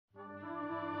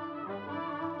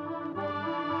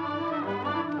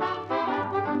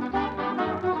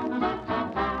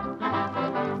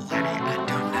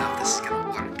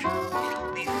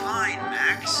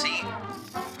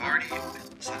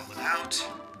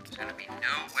gonna be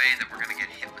no way that we're gonna get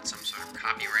hit with some sort of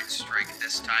copyright strike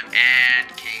this time, and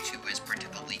K2 has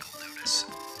printed the legal notice.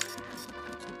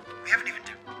 We haven't even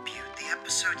debuted the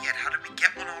episode yet. How did we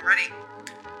get one already?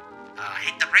 I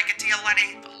hate to break it to you,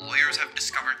 Letty. The lawyers have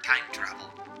discovered time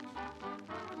travel.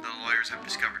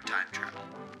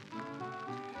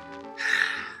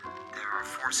 There are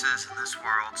forces in this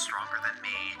world stronger than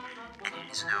me, and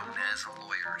it is known as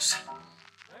lawyers.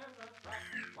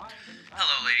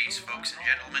 Hello, ladies, folks, and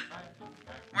gentlemen.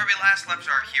 Where we last left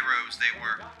our heroes, they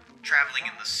were traveling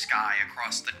in the sky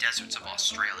across the deserts of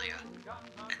Australia,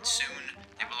 and soon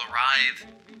they will arrive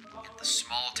in the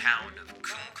small town of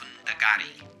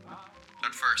Cuncundagari.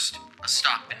 But first, a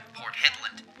stop in Port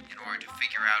Hedland in order to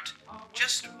figure out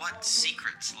just what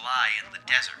secrets lie in the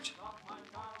desert.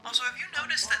 Also, have you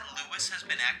noticed that Lewis has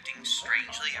been acting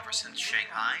strangely ever since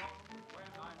Shanghai?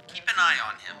 Keep an eye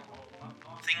on him.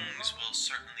 Things will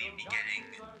certainly be getting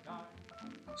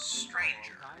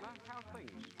stranger,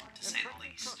 to say the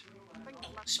least. Oh,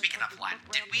 speaking of that,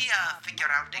 did we figure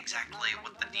out exactly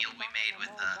what the deal we made with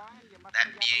that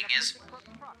being is?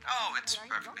 Oh, it's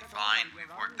perfectly fine. We've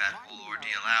worked that whole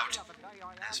ordeal out.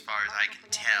 As far as I can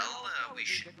tell, we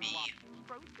should be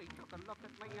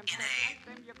in a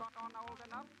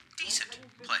decent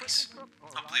place.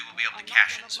 Hopefully we'll be able to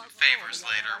cash in some favors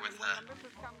later with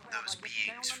those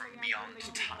beings from beyond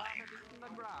time.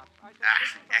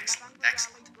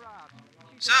 Excellent.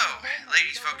 So,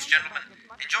 ladies, folks, gentlemen,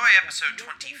 enjoy episode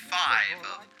 25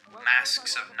 of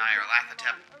Masks of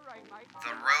Nyarlathotep, The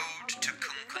Road to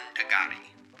Cuncundagari.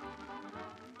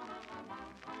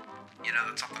 You know,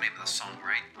 that's not the name of the song,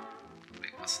 right?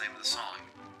 Wait, what's the name of the song?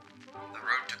 The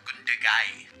Road to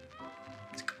Gundagai.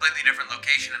 It's a completely different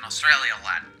location in Australia,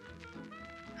 lad.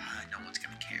 No one's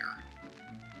gonna care.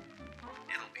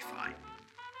 It'll be fine.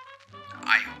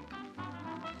 I hope.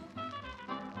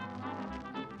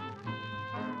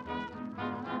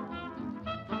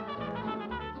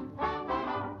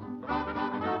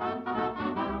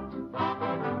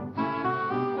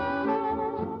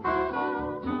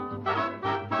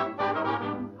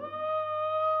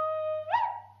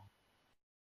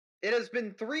 It has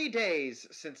been 3 days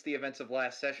since the events of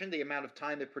last session, the amount of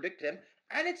time that predicted him,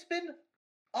 and it's been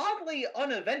oddly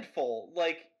uneventful.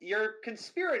 Like, your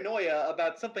conspiranoia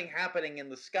about something happening in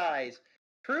the skies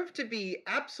proved to be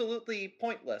absolutely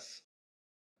pointless.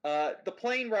 The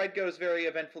plane ride goes very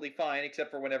eventfully fine,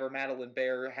 except for whenever Madeline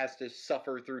Bear has to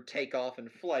suffer through takeoff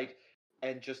and flight,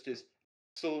 and just is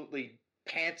absolutely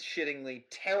pants-shittingly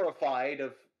terrified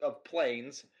of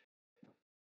planes.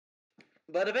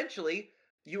 But eventually,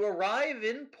 you arrive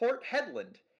in Port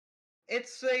Hedland.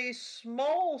 It's a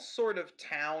small sort of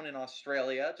town in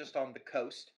Australia, just on the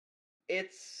coast.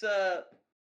 It's a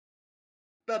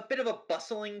bit of a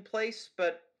bustling place,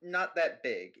 but not that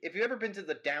big. If you've ever been to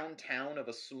the downtown of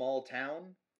a small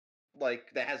town,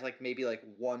 like that has maybe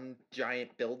one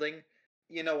giant building,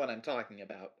 you know what I'm talking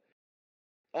about.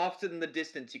 Off in the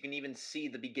distance, you can even see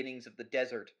the beginnings of the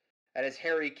desert. And as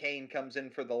Harry Kane comes in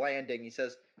for the landing, he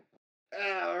says,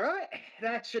 "Alright,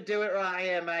 that should do it right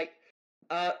here, mate.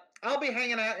 I'll be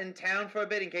hanging out in town for a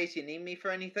bit in case you need me for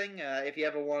anything. If you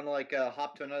ever want to,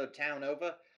 hop to another town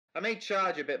over. I may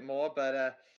charge a bit more,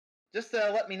 but, just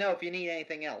let me know if you need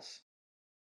anything else."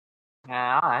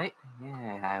 Alright.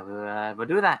 Yeah, we'll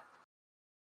do that.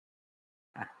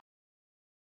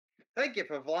 Thank you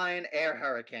for flying Air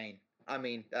Hurricane.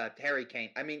 Harry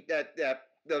Kane.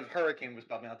 The hurricane was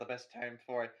probably not the best term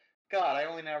for it. God, I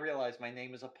only now realize my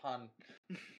name is a pun.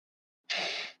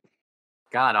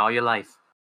 God, all your life.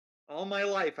 All my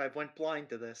life, I've went blind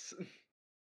to this.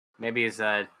 Maybe it's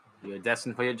you're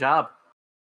destined for your job.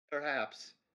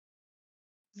 Perhaps.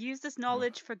 Use this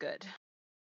knowledge for good.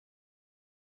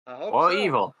 I hope Or so.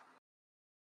 evil.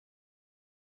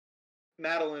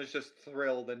 Madeline is just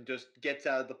thrilled and just gets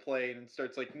out of the plane and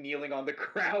starts kneeling on the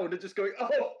ground and just going,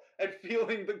 "Oh!" and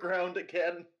feeling the ground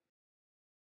again.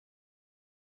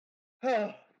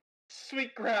 Oh,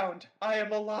 sweet ground, I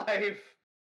am alive.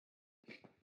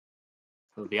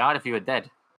 It would be odd if you were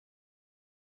dead.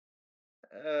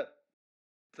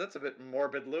 That's a bit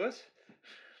morbid, Lewis.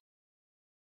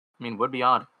 Would be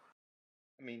odd.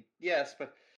 Yes,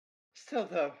 but still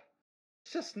though,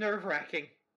 it's just nerve-wracking.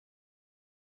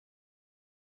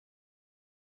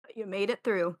 You made it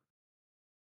through.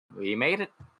 We made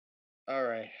it.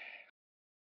 Alright.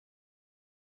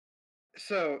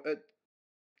 So,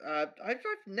 I've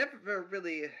never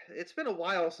really... It's been a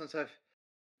while since I've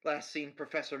last seen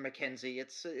Professor Mackenzie.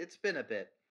 It's been a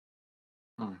bit.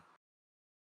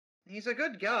 He's a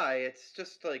good guy. It's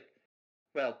just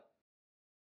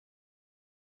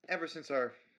ever since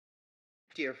our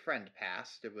dear friend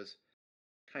passed, it was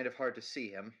kind of hard to see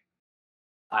him.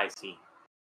 I see.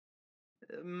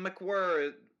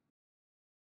 McWhirr...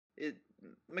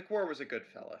 McWhirr was a good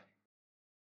fella.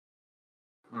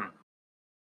 Hmm.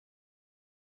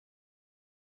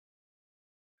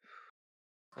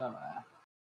 So,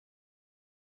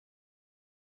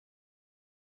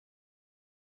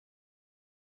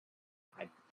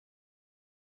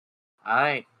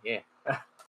 alright, yeah.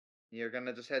 You're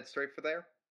gonna just head straight for there?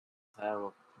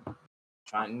 So,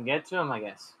 try and get to him, I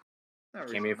guess. No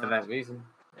Came reason here for not that to. reason.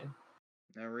 Yeah.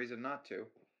 No reason not to.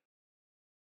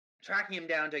 Tracking him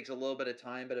down takes a little bit of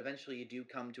time, but eventually you do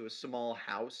come to a small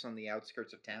house on the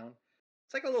outskirts of town.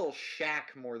 It's like a little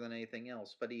shack more than anything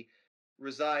else, but he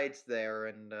resides there,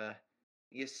 and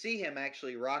you see him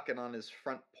actually rocking on his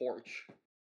front porch,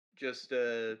 just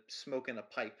smoking a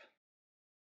pipe.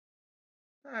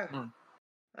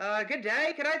 Good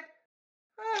day. Can I?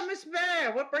 Oh, Miss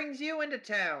Bear, what brings you into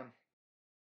town?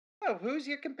 Oh, who's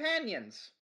your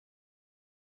companions?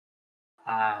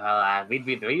 We'd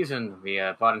be the reason we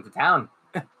brought him to town.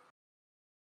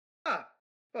 Ah,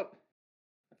 well,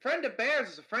 a friend of Bear's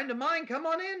is a friend of mine. Come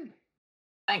on in.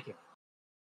 Thank you.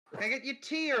 Can I get you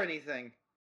tea or anything?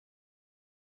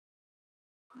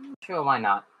 Sure, why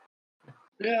not?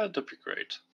 Yeah, that'd be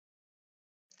great.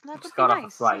 That would Just be got off a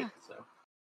nice. flight, Yeah. so.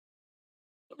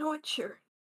 You know what? Sure.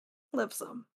 Live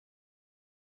some.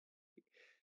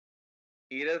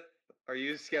 Edith, are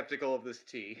you skeptical of this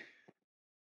tea?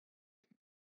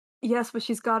 Yes, but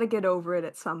she's got to get over it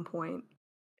at some point.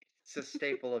 It's a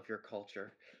staple of your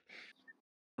culture.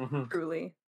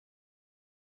 Truly.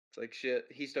 It's like shit.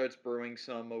 He starts brewing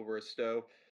some over a stove.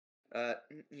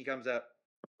 He comes out.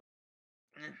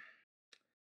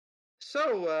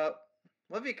 So,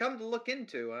 what have you come to look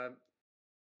into? I'm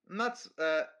not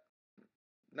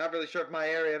really sure if my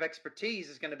area of expertise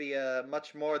is going to be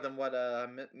much more than what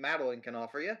Madeline can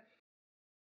offer you.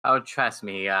 Oh, trust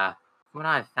me, from what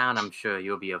I've found, I'm sure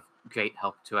you'll be of great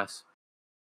help to us.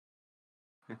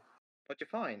 What'd you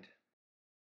find?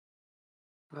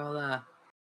 Well,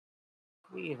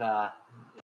 we've,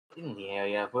 in the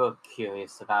area, we're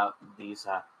curious about these,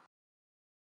 I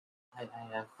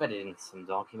have read it in some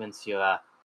documents, the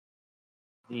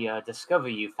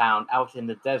discovery you found out in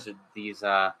the desert, these,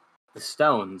 the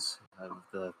stones of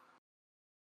the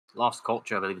lost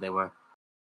culture, I believe they were.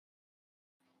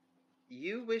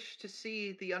 You wish to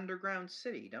see the underground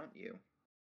city, don't you?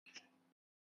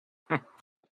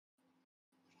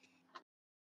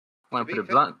 Want to be put it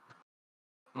fa- blunt?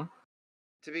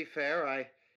 To be fair,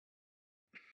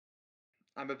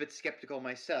 I'm a bit skeptical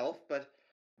myself, but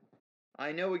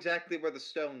I know exactly where the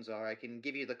stones are. I can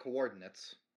give you the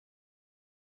coordinates.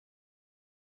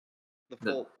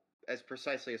 As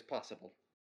precisely as possible.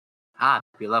 Ah,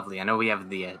 it'd be lovely. I know we have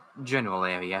the general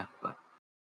area, but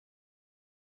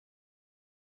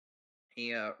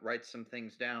He writes some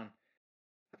things down.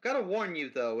 I've got to warn you,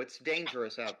 though, it's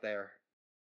dangerous out there.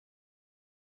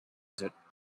 is it?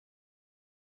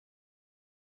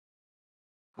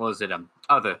 What is it?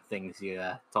 Other things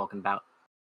you're talking about?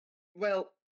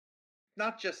 Well,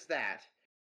 not just that.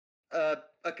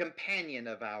 A companion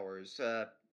of ours,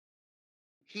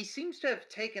 he seems to have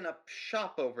taken up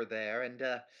shop over there,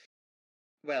 and,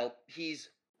 well, he's,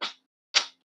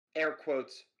 air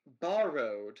quotes,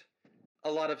 borrowed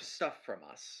a lot of stuff from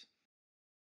us.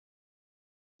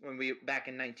 Back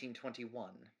in 1921.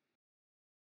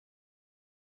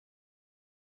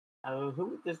 Who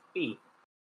would this be?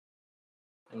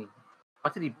 And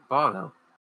what did he borrow?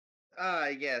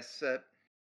 Yes,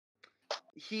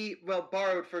 he, well,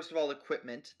 borrowed, first of all,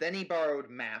 equipment, then he borrowed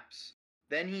maps,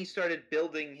 then he started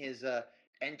building his,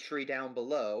 entry down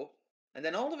below, and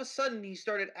then all of a sudden he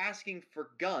started asking for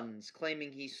guns,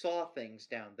 claiming he saw things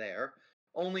down there,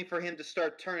 only for him to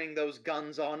start turning those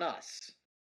guns on us.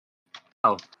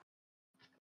 Oh.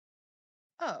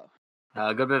 Oh.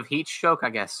 A good bit of heat stroke, I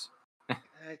guess.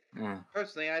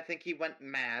 Personally, I think he went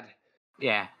mad.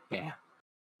 Yeah. Yeah,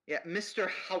 Mr.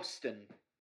 Houston.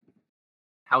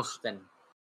 Houston,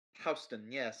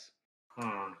 yes.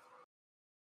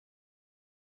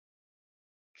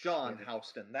 John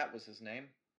Houston, that was his name.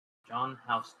 John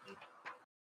Houston.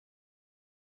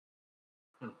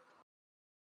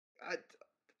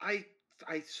 I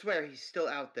swear he's still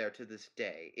out there to this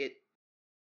day.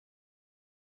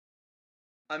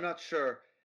 I'm not sure.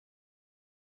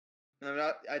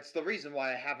 It's the reason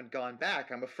why I haven't gone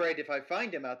back. I'm afraid if I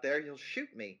find him out there, he'll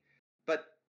shoot me. But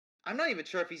I'm not even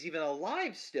sure if he's even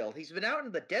alive still. He's been out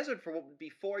in the desert for what would be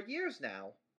 4 years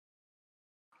now.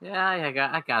 Yeah, I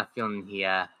got a feeling he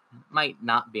might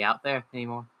not be out there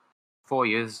anymore. 4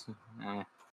 years.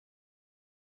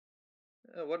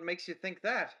 What makes you think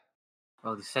that?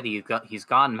 Well, he said he's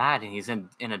gone mad and he's in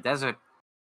a desert.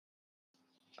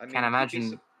 I mean, Can't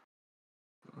imagine.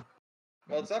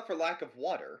 Well, it's not for lack of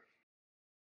water.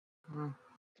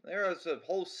 There is a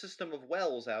whole system of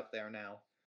wells out there now.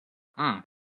 Yeah.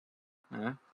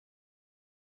 I'm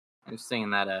just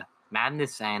saying that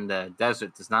madness and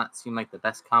desert does not seem like the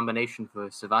best combination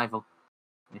for survival.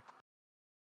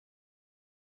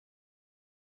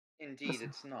 Indeed,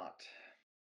 it's not.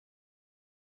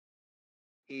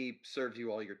 He serves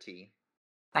you all your tea.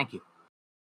 Thank you.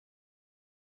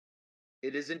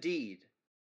 It is indeed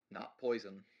not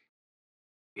poison.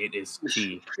 It is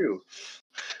tea. Phew.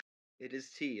 It is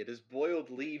tea. It is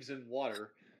boiled leaves and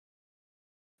water.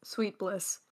 Sweet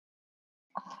bliss.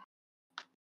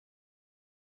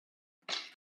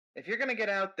 If you're gonna get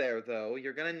out there, though,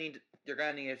 you're gonna need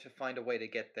to find a way to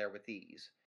get there with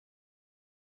ease.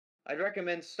 I'd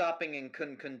recommend stopping in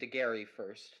Cuncundagari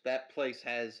first. That place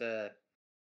has a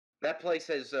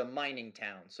mining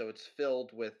town, so it's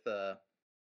filled with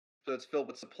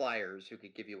suppliers who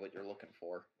could give you what you're looking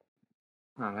for.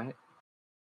 All right.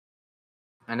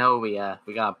 I know we got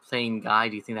a plane guide.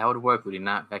 Do you think that would work? Would you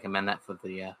not recommend that for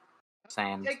the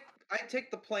sand? I'd take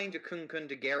the plane to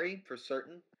Cuncundagari for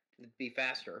certain. It'd be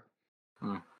faster.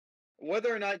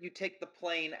 Whether or not you take the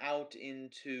plane out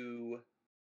into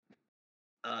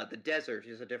the desert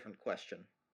is a different question.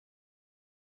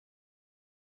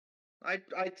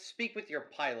 I'd speak with your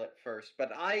pilot first,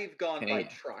 but I've gone by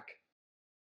truck.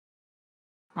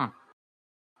 I'm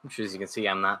sure, as you can see,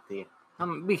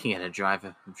 we can get a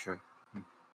driver, I'm sure.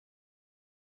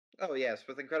 Oh yes,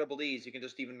 with incredible ease, you can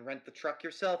just even rent the truck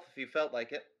yourself if you felt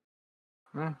like it.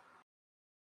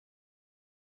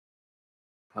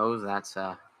 Suppose that's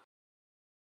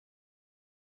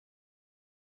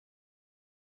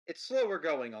It's slower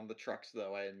going on the trucks,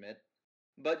 though, I admit.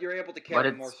 But you're able to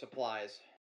carry more supplies.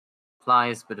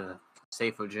 Flies, but a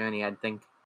safer journey, I'd think.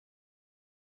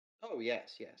 Oh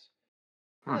yes.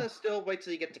 Still, wait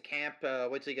till you get to camp.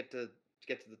 Wait till you get to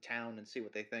the town and see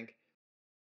what they think.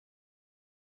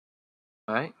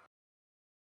 All right.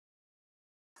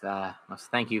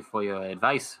 Must thank you for your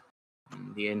advice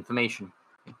and the information.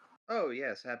 Oh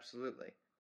yes, absolutely.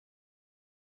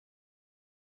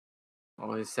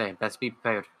 Always say, best be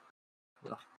prepared.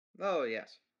 Oh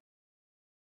yes.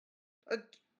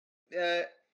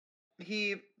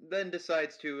 He then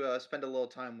decides to spend a little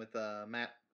time with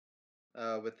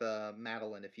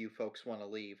Madeline if you folks want to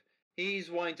leave.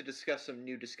 He's wanting to discuss some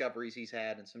new discoveries he's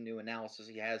had and some new analysis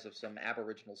he has of some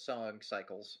Aboriginal song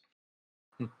cycles.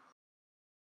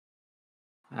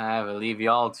 I will leave you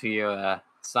all to your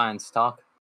science talk.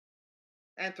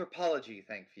 Anthropology,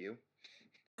 thank you.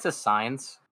 It's a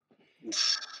science.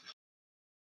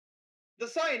 The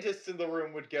scientists in the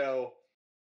room would go,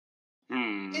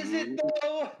 is it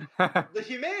though? The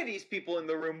humanities people in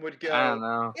the room would go, I don't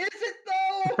know. Is it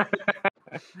though?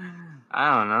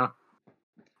 I don't know.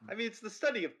 I mean, it's the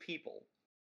study of people.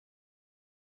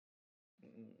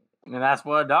 And that's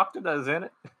what a doctor does, isn't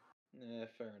it?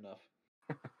 Fair enough.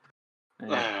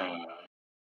 Yeah.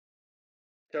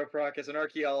 Toprak, as an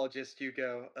archaeologist, you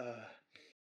go,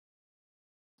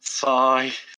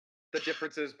 Sigh. The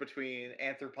differences between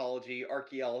anthropology,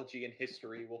 archaeology, and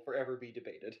history will forever be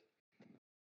debated.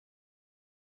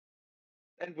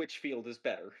 And which field is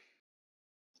better?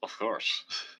 Of course.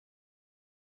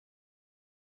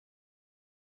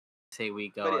 Say we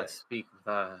go speak with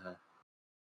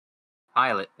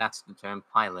pilot. That's the term,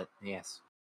 pilot. Yes.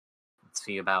 Let's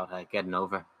see about getting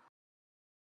over.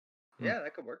 Yeah,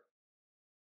 that could work.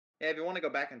 Yeah, if you want to go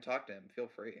back and talk to him, feel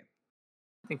free.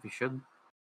 I think we should.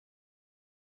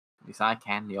 At least I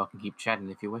can. Y'all can keep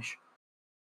chatting if you wish.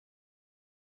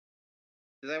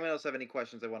 Does anyone else have any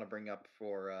questions they want to bring up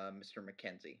for Mr.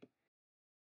 Mackenzie?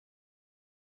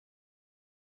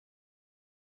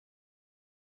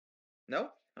 No?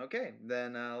 Okay,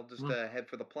 then I'll just head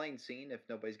for the plane scene if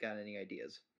nobody's got any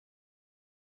ideas.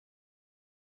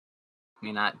 I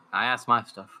mean, I asked my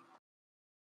stuff.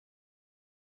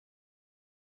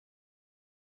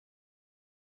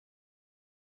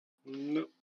 Nope.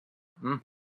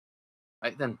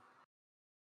 Right then.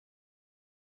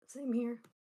 Same here.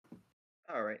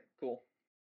 All right, cool.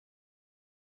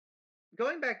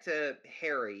 Going back to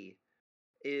Harry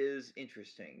is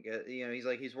interesting.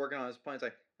 He's working on his plan. He's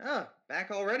like, oh,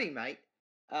 back already, mate.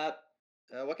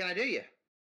 What can I do you?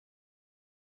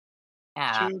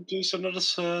 To do some other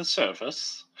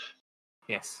service?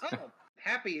 Yes. Oh,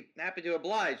 happy to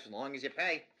oblige, as long as you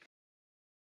pay.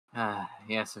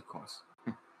 Yes, of course.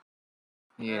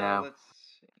 Yeah. Let's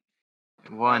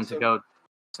see. Wanted to go.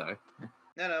 Sorry.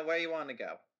 No, where you want to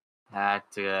go?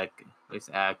 To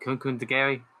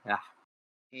Cuncundagari.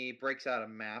 He breaks out a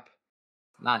map.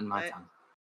 Not in my tongue.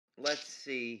 Let's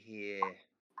see here.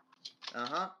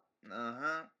 All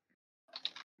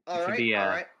should right, be, all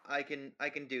right. I can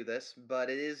do this, but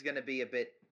it is gonna be a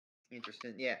bit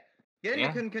interesting. Yeah. Getting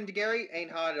Yeah? to Cuncundagari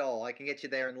ain't hard at all. I can get you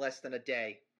there in less than a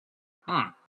day.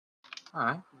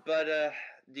 Alright. But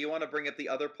do you want to bring up the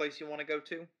other place you want to go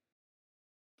to?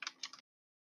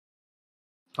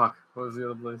 Fuck, what was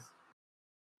the other place?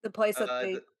 The place that The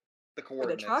they the for the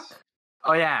coordinates. truck.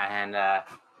 Oh yeah, and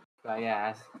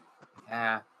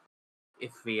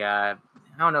if we I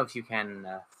don't know if you can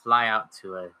fly out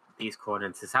to these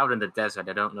coordinates. It's out in the desert.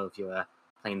 I don't know if your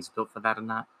plane's built for that or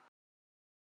not.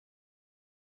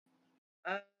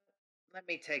 Let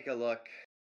me take a look.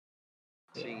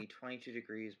 Yeah. See, 22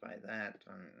 degrees by that.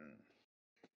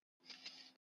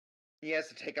 He has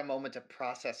to take a moment to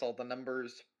process all the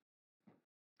numbers.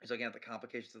 He's looking at the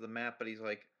complications of the map, but he's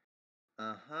like,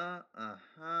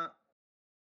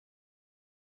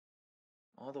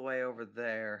 all the way over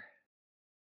there.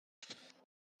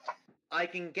 I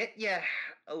can get you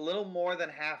a little more than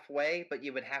halfway, but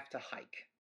you would have to hike.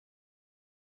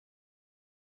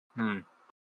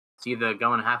 It's either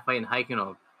going halfway and hiking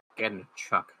or getting a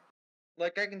truck.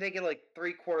 Like, I can take it like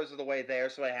 3/4 of the way there,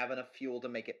 so I have enough fuel to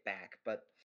make it back, but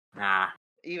Nah.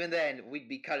 even then, we'd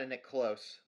be cutting it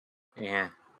close. Yeah.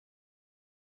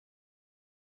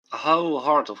 How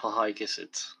hard of a hike is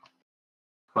it?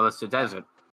 Well, it's the desert.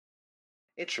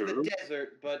 It's True. the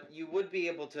desert, but you would be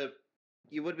able to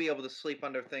sleep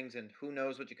under things, and who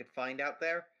knows what you could find out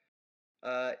there.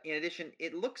 In addition,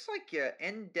 it looks like your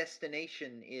end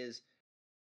destination is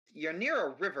you're near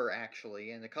a river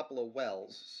actually, and a couple of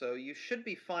wells, so you should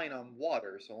be fine on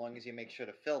water so long as you make sure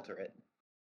to filter it.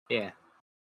 Yeah.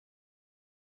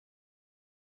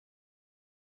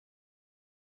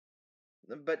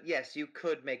 But yes, you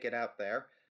could make it out there.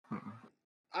 Mm-mm.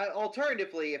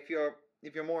 Alternatively, if you're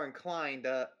more inclined,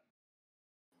 I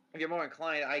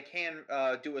can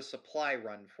do a supply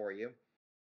run for you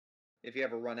if you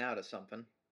ever run out of something.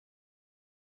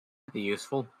 Be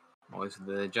useful. Always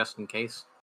the just in case.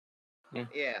 Yeah.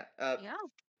 Yeah.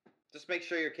 Just make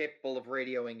sure you're capable of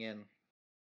radioing in.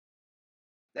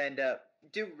 And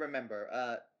do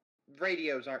remember,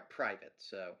 radios aren't private,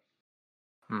 so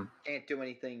can't do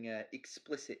anything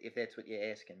explicit if that's what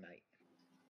you're asking, mate.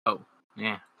 Oh,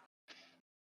 yeah.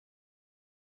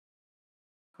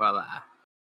 Well, I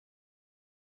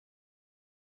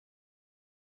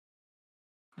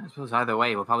suppose either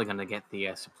way, we're probably going to get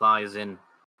the supplies in,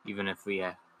 even if we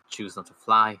choose not to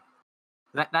fly.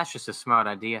 That's just a smart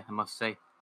idea, I must say.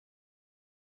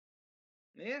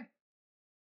 Yeah.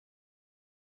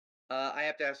 I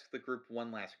have to ask the group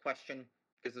one last question,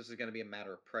 because this is going to be a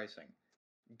matter of pricing.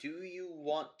 Do you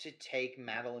want to take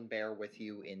Madeline Bear with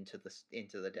you into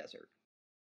the desert?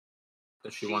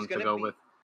 Does she want to go with?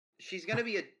 She's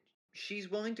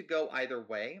willing to go either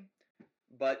way,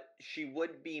 but she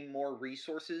would be more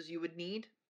resources you would need,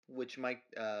 which might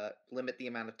limit the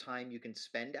amount of time you can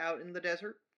spend out in the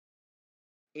desert.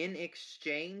 In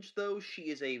exchange, though, she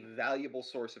is a valuable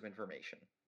source of information.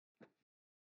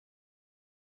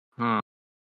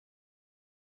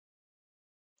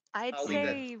 I'd I'll leave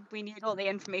say we need all the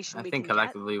information I we think can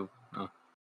collectively, I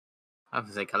have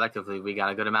to say collectively, we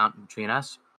got a good amount between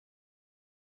us.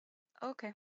 get.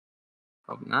 Okay.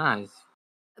 Oh, nice.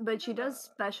 But she does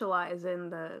specialize in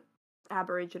the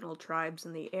Aboriginal tribes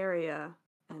in the area,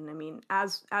 and I mean,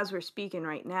 as we're speaking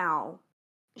right now,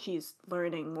 she's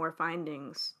learning more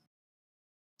findings.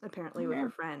 Apparently, with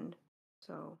her friend,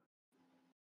 so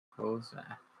What was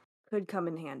that? could come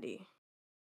in handy.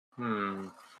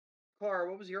 Clara,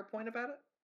 what was your point about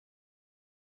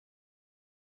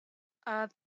it?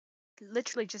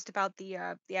 Literally just about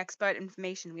the expert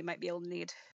information we might be able to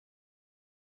need.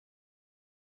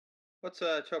 What's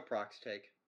Toproc's take?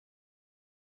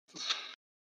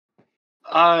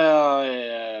 I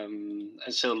am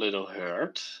still a little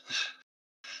hurt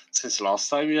since last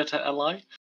time we had to ally.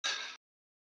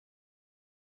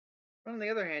 On the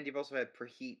other hand, you've also had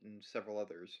Preheat and several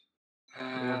others.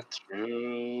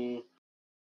 True.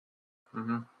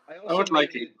 I would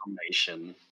like made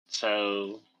information,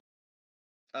 so...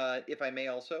 if I may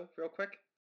also, real quick,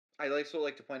 I'd also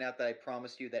like to point out that I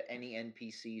promised you that any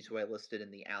NPCs who I listed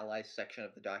in the allies section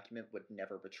of the document would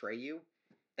never betray you.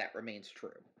 That remains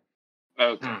true.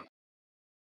 Okay.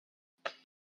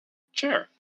 Sure.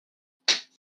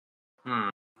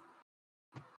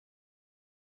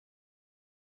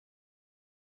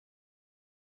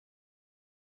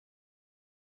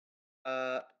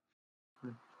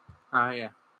 Yeah.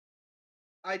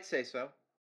 I'd say so.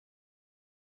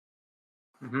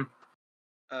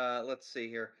 Let's see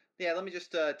here. Yeah, let me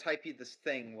just type you this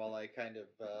thing while I kind of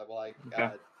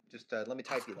Okay. just let me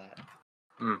type you that.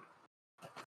 Hmm.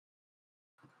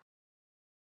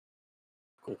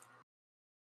 Cool.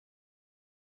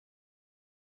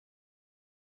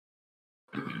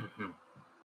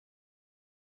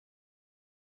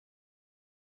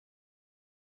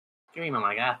 Give me a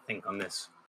moment, I gotta think on this.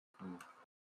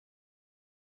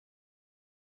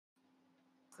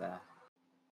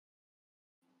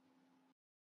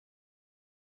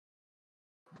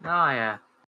 No, yeah.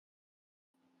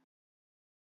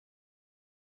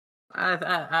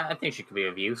 I think she could be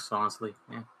of use, honestly.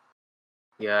 Yeah.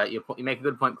 Yeah, you make a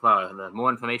good point, Clara. The more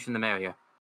information, the merrier.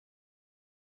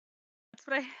 That's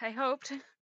what I hoped.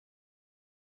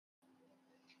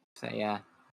 So yeah,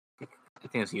 I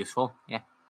think it's useful. Yeah.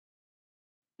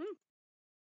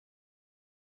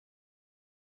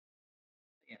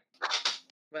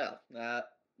 Well, now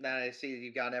I see that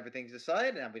you've got everything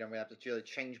decided, and we don't really have to really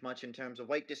change much in terms of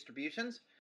weight distributions.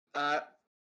 When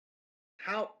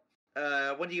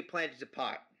do you plan to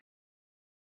depart?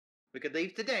 We could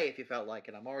leave today if you felt like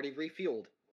it. I'm already refueled.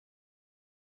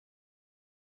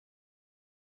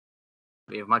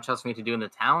 Do you have much else for me to do in the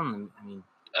town? I mean,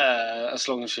 As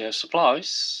long as you have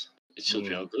supplies, it I should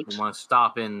be all mean, good. we want to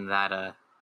stop in that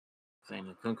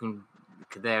thing,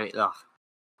 Cuncundagari. Ugh,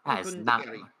 that is not.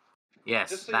 Cuncundagari. Yes,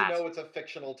 Just so that. you know, it's a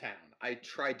fictional town. I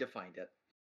tried to find it.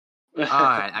 All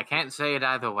right, I can't say it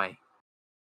either way.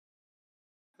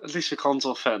 At least you can't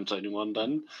offend anyone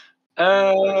then.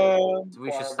 So we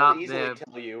should Clara stop will easily there.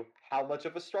 tell you how much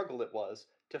of a struggle it was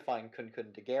to find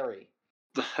Cuncundagari.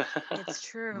 It's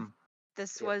true. Hmm.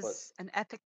 This Yeah, was an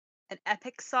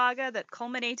epic saga that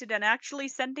culminated in actually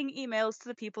sending emails to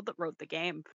the people that wrote the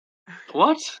game.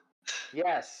 What?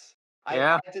 Yes.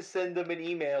 Yeah. I had to send them an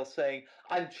email saying,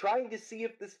 I'm trying to see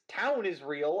if this town is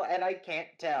real, and I can't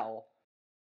tell.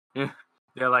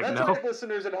 They're like, That's no. right,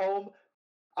 listeners at home.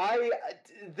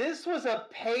 This was a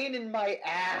pain in my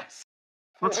ass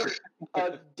for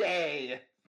a day.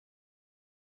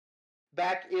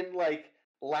 Back in,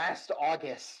 last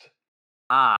August.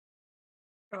 Ah,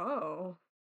 Oh.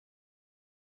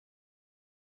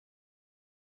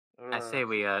 I say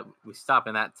we stop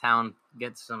in that town,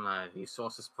 get some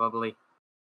resources probably.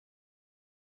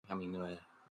 I mean,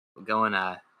 we're going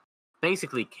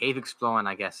basically cave exploring,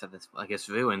 I guess.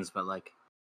 Ruins, but like.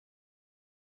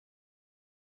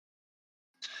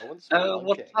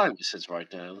 What time is it right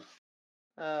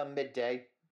now? Midday.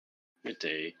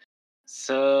 Midday.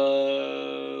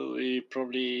 So we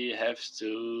probably have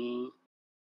to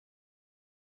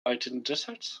fight in the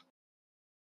desert?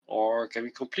 Or can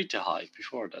we complete the hike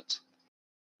before that?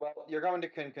 Well, you're going to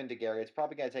Cuncundagari. It's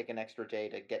probably going to take an extra day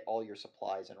to get all your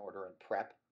supplies in order and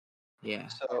prep. Yeah.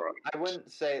 So Alright. I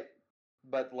wouldn't say,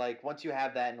 but once you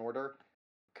have that in order,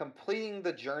 completing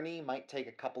the journey might take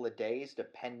a couple of days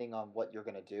depending on what you're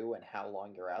going to do and how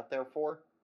long you're out there for.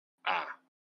 Ah.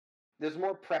 There's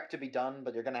more prep to be done,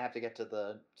 but you're going to have to get to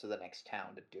the next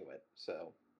town to do it.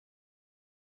 So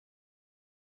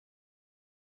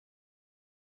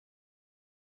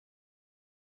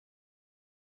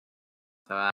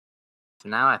So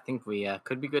now I think we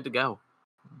could be good to go.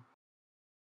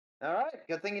 all right,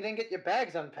 good thing you didn't get your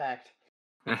bags unpacked.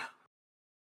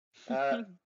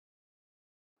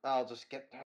 I'll just get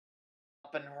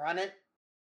up and run it.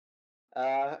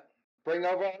 Bring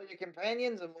over all your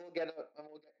companions, and we'll get.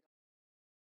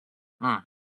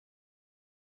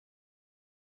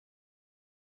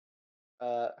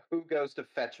 Who goes to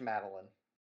fetch Madeline?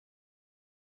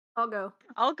 I'll go.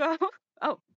 I'll go.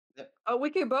 Oh, Oh, we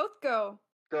can both go.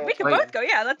 Girl we can plan. both go.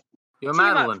 Yeah, let's You're team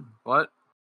up. Madeline. What?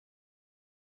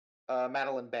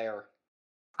 Madeline Bear.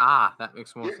 Ah, that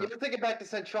makes more You're sense. thinking back to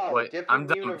Centrale, Wait, I'm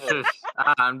different dumb. universe.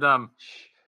 Shush. I'm dumb. Shh.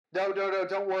 No,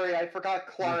 don't worry. I forgot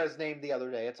Clara's name the other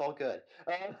day. It's all good.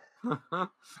 It's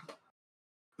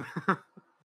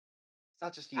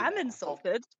not just you. I'm Madeline. It's all-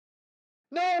 insulted.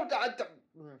 No,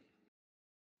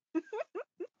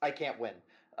 I can't win.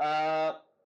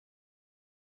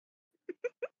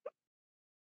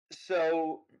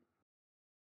 So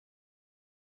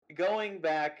going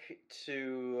back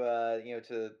to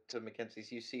to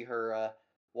Mackenzie's, you see her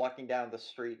walking down the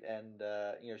street, and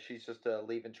she's just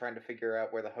leaving, trying to figure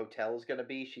out where the hotel is going to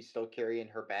be. She's still carrying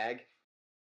her bag.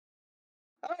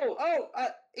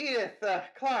 Edith,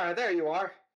 Clara, there you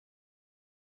are.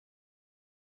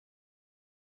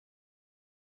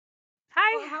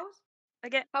 Hi. Well,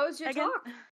 Again. how was your Again. talk?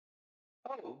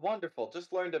 Oh, wonderful!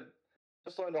 Just learned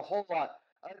a whole lot.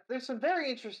 There's some very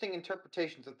interesting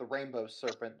interpretations of the rainbow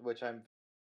serpent, which I'm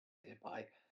by.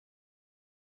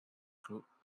 Cool.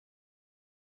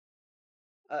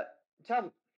 Tell me.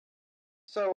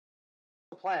 So,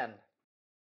 the plan?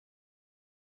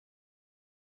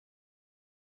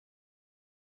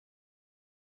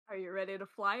 Are you ready to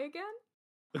fly again?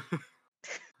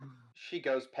 She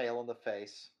goes pale in the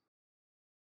face.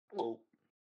 Whoa.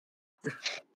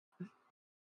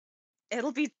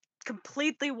 It'll be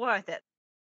completely worth it.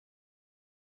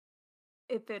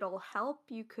 If it'll help,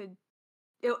 you could.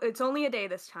 It's only a day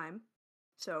this time,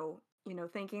 so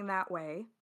thinking that way,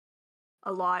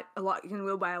 a lot you can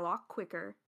go by a lot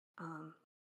quicker.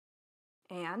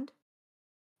 And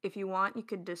if you want, you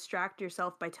could distract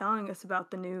yourself by telling us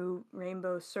about the new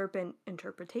rainbow serpent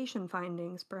interpretation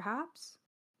findings. Perhaps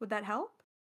would that help?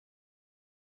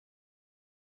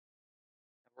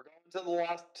 We're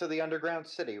going to the underground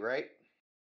city, right?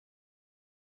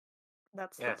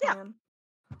 That's Yes. the plan.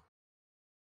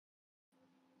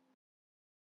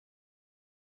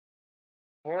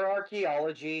 For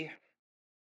archaeology.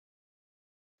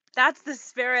 That's the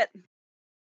spirit.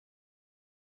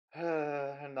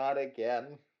 Not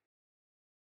again.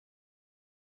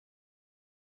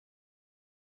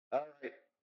 Alright.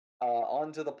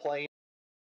 Onto the plane.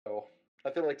 Oh,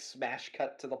 I feel like smash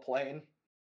cut to the plane.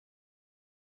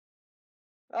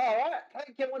 Alright,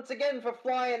 thank you once again for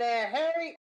flying Air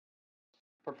Harry.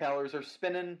 Propellers are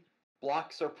spinning,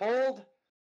 blocks are pulled,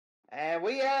 and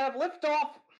we have liftoff.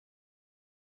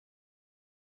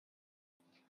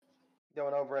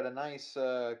 Going over at a nice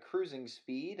cruising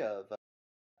speed of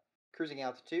cruising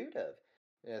altitude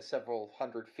of several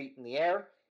hundred feet in the air,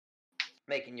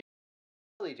 making you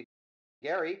to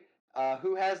Gary,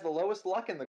 who has the lowest luck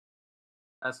in the.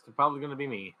 That's probably going to be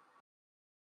me.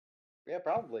 Yeah,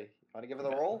 probably. Want to give it a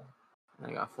Okay. roll?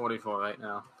 I got 44 right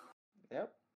now.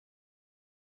 Yep.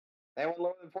 Anyone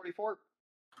lower than 44?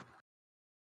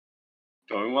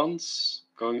 Going once,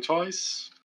 going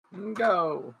twice.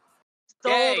 Go!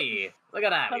 Sold. Yay! Look at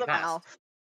that, For we the passed.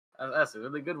 That's a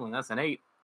really good one. That's an 8.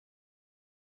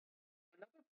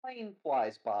 Another plane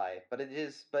flies by, but it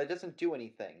doesn't do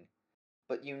anything.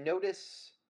 But you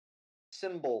notice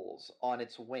symbols on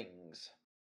its wings.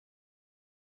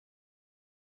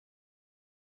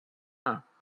 Huh.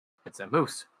 It's a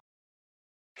moose.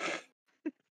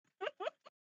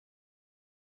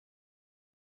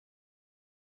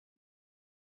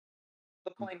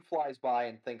 The plane flies by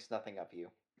and thinks nothing of you.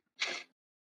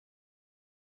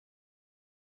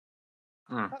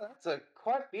 Hmm. Oh, that's a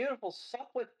quite beautiful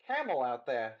Sopwith camel out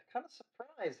there. Kind of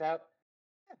surprised how.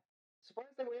 Yeah,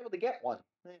 surprised they were able to get one.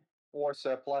 War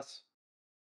surplus.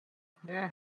 Yeah.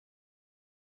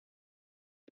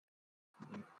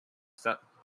 So,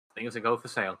 things that go for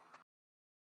sale.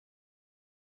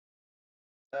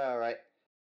 All right.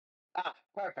 Ah,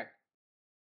 perfect.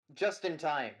 Just in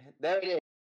time. There it is.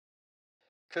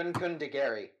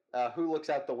 Cuncundagari, who looks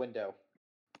out the window.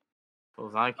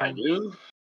 Suppose I I can. do.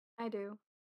 I do.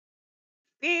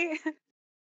 Me.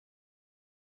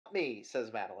 Me,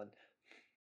 says Madeline.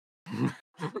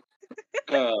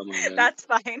 Man. That's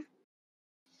fine.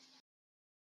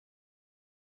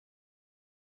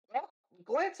 Well,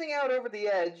 glancing out over the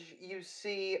edge, you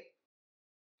see.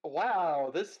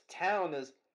 Wow, this town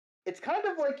is. It's kind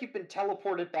of like you've been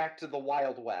teleported back to the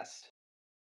Wild West.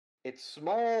 It's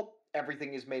small,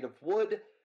 everything is made of wood.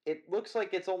 It looks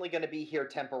like it's only going to be here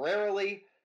temporarily,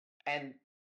 and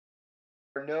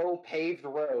there are no paved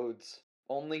roads,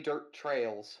 only dirt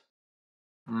trails.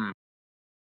 Hmm.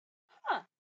 Huh.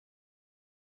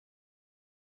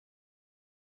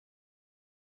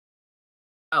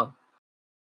 Oh,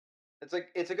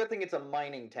 It's a good thing it's a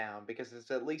mining town because it's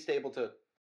at least able to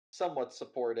somewhat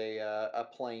support a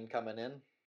plane coming in.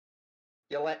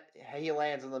 He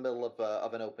lands in the middle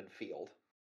of an open field.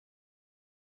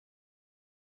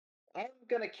 I'm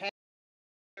gonna camp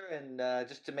here and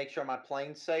just to make sure my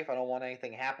plane's safe. I don't want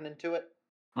anything happening to it.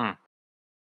 Hmm.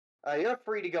 You're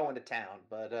free to go into town,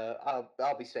 but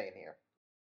I'll be staying here.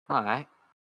 alright.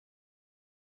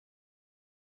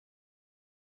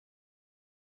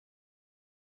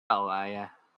 Oh,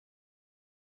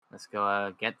 let's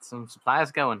go get some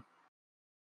supplies going.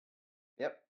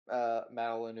 Yep.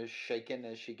 Madeline is shaken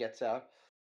as she gets out.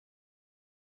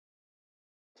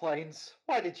 Planes.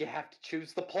 Why did you have to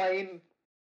choose the plane?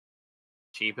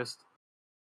 Cheapest.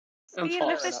 And Speed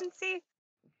and fast. efficiency.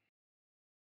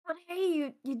 But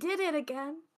hey, you did it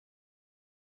again.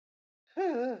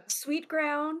 Sweet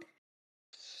ground.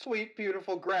 Sweet,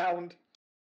 beautiful ground.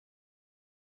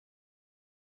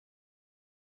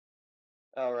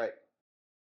 All right.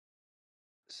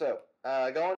 So,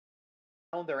 going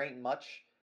down, there ain't much.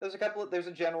 There's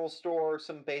a general store,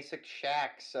 some basic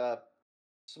shacks,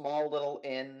 small little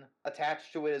inn.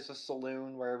 Attached to it is a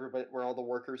saloon where all the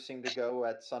workers seem to go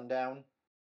at sundown.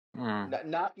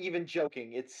 Not even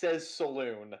joking. It says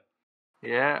saloon.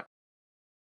 Yeah.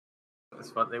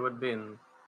 That's what they would be in.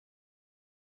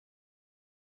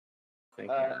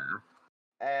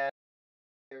 And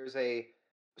there's a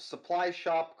supply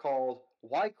shop called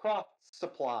Wycroft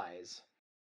Supplies.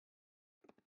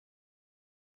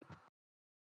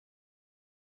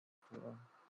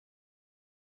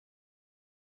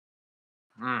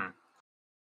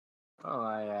 Well,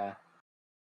 I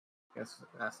guess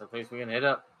that's the place we can hit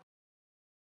up.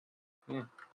 Yeah.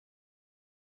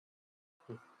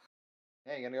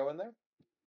 Yeah, you gonna go in there?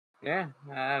 Yeah,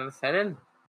 let's head in.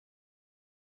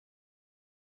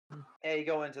 Yeah, you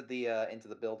go into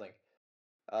the building.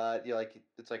 You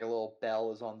it's like a little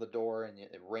bell is on the door and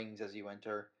it rings as you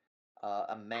enter.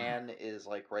 A man is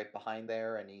like right behind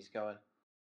there and he's going,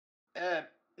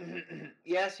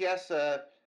 yes, yes.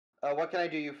 What can I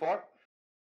do you for?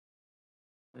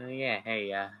 Yeah,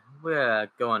 hey, we're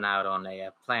going out on a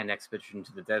planned expedition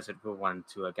to the desert. We wanted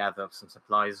to gather up some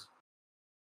supplies.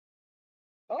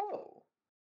 Oh,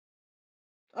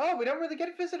 we don't really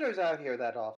get visitors out here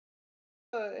that often.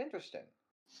 Interesting.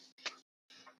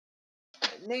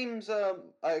 Name's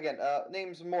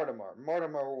name's Mortimer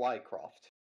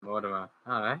Wycroft. Mortimer.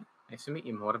 All right. Nice to meet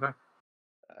you, Mortimer.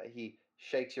 He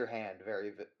shakes your hand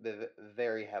very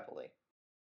heavily.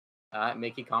 All right,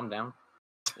 Mickey, calm down.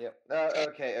 Yep.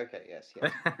 Okay. Yes.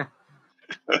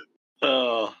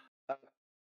 Oh,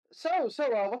 So,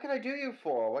 what can I do you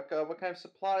for? What kind of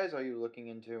supplies are you looking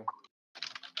into?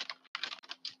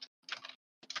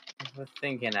 We're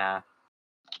thinking, at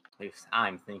least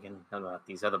I'm thinking, I don't know about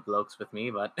these other blokes with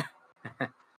me, but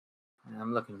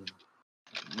I'm looking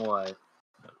more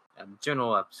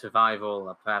general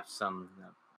survival, perhaps some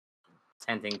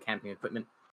tenting, camping equipment,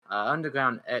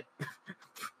 underground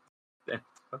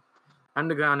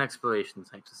underground exploration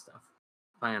types of stuff.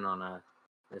 Plan on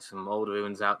there's some old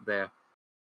ruins out there,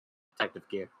 protective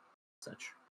gear,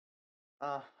 such.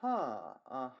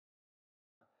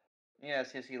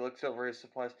 Yes, he looks over his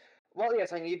supplies. Well,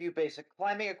 yes, I can give you basic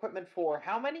climbing equipment for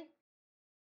how many?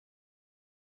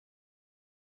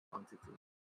 1, 2, 3.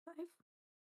 5?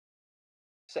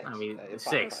 6. I mean, Five,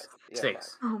 six. five. Yeah,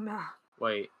 6. 5. Oh man.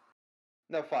 Wait.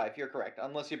 No, 5. You're correct.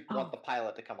 Unless you want the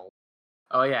pilot to come along.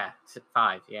 Oh yeah,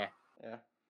 5. Yeah. Yeah.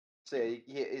 So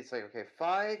it's like okay,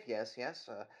 5. Yes.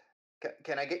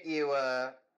 Can I get you?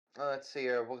 Let's see.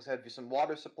 We'll just have you some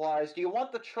water supplies. Do you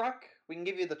want the truck? We can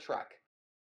give you the truck.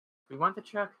 We want the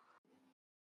truck.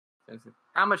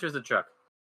 How much is the truck?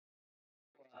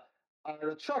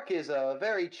 The truck is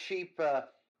very cheap.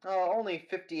 Only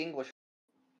 50 English.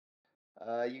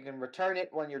 You can return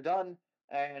it when you're done,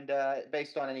 and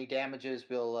based on any damages,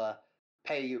 we'll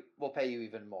pay you. We'll pay you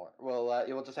even more.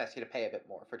 We'll just ask you to pay a bit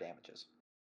more for damages.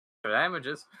 For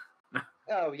damages?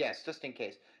 Oh yes, just in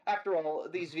case. After all,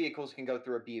 these vehicles can go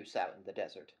through abuse out in the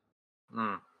desert.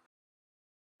 Hmm.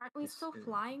 Aren't we still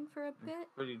flying for a bit?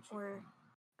 Pretty cheap. Or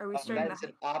are we starting That's to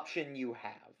an option you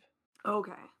have.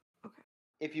 Okay.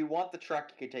 If you want the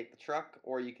truck, you can take the truck,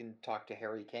 or you can talk to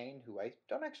Harry Kane, who I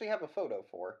don't actually have a photo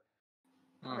for.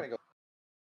 I'm gonna go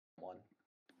one.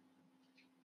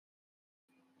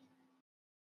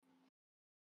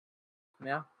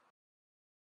 Yeah.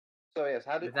 So yes,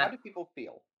 how do people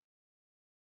feel?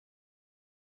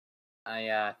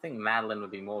 I think Madeline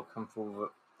would be more comfortable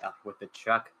with the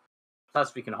truck.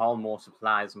 Plus, we can haul more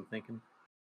supplies, I'm thinking.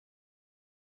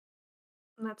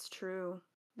 That's true.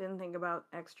 Didn't think about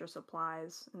extra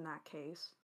supplies in that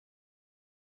case.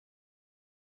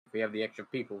 If we have the extra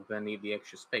people, then need the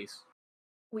extra space.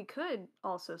 We could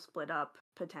also split up,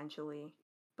 potentially,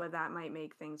 but that might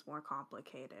make things more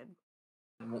complicated.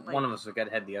 One of us would get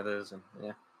ahead of the others, and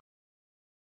yeah.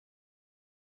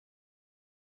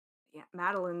 Yeah,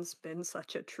 Madeline's been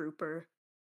such a trooper.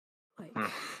 Like,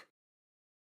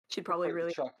 she'd probably really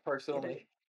the truck personally.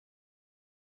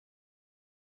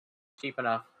 Cheap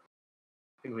enough.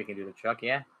 I think we can do the truck,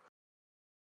 yeah.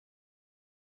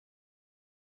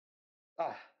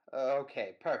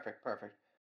 Okay, perfect.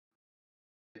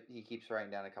 He keeps writing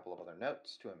down a couple of other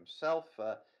notes to himself.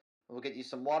 We'll get you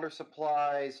some water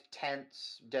supplies,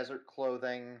 tents, desert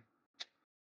clothing.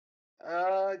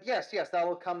 Yes, that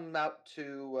will come out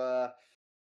to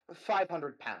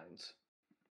 500 pounds.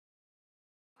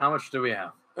 How much do we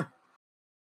have?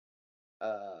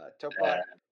 Topa,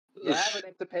 you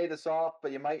haven't to pay this off,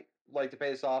 but you might like to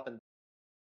pay this off, and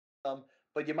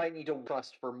but you might need to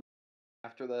trust for more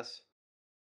after this.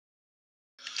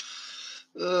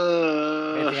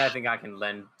 Anything I think I can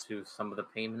lend to some of the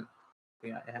payment?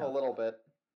 A little bit.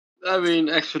 I mean,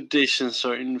 expeditions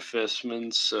are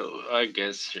investments, so I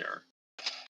guess, yeah.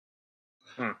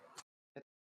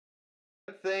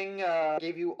 Good thing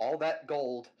gave you all that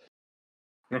gold.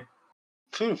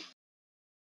 Phew.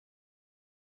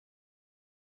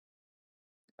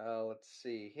 Let's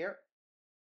see here.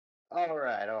 All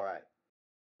right.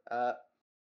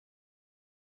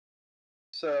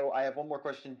 So I have one more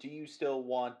question. Do you still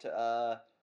want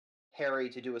Harry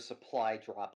to do a supply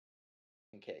drop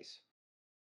in case?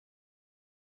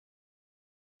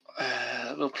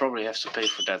 We'll probably have to pay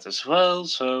for that as well,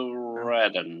 so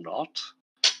rather not.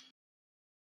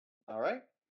 All right,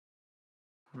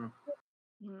 Trying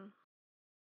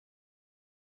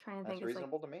to that's think. It's like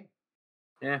reasonable to me.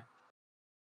 Yeah.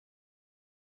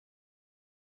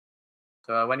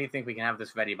 So when do you think we can have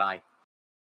this ready by?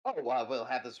 Oh, we'll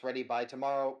have this ready by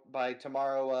tomorrow.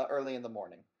 Early in the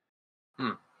morning.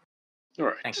 All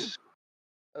right. Thanks.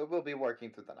 We'll be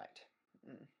working through the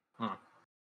night.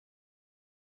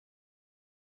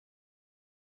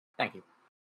 Thank you.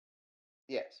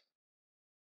 Yes.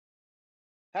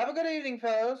 Have a good evening,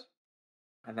 fellows.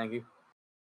 I thank you.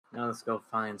 Now let's go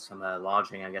find some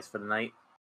lodging, I guess, for the night.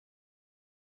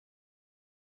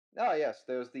 Oh yes,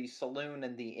 there's the saloon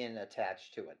and the inn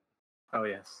attached to it. Oh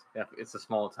yes, yeah, it's a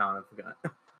small town. I forgot.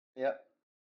 Yep.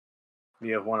 We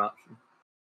have one option.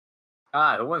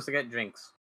 Who wants to get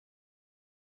drinks?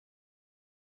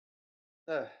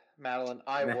 Madeline,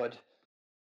 I Meh. would.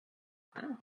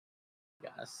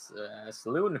 Yes,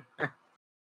 saloon.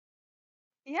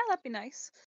 Yeah, that'd be nice.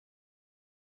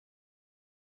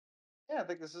 Yeah, I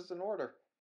think this is in order.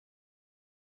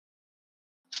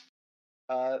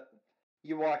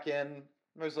 You walk in.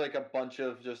 There's like a bunch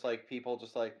of just like people,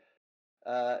 just like,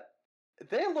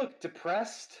 they look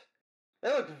depressed. They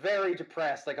look very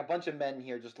depressed. Like a bunch of men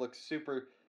here just look super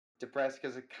depressed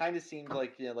because it kind of seems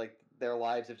like like their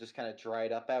lives have just kind of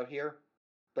dried up out here,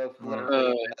 both literally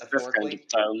and It's that kind metaphorically. of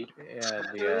town. Yeah,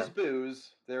 There is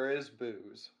booze. There is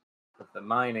booze. but the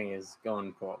mining is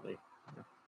going poorly.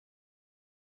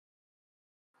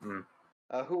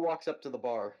 Who walks up to the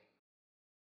bar?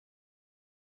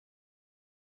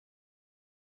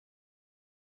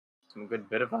 Some good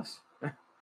bit of us.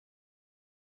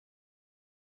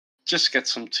 Just get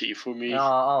some tea for me.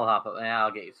 I'll hop up. Yeah,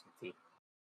 I'll get you some tea.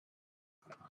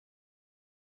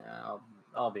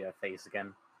 I'll be a face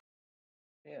again.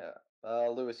 Yeah.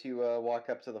 Lewis, you walk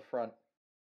up to the front.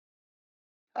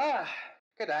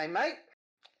 Good day, mate.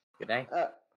 Good day.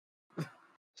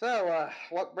 So,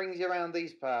 what brings you around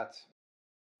these parts?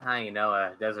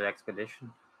 A desert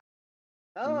expedition.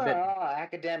 Oh, Bit-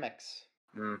 academics.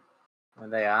 Well,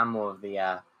 I'm more of the.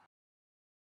 I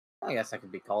guess I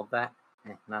could be called that.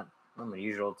 Not on the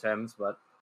usual terms, but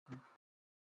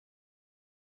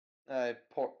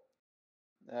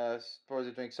Pours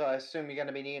a drink. So I assume you're going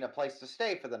to be needing a place to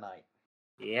stay for the night.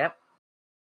 yep.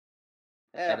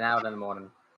 Heading out in the morning.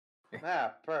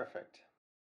 Perfect.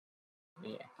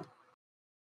 Yeah.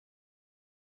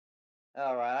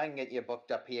 All right, I can get you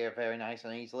booked up here very nice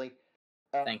and easily.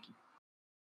 Thank you.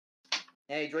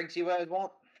 Any drinks you guys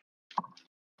want?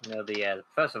 The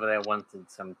first over there wanted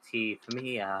some tea for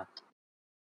me.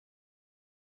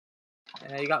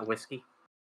 You got whiskey?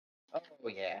 Oh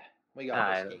yeah, we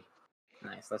got whiskey.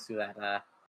 Nice. Let's do that.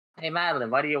 Hey Madeline,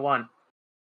 what do you want?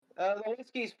 The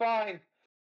whiskey's fine.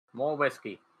 More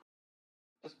whiskey.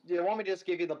 Do you want me to just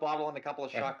give you the bottle and a couple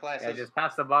of shot glasses? Yeah, just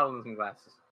pass the bottle and some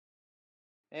glasses.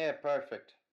 Yeah,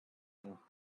 perfect.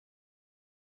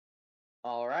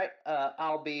 All right.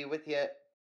 I'll be with you.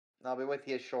 I'll be with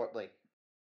you shortly.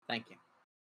 Thank you.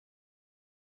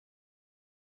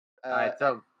 All Alright,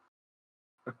 so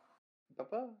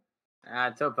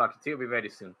Bye-bye. talking to you. Will be ready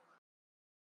soon.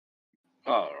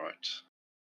 All right.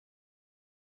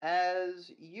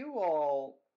 As you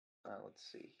all, let's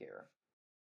see here.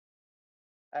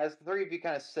 As the three of you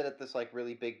kind of sit at this like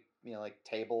really big, like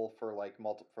table for like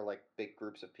big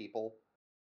groups of people,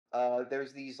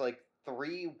 there's these like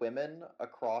three women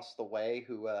across the way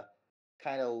who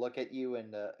kind of look at you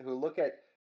and who look at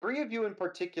three of you in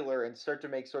particular and start to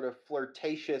make sort of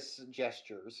flirtatious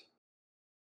gestures.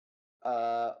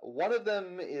 One of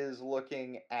them is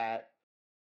looking at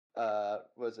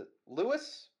was it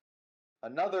Lewis?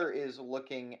 Another is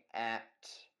looking at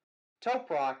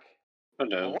Toprock. Oh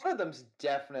no. One of them's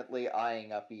definitely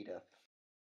eyeing up Edith.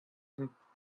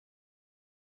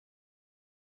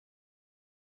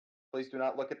 Please do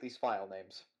not look at these file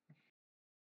names.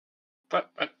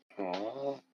 But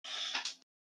oh.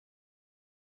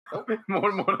 Nope.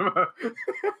 Mortimer.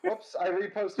 Whoops, I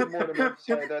reposted Mortimer.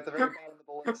 Sorry, they're at the very bottom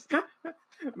of the list.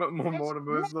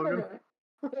 Mortimer is looking.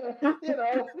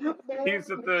 He's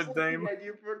the third dame. At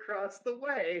you from across the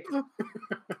way.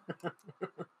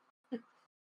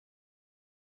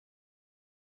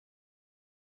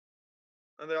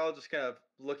 And they're all just kind of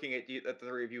looking at you, at the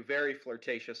three of you, very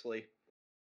flirtatiously.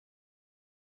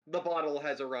 The bottle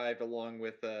has arrived along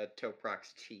with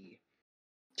Toprok's tea.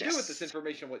 Do with this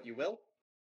information what you will.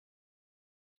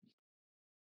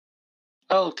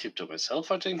 I'll keep to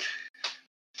myself, I think.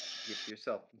 Give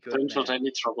yourself good Don't want man.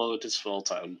 any trouble with this small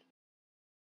town.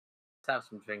 Let's have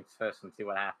some drinks first and see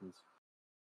what happens.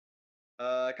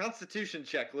 Constitution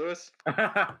check, Lewis.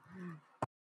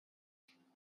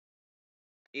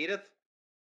 Edith?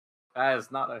 That is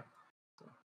not a...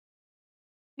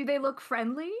 Do they look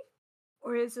friendly?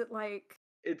 Or is it like...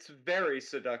 It's very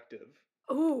seductive.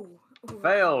 Ooh.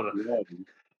 Failed! Yeah.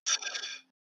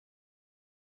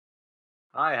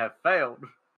 I have failed.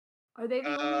 Are they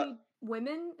the only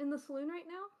women in the saloon right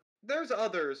now? There's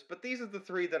others, but these are the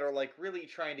three that are, like, really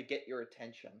trying to get your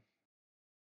attention.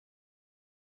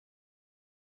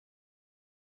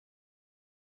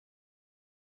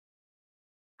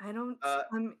 I don't...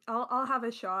 I'll have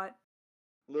a shot.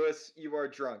 Lewis, you are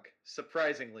drunk.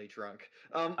 Surprisingly drunk.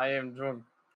 I am drunk.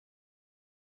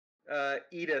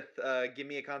 Edith, give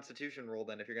me a constitution roll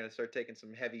then if you're gonna start taking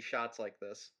some heavy shots like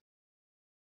this.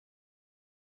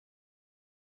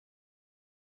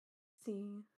 See.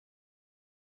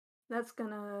 That's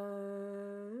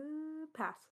gonna...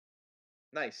 pass.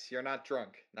 Nice, you're not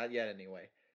drunk. Not yet, anyway.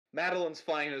 Madeline's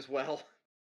fine as well.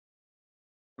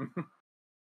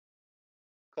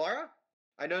 Clara?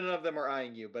 I know none of them are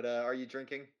eyeing you, but are you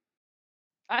drinking?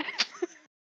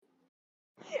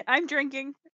 I'm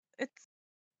drinking.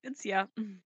 It's yeah.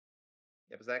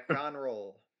 Yeah, was that con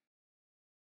roll?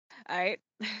 Alright.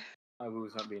 My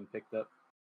woo's not being picked up.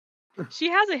 She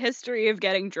has a history of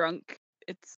getting drunk.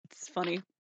 It's funny.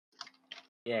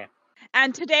 Yeah.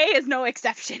 And today is no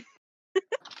exception.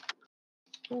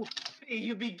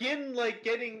 You begin, like,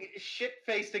 getting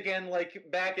shit-faced again, like,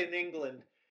 back in England.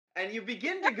 And you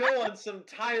begin to go on some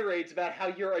tirades about how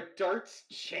you're a darts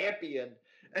champion.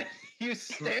 And you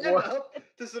stand up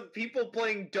to some people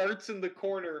playing darts in the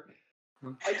corner.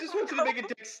 I just want you to make a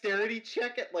dexterity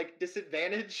check at, like,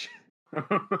 disadvantage.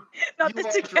 Not You this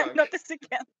are again. drunk. Not this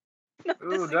again. Not Ooh,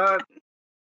 this again. darts.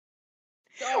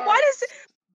 What is it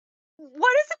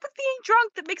with being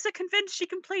drunk that makes her convinced she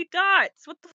can play darts?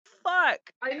 What the fuck?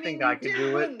 I mean, think you I could did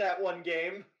do win it. that one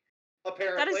game,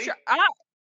 apparently. That is true.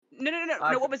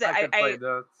 No. What was it? I could play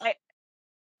darts.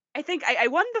 I think I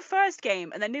won the first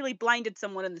game and then nearly blinded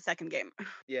someone in the second game.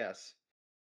 Yes.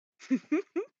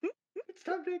 It's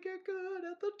time to get good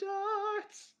at the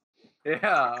darts.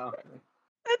 Yeah.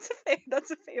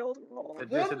 That's a failed roll. The 1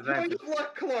 point disadvantage. of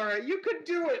luck, Clara. You could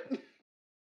do it.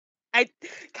 I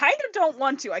kind of don't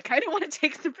want to. I kind of want to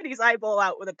take somebody's eyeball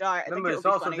out with a dart. Remember, it's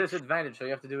also disadvantage, so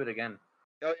you have to do it again.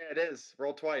 Oh yeah, it is.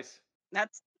 Roll twice.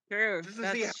 That's true. Just to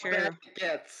That's see how true. bad it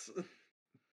gets.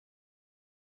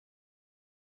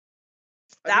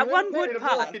 That If you one had would a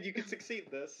pass. block and you could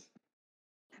succeed this.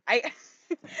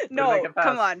 No, make it pass.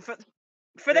 come on. For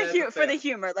Yeah, it's a for the fail.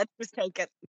 humor, let's just take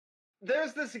it.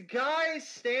 There's this guy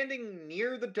standing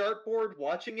near the dartboard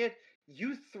watching it.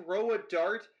 You throw a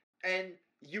dart and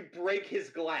you break his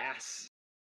glass.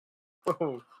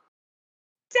 Oh,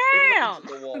 It Damn.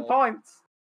 lands on the 10 wall. points.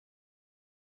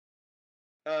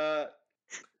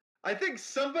 I think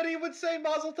somebody would say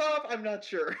Mazel Tov. I'm not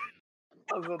sure.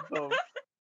 Mazel tov.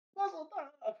 Mazel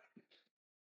Tov.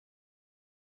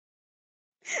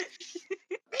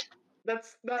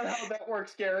 That's not how that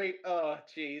works, Gary. Oh,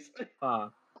 jeez. Huh.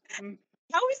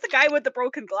 How is the guy with the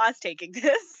broken glass taking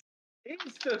this?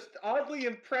 He's just oddly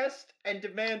impressed and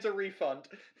demands a refund.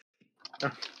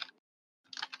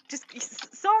 Just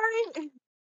sorry,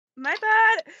 my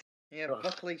bad. Yeah, Ugh.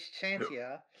 Buckley's chance,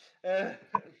 yeah.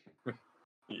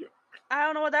 I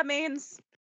don't know what that means.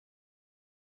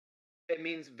 It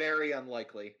means very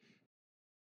unlikely.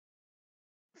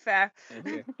 Fair.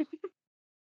 Okay.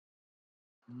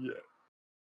 Yeah.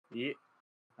 Yeah.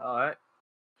 Alright.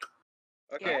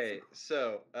 Okay,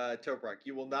 so, Toprok,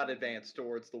 you will not advance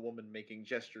towards the woman making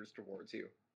gestures towards you.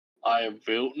 I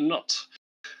will not.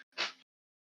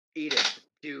 Edith,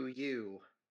 do you?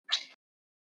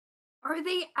 Are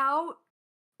they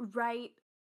outright...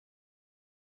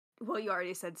 Well, you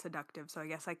already said seductive, so I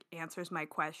guess that answers my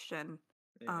question.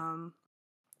 Yeah.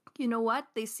 You know what?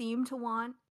 They seem to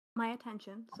want my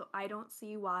attention, so I don't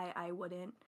see why I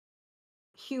wouldn't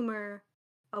humor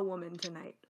a woman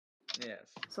tonight. Yes.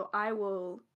 So I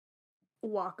will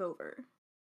walk over.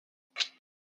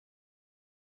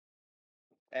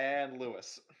 And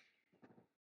Lewis.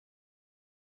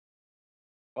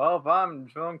 Well, if I'm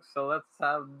drunk, so let's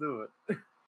do it.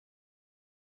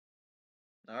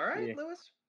 All right, Yeah.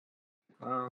 Lewis.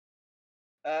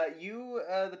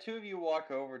 The two of you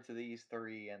walk over to these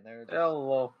three, and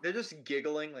Hello. they're just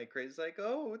giggling like crazy. It's like,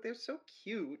 oh, they're so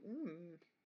cute.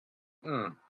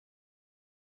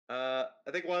 I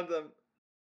think one of them,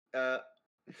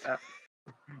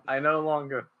 I no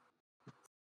longer.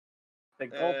 They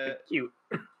call me cute.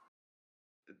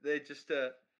 they just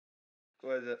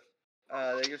what is it?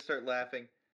 They just start laughing.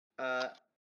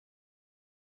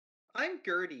 I'm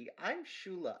Gertie. I'm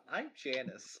Shula. I'm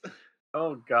Janice.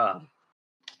 Oh God.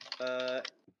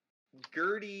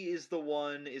 Gertie is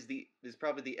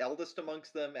probably the eldest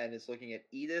amongst them and is looking at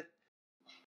Edith.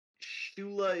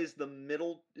 Shula is the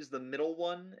middle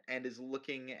one and was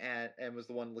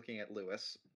the one looking at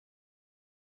Lewis.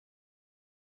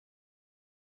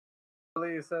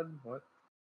 You said what?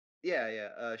 Yeah.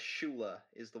 Shula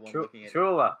is the one looking at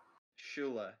Shula.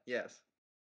 Shula. Yes.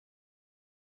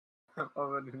 I'm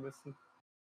already missing.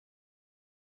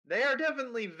 They are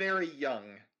definitely very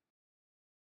young.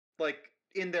 Like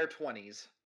in their 20s.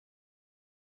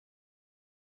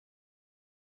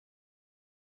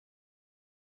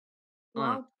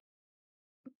 Well,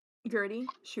 Gertie,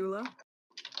 Shula.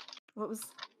 What was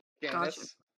Janice.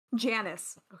 Gosh,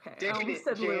 Janice. Okay, I almost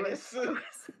said Janice.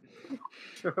 Lewis.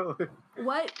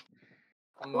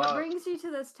 What brings you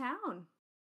to this town?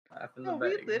 No,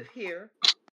 we live here.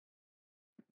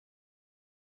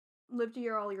 Lived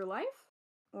here all your life?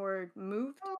 Or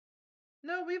moved? Oh,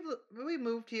 no, we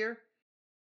moved here.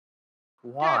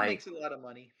 Why? Dad makes a lot of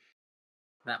money.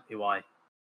 That'd be why.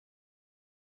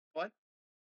 What?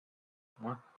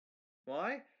 What?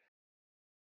 Why?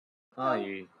 Oh,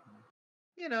 you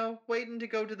know, waiting to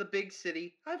go to the big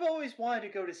city. I've always wanted to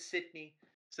go to Sydney,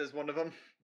 says one of them.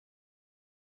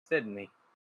 Sydney.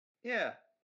 Yeah.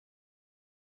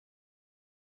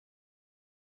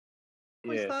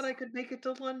 Always thought I could make it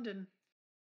to London.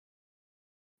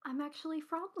 I'm actually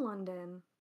from London.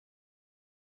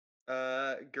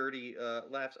 Gertie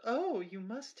laughs. Oh, you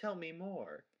must tell me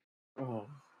more. Oh.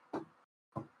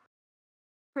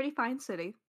 Pretty fine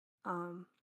city.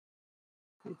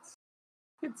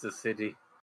 It's a city.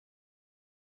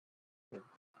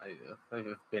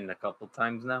 I've been a couple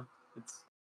times now.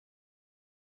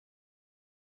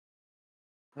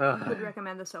 Would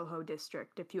recommend the Soho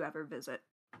district if you ever visit.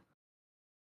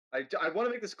 I want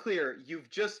to make this clear. You've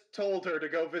just told her to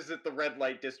go visit the red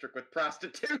light district with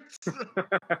prostitutes.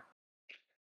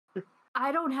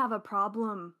 I don't have a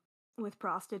problem with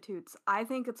prostitutes. I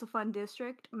think it's a fun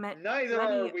district. Neither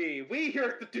are we. We here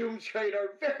at the Doom Trade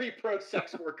are very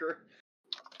pro-sex worker.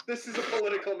 This is a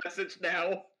political message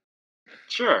now.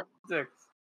 Sure.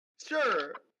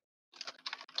 Sure.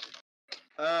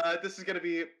 This is gonna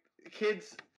be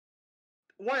kids.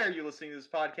 Why are you listening to this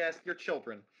podcast? You're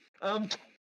children.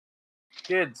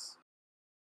 Kids.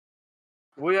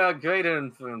 We are great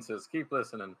influences. Keep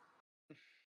listening.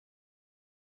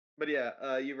 But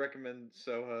yeah, you recommend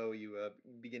Soho. You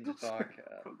begin to talk.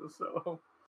 Soho.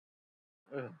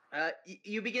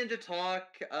 You begin to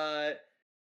talk.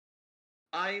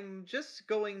 I'm just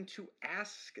going to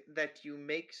ask that you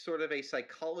make sort of a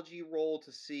psychology roll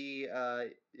to see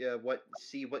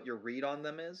what your read on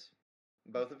them is.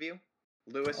 Both of you.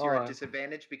 Lewis, you're at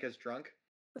disadvantage because drunk.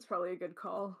 That's probably a good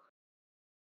call.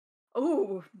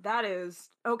 Oh, that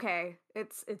is okay.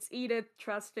 It's Edith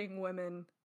trusting women.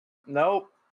 Nope.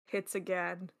 Hits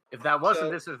again. If that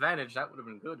wasn't disadvantage, that would have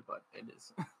been good, but it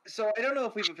is. So I don't know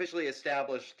if we've officially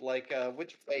established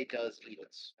which way does Edith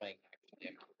swing. Actually,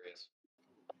 I'm curious.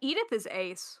 Edith is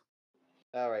ace.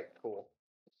 All right, cool.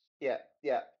 Yeah.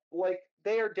 Like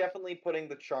they are definitely putting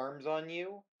the charms on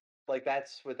you. Like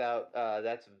that's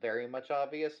very much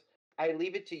obvious. I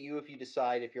leave it to you if you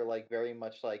decide if you're like very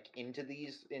much like into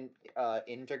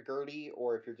into Gertie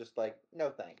or if you're just like no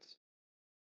thanks.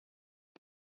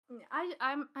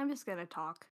 I'm just gonna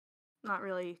talk. Not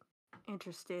really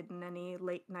interested in any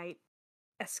late night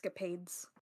escapades.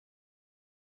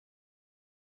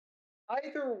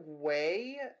 Either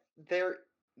way, there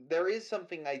is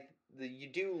something you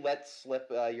do let slip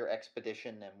your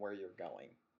expedition and where you're going.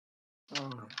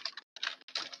 Oh.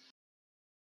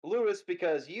 Lewis,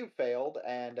 because you failed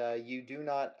and you do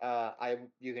not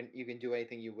you can do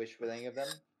anything you wish with any of them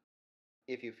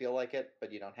if you feel like it,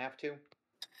 but you don't have to.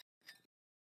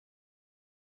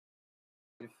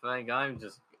 You think I'm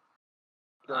just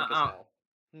Drunk as hell.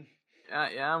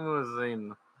 Yeah, I'm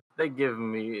saying they give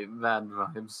me bad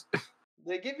vibes.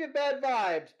 They give you bad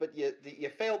vibes, but you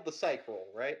failed the psych roll,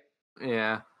 right?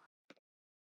 Yeah.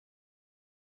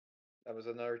 That was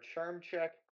another charm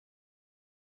check.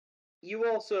 You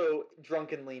also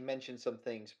drunkenly mentioned some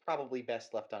things probably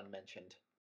best left unmentioned.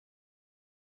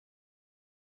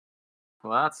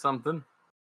 Well, that's something.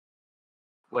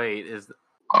 Wait,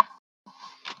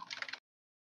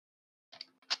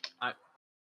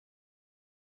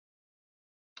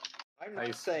 I'm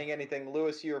not saying anything.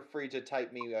 Lewis, you're free to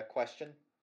type me a question.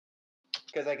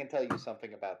 Because I can tell you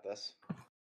something about this.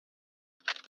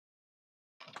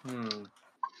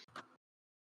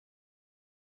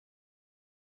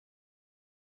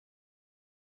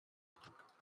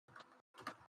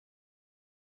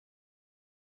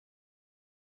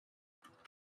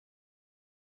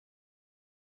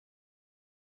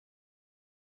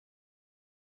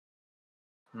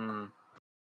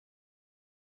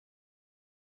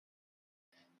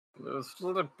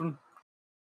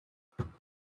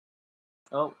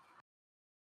 Oh.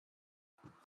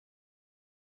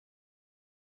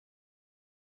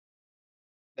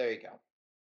 There you go.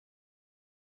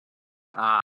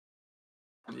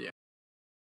 Yeah.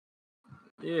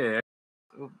 Yeah.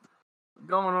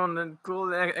 Going on a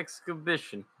cool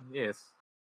exhibition. Yes.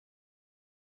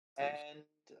 And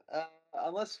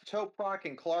unless Toprak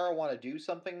and Clara want to do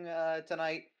something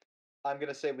tonight, I'm going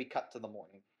to say we cut to the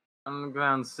morning.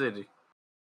 Underground City.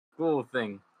 Cool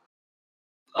thing.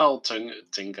 I'll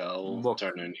think I'll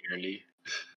turn in early.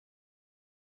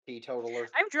 Teetotaler.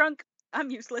 I'm drunk.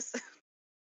 I'm useless.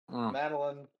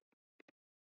 Madeline.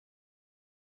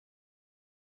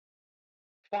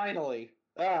 Finally.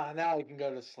 Now we can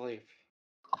go to sleep.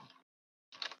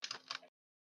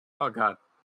 Oh God.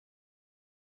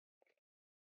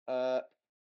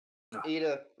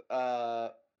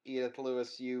 Edith,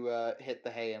 Lewis, you hit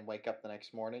the hay and wake up the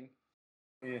next morning.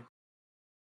 Yeah.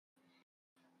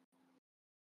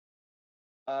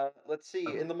 Let's see.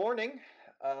 In the morning,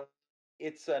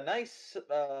 it's a nice,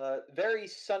 very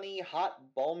sunny, hot,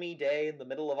 balmy day in the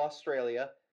middle of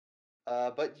Australia.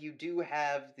 But you do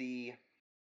have the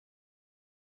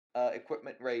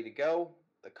equipment ready to go.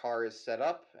 The car is set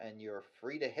up, and you're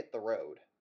free to hit the road.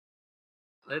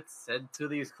 Let's head to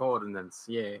these coordinates.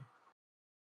 Yeah.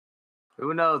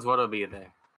 Who knows what'll be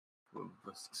there?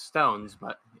 Stones,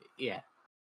 but yeah.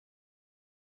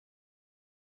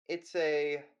 It's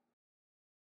a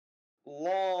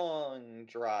long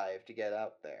drive to get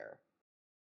out there,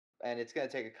 and it's going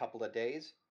to take a couple of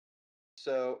days.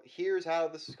 So here's how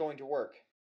this is going to work.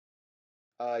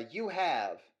 You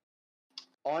have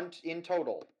in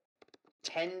total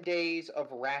 10 days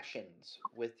of rations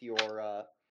with your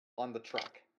on the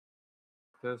truck.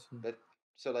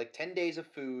 So like 10 days of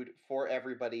food for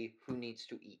everybody who needs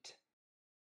to eat.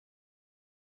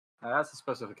 That's a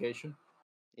specification.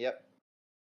 Yep.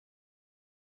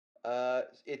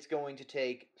 It's going to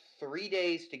take 3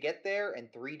 days to get there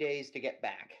and 3 days to get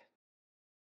back.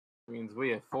 Means we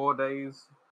have 4 days.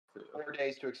 4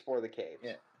 days to explore the caves.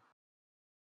 Yeah.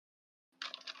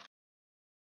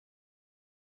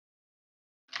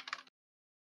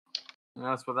 And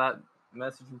that's what that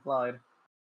message implied.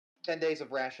 10 days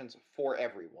of rations for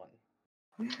everyone.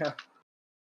 Yeah.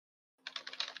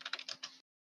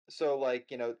 So,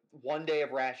 like, 1 day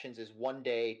of rations is 1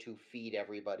 day to feed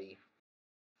everybody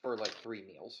for, like, 3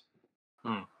 meals.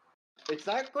 It's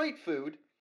not great food,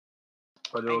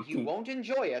 but and you won't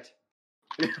enjoy it,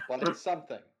 but it's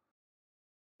something.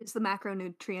 Is the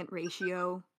macronutrient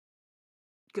ratio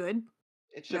good?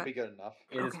 It should be good enough.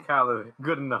 It is calorie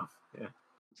good enough. Yeah.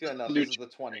 It's good enough. This is the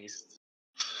 20s.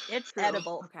 It's True.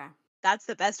 edible. Okay. That's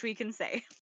the best we can say.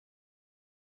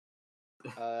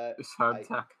 It's hard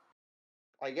attack.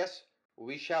 I guess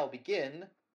we shall begin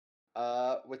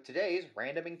with today's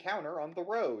random encounter on the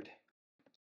road.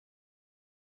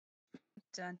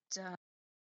 Dun, dun.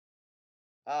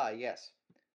 Yes.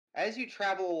 As you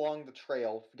travel along the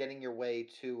trail, getting your way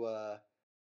to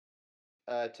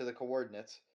the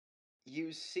coordinates,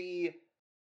 you see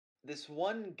this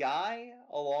one guy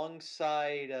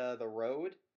alongside the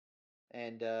road,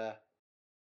 and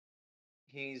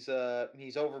he's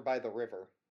over by the river.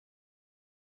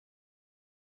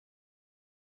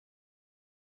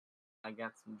 I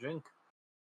got some drink.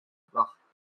 Oh.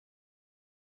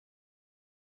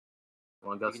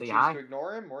 Want to go You can say choose hi? to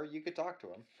ignore him, or you could talk to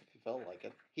him if you felt like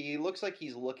it. He looks like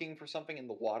he's looking for something in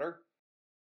the water.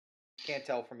 Can't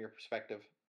tell from your perspective.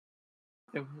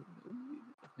 You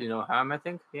know harm, I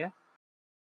think. Yeah.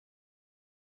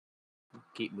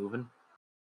 Keep moving.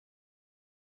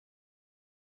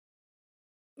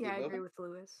 Yeah, I agree moving? with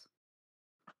Lewis.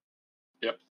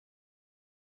 Yep.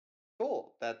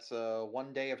 Cool. That's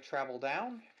 1 day of travel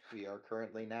down. We are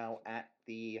currently now at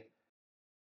the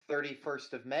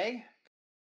 31st of May.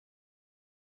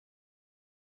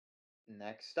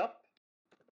 Next up,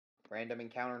 random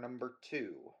encounter number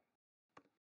 2.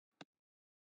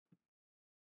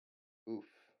 Oof.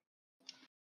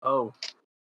 Oh.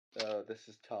 This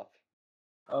is tough.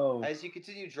 Oh. As you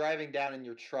continue driving down in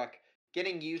your truck,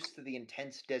 getting used to the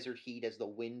intense desert heat as the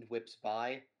wind whips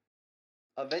by,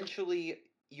 eventually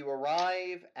you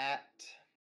arrive at...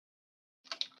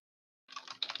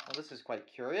 Well, this is quite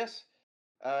curious.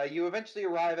 You eventually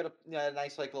arrive at a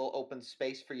nice, like, little open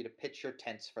space for you to pitch your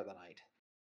tents for the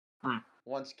night.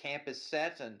 Once camp is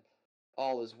set and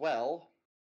all is well,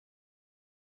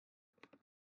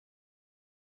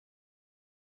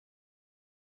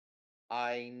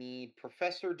 I need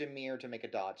Professor Demir to make a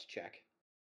dodge check.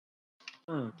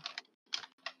 Oh,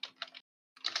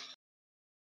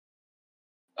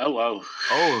 wow.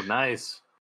 Oh, nice.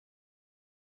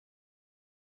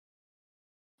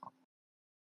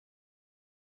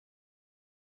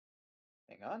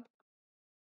 Hang on.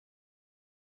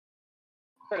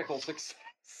 Critical success.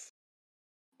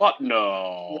 What?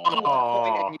 No. One luck point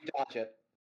Oh. and you dodge it.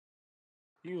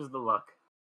 Use the luck.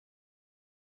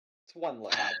 It's one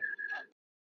luck.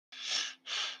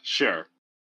 Sure.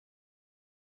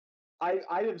 I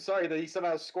am sorry that he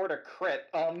somehow scored a crit.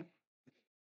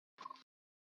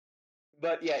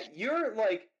 But yeah, you're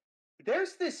like,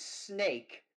 there's this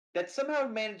snake that somehow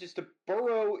manages to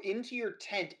burrow into your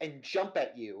tent and jump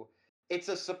at you. It's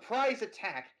a surprise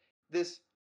attack. This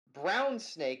brown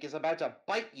snake is about to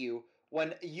bite you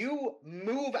when you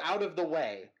move out of the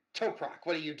way. Toprak,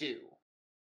 what do?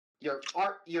 You're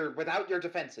without your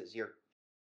defenses. Your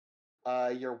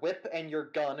whip and your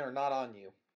gun are not on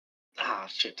you. Ah,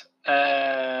 shit.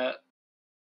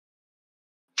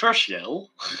 First yell.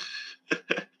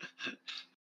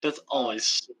 That always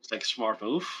seems like a smart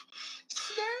move.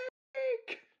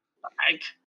 Snake! Like...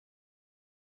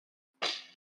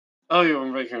 Oh, you were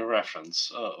making a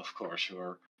reference. Oh, of course you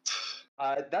were.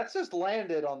 That's just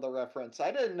landed on the reference.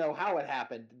 I didn't know how it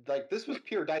happened. Like, this was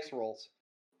pure dice rolls.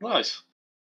 Nice.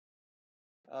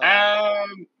 Uh,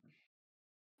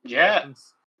 Yeah.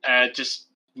 Reference. Just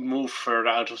move further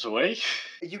out of the way.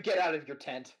 You get out of your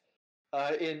tent.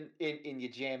 In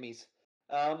your jammies.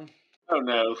 Oh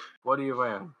no. What are you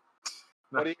wearing?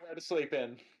 What do you wear to sleep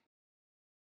in?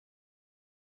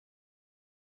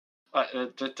 What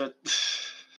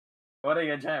are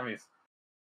your jammies?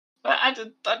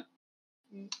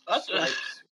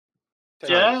 Stripes.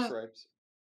 Yeah. Stripes.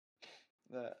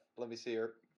 Let me see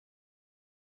here.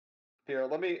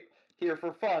 Here,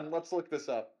 for fun, let's look this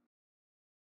up.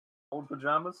 Old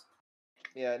pajamas?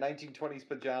 Yeah, 1920s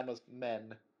pajamas,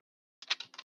 men.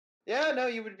 Yeah, no,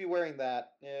 you would be wearing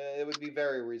that. Yeah, it would be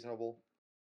very reasonable.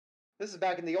 This is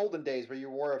back in the olden days where you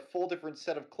wore a full different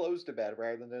set of clothes to bed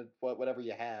rather than whatever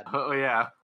you had. Oh, yeah.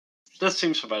 That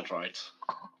seems about right.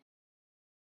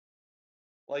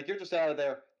 Like, you're just out of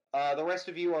there. The rest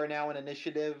of you are now in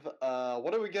initiative.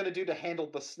 What are we gonna do to handle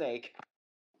the snake?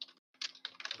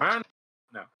 Burn?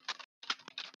 No.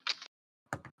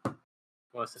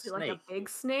 What's a Is it snake? like a big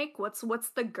snake? What's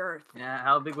the girth? Yeah,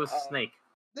 how big was the snake?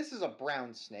 This is a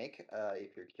brown snake,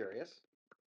 if you're curious.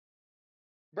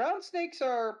 Brown snakes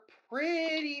are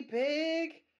pretty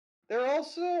big. They're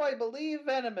also, I believe,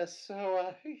 venomous,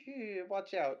 so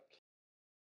watch out.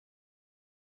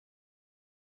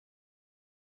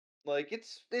 Like,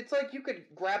 it's like you could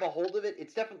grab a hold of it.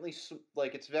 It's definitely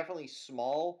it's definitely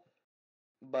small,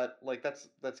 but like that's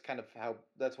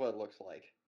what it looks like.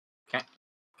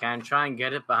 Can I try and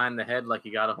get it behind the head like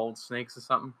you gotta hold snakes or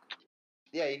something?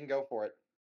 Yeah, you can go for it.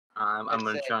 I'm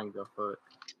gonna try and go for it.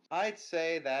 I'd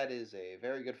say that is a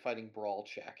very good fighting brawl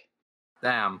check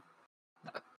Damn.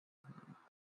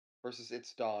 versus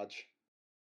its dodge.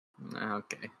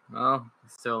 Okay. Well,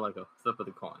 still like a flip of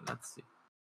the coin. Let's see.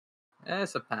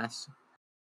 It's a pass.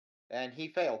 And he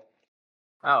failed.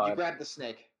 Oh, You grabbed the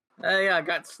snake. yeah, I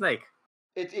got the snake.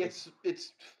 It's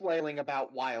flailing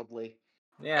about wildly.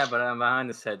 Yeah, but I'm behind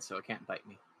his head, so it can't bite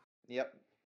me. Yep.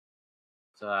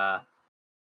 So,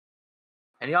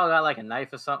 and y'all got like a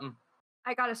knife or something?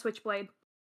 I got a switchblade.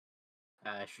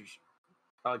 Should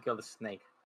probably kill the snake.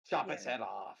 Chop its head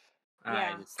off.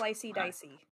 Yeah, slicey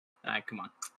dicey. Alright, come on.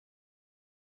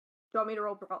 Do you want me to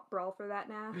roll brawl for that,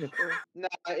 Nash? Or... No,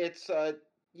 it's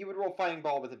you would roll fighting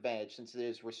brawl with advantage since it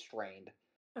is restrained.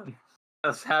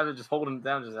 Let's have it just hold him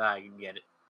down, just I can get it.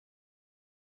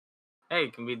 Hey,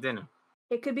 it can be dinner.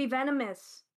 It could be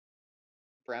venomous.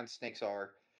 Brown snakes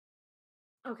are.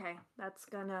 Okay, that's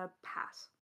gonna pass.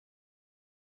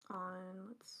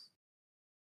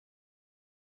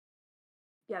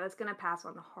 Yeah, that's gonna pass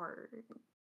on the hard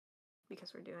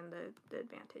because we're doing the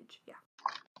advantage. Yeah.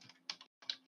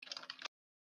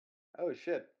 Oh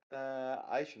shit.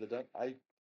 I should have done.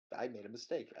 I made a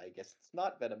mistake. I guess it's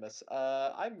not venomous.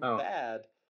 I'm bad.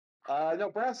 No,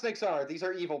 brown snakes are. These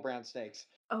are evil brown snakes.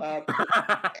 Okay.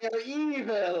 They're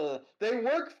evil. They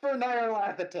work for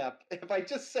Nyarlathotep. If I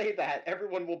just say that,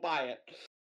 everyone will buy it.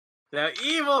 They're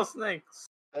evil snakes.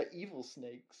 Evil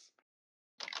snakes.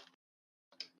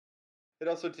 It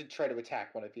also did try to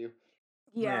attack one of you.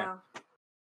 Yeah.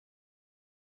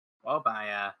 Well,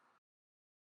 I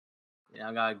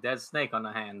got a dead snake on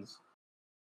the hands.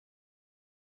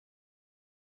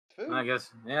 Food. I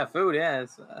guess, yeah, food, yeah.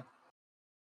 It's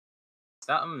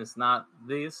something. It's not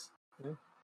these. Yeah.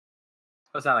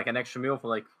 What's that, like an extra meal for,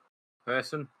 like,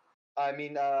 person? I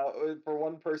mean, for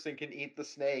one person can eat the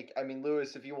snake. I mean,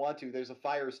 Lewis, if you want to, there's a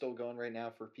fire still going right now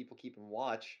for people keeping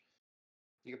watch.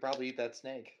 You could probably eat that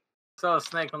snake. So a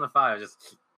snake on the fire,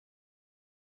 just...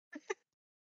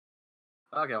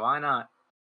 Okay, why not?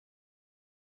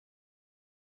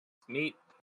 Meat.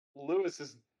 Lewis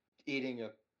is eating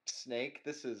a snake.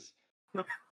 This is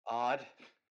odd,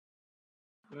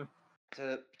 Yeah.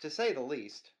 to say the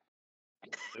least.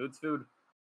 Food's food.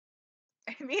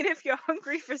 I mean, if you're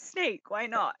hungry for snake, why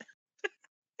not?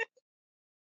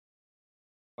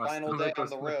 My Final day stomach on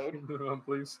was the road. making the run,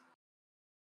 please.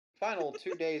 Final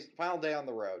day on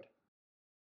the road.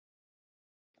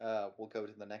 We'll go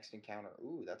to the next encounter.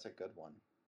 Ooh, that's a good one.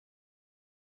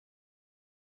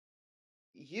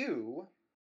 You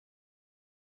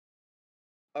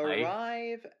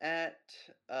arrive at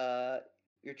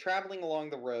you're traveling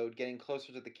along the road, getting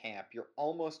closer to the camp. You're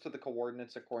almost to the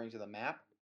coordinates according to the map.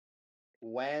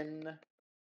 When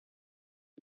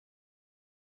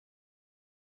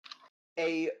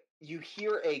you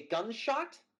hear a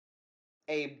gunshot,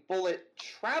 a bullet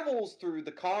travels through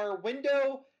the car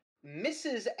window,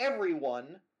 misses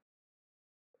everyone,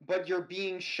 but you're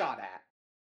being shot at.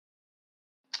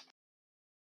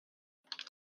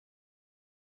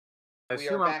 We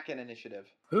are back in initiative.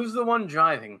 Who's the one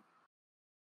driving?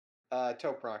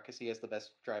 Toprak, because he has the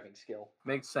best driving skill.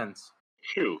 Makes sense.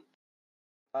 Phew.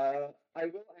 I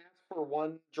will ask for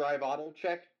one drive auto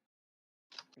check,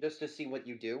 just to see what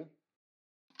you do.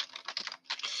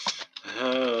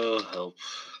 Oh, help.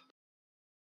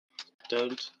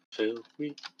 Don't fail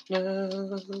me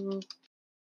now.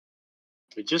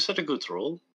 We just had a good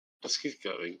roll. Let's keep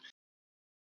going.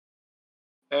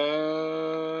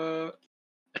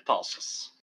 It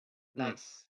passes.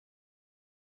 Nice.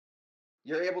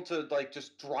 You're able to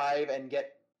just drive and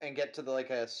get to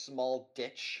a small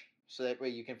ditch, so that way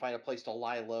you can find a place to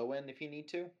lie low in if you need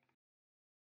to.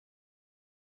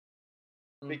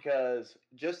 Because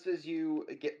just as you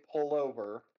get pulled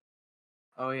over,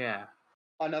 Oh, yeah.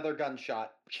 another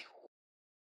gunshot.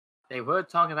 They were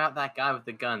talking about that guy with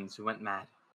the guns who went mad.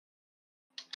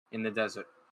 In the desert.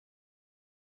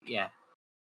 Yeah.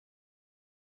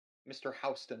 Mr.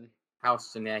 Houston.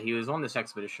 Houston, yeah. He was on this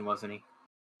expedition, wasn't he?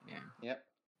 Yeah. Yep.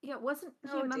 Yeah, wasn't he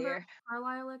Oh, a member of dear. the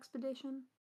Carlisle expedition?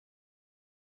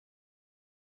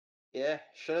 Yeah,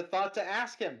 should have thought to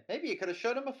ask him. Maybe you could have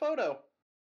showed him a photo.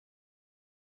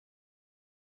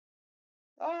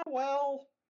 Oh, well.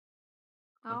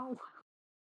 Oh.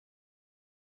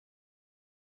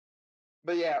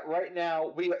 But yeah, right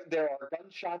now there are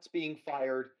gunshots being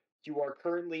fired. You are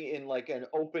currently in an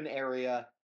open area.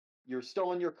 You're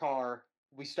still in your car.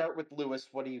 We start with Lewis.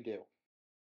 What do you do?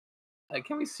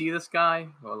 Can we see this guy?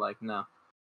 Or, no?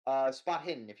 Spot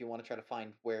hidden if you want to try to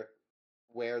find where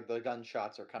the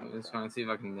gunshots are coming I'm just from. trying to see if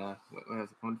I can, where's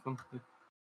it coming from?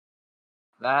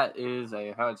 That is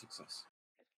a hard success.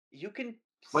 You can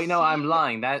Wait, no, I'm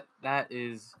lying. That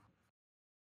is...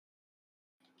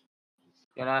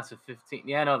 Yeah, that's a 15.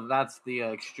 Yeah, no, that's the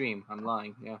extreme. I'm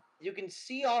lying, yeah. You can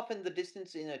see off in the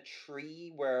distance in a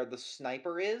tree where the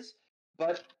sniper is,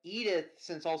 but Edith,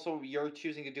 since also you're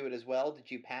choosing to do it as well, did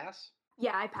you pass?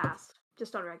 Yeah, I passed.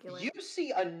 Just on regular. You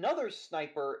see another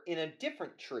sniper in a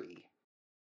different tree.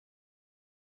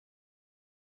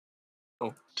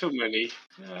 Oh. Too many.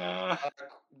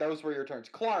 Those were your turns.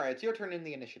 Clara, it's your turn in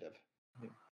the initiative.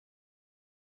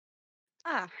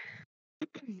 Ah.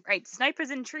 Right,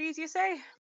 snipers in trees, you say?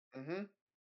 Mm-hmm.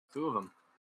 2 of them.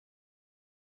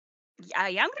 Yeah,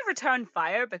 I'm gonna return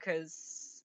fire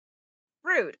because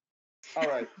rude. All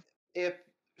right.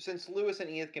 Since Lewis and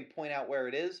Edith can point out where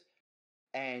it is,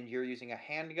 and you're using a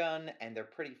handgun, and they're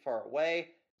pretty far away,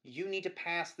 you need to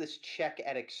pass this check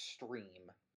at extreme.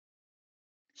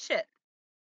 Shit.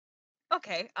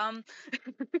 Okay,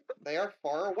 They are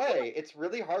far away. It's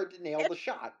really hard to nail the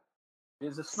shot.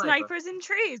 He's a sniper. snipers in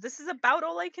trees. This is about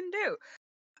all I can do.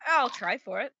 I'll try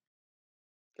for it.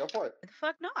 Go for it. Why the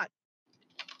fuck not?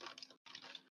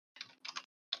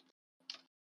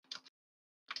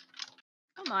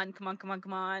 Come on, come on, come on,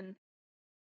 come on.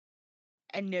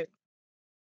 And no.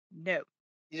 No.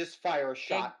 You just fire a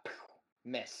shot.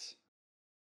 Miss.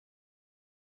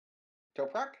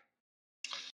 Toprak?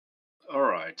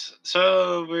 Alright,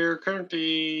 so we're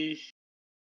currently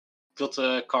got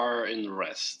the car in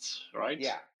rest, right?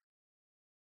 Yeah.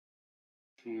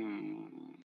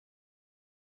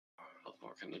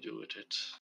 can I do with it?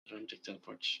 I don't take that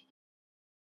much.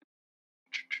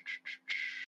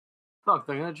 Fuck,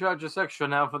 they're gonna charge us extra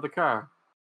now for the car.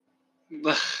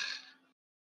 Do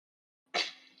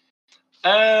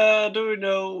we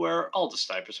know where all the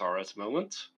snipers are at the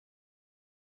moment?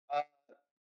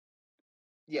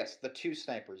 Yes, the 2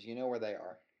 snipers. You know where they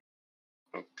are.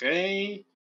 Okay.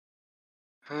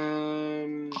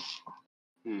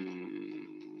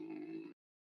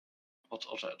 What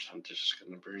other advantages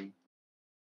can I bring?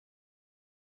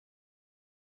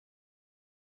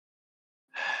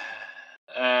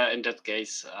 In that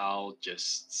case, I'll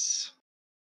just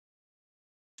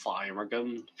fire my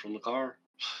gun from the car.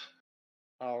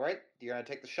 All right, you're gonna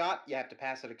take the shot. You have to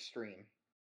pass at extreme.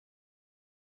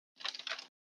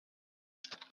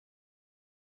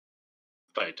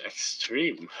 But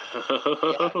extreme. Yeah,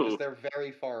 because they're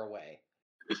very far away.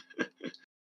 Do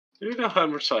you know how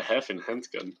much I have in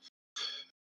handgun?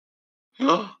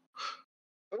 Ooh,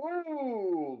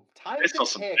 time It's to not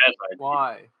some pick. bad idea.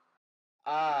 Why?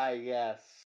 Ah,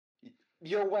 yes.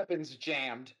 Your weapon's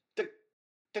jammed. Dun,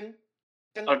 dun,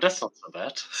 dun. Oh, that's not so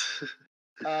bad.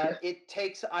 It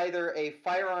takes either a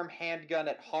firearm handgun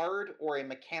at hard or a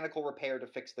mechanical repair to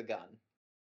fix the gun.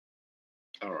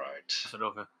 Alright. Pass it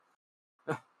over.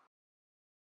 Wait,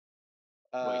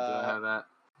 do I have that?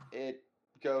 It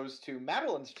goes to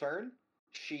Madeline's turn.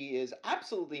 She is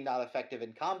absolutely not effective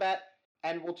in combat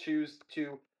and will choose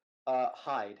to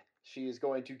hide. She is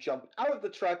going to jump out of the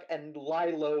truck and lie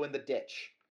low in the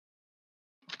ditch.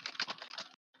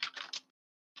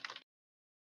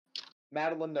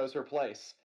 Madeline knows her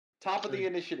place. Top of the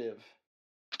initiative.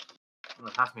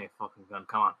 Pass me a fucking gun,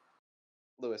 come on.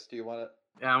 Lewis, do you want to...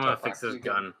 Yeah, I'm gonna Toprak, fix do this you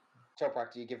give gun.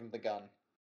 Toprak, do you give him the gun?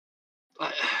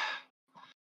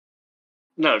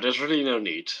 No, there's really no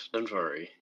need. Don't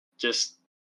worry. Just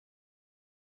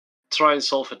try and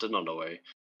solve it another way.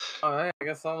 Alright, I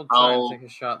guess I'll try and take a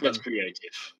shot then. Get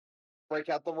creative. Break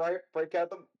out the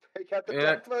Yeah.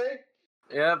 death ray?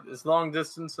 Yep, it's long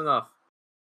distance enough.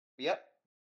 Yep.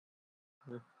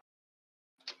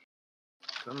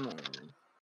 Come on.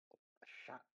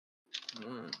 Shot.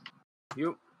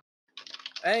 You.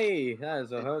 Hey, that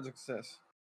is a hard success.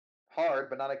 Hard,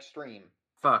 but not extreme.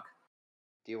 Fuck.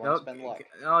 Do you want to spend luck?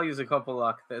 I'll use a couple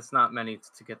luck. There's not many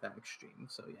to get that extreme,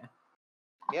 so yeah.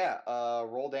 Yeah,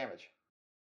 roll damage.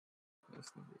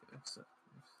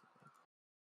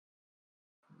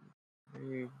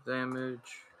 3 damage.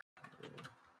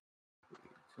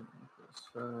 10 plus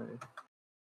 5.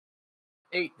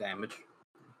 8 damage.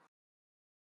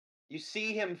 You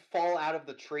see him fall out of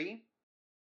the tree.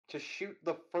 To shoot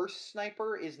the first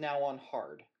sniper is now on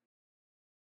hard.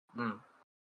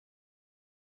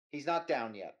 He's not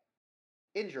down yet.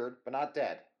 Injured, but not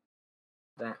dead.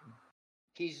 Damn.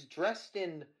 He's dressed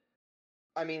in...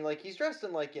 he's dressed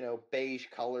in, beige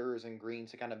colors and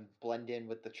greens to kind of blend in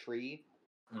with the tree.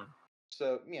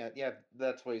 So, yeah,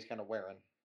 that's what he's kind of wearing.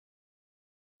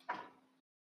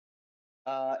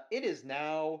 It is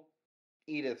now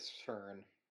Edith's turn.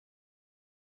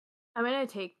 I'm gonna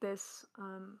take this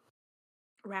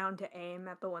round to aim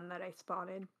at the one that I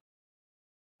spotted.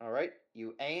 Alright,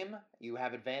 you aim, you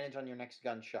have advantage on your next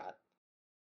gunshot.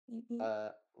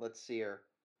 Let's see here.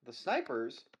 The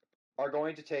snipers are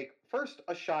going to take first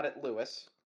a shot at Lewis.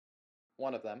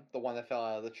 One of them, the one that fell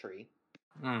out of the tree.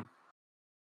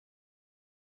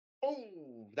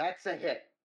 Oh, that's a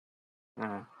hit.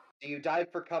 Do you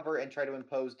dive for cover and try to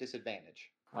impose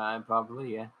disadvantage?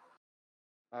 Probably, yeah.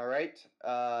 Alright,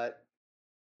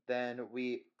 then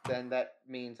that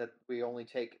means that we only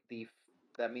take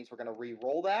that means we're gonna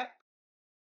re-roll that,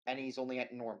 and he's only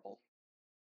at normal.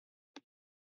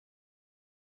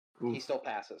 He still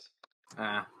passes. So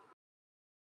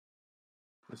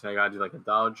I gotta do like a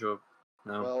dodge or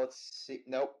no? Well, let's see.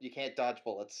 Nope, you can't dodge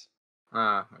bullets.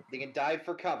 Okay. You can dive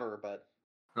for cover, but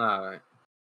Alright.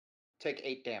 take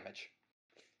 8 damage.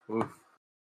 Oof.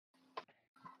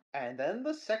 And then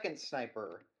the second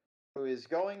sniper, who is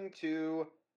going to...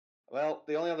 Well,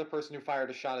 the only other person who fired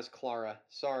a shot is Clara.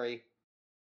 Sorry.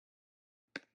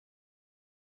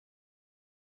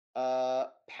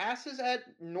 Passes at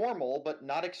normal, but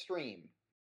not extreme.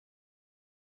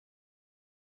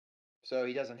 So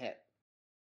he doesn't hit.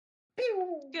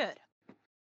 Pew! Good.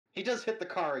 He does hit the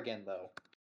car again, though.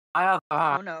 Oh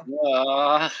no.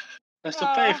 I have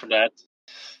to pay for that.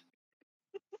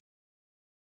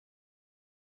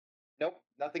 Nope,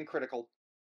 nothing critical.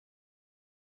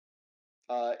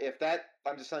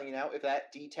 I'm just telling you now, if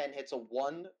that D10 hits a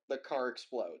 1, the car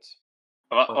explodes.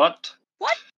 What?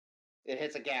 What? It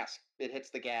hits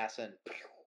the gas and...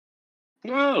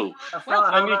 No! That's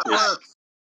not I how need that this. works.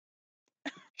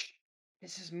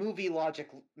 This is movie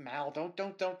logic, Mal.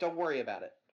 Don't worry about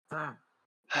it. All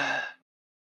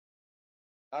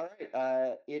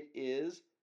right. It is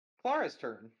Clara's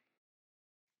turn.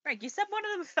 Right, you said one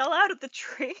of them fell out of the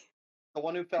tree. The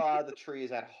one who fell out of the tree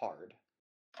is at hard.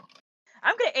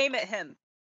 I'm gonna aim at him.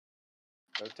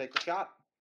 Go take the shot.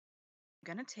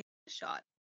 I'm gonna take a shot.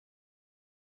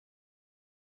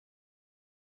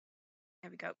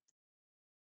 There we go.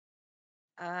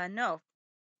 No.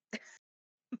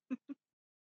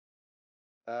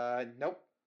 Nope.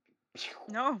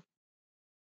 No.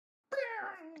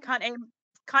 Can't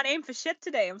aim for shit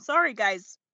today. I'm sorry,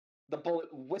 guys. The bullet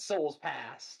whistles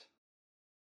past.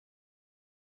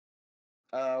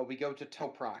 We go to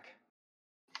Toprak.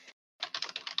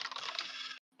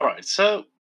 Alright, so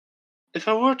if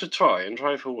I were to try and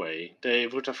drive away, they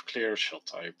would have clear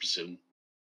shot, I presume.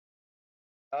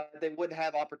 They would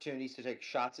have opportunities to take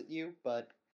shots at you, but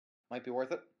might be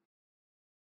worth it.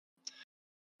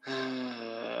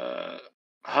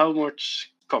 How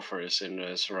much cover is in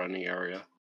the surrounding area?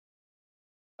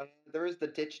 There is the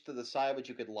ditch to the side, which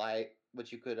you could lie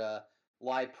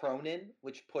prone in,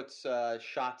 which puts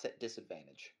shots at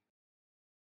disadvantage.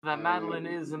 That Madeline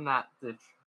is in that ditch.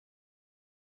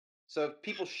 So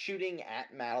people shooting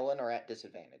at Madeline are at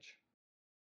disadvantage.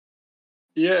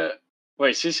 Yeah.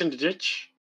 Wait, she's in the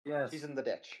ditch? Yes. She's in the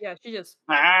ditch. Yeah, she just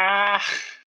Ah!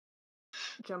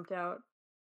 jumped out.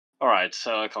 Alright,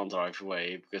 so I can't drive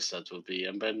away because that would be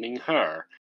abandoning her.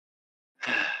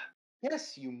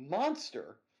 Yes, you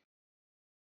monster!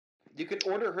 You could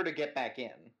order her to get back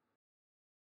in.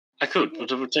 I could, but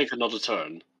it would take another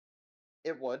turn.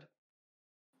 It would.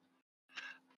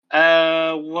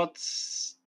 How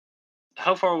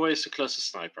far away is the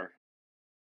closest sniper?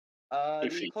 The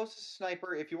feet. closest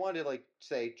sniper, if you wanted to, like,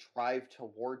 say, drive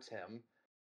towards him,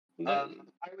 No.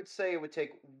 I would say it would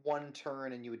take one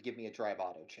turn and you would give me a drive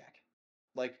auto check.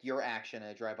 Like, your action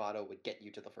and a drive auto would get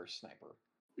you to the first sniper.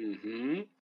 Mm-hmm.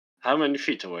 How many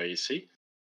feet away is he?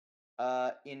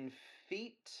 In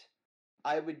feet,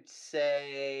 I would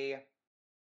say...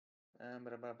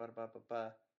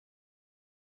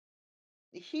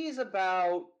 He's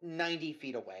about 90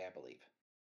 feet away, I believe.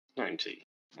 90.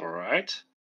 Alright.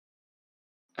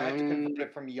 I have to convert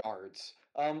it from yards.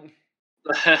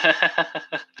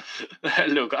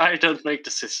 Look, I don't make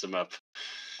the system up.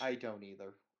 I don't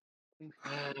either.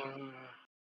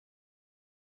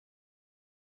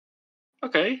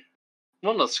 Okay.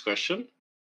 One last question.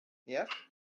 Yeah?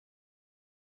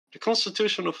 The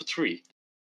constitution of a tree.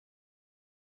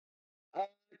 I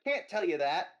can't tell you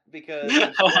that, because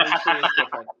every tree is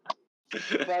different.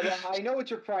 But I know what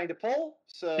you're trying to pull,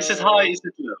 so... Is it high, is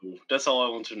it low? That's all I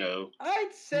want to know.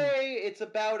 I'd say it's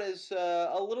about as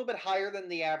a little bit higher than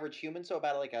the average human, so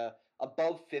about like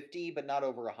above 50, but not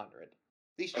over 100.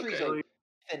 These trees Okay. are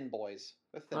thin boys.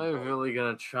 They're thin Are you boys. really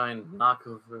gonna try and knock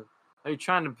over? Are you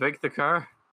trying to break the car?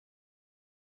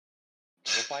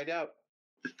 We'll find out.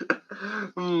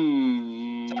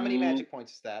 Hmm. So how many magic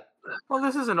points is that? Well,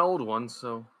 this is an old one,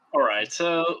 so. Alright,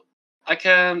 so I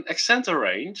can extend the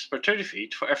range by 30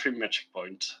 feet for every magic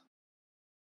point.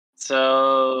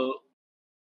 So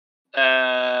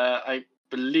I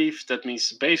believe that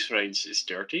means the base range is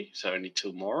 30, so I need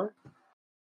 2 more.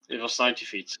 It was 90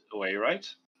 feet away,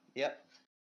 right? Yep.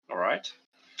 Alright.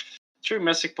 3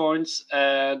 magic points,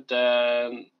 and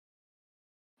then...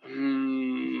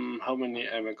 how many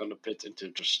am I gonna put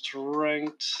into the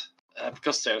strength?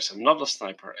 Because there's another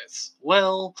sniper as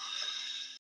well.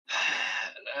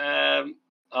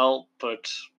 I'll put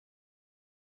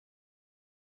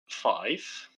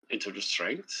 5 into the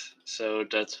strength, so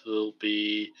that will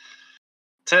be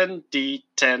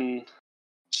 10d10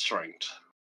 strength.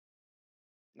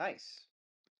 Nice.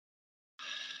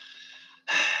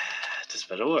 This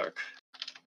better work.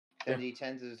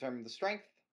 10d10 to determine the strength.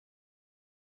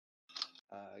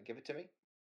 Give it to me.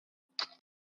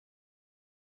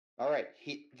 Alright,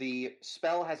 the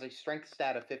spell has a strength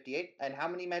stat of 58, and how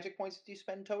many magic points did you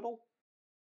spend total?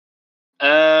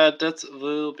 That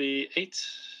will be 8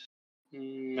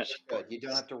 magic Good, points. you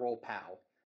don't have to roll POW.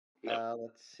 No.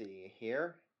 Let's see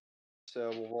here. So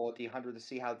we'll roll a d100 to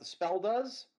see how the spell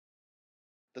does.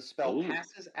 The spell Ooh.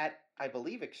 passes at, I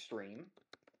believe, extreme,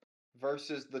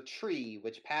 versus the tree,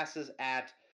 which passes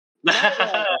at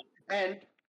normal. And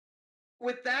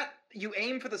with that, you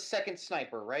aim for the second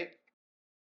sniper, right?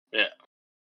 Yeah.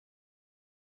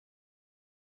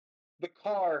 The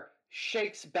car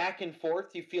shakes back and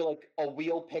forth. You feel like a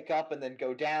wheel pick up and then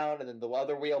go down, and then the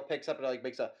other wheel picks up and it like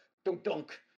makes a dunk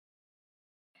dunk.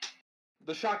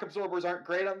 The shock absorbers aren't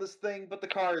great on this thing, but the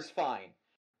car is fine.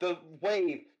 The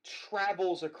wave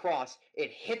travels across.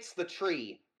 It hits the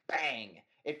tree. Bang!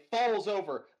 It falls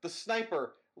over. The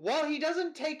sniper, while he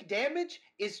doesn't take damage,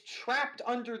 is trapped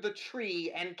under the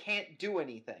tree and can't do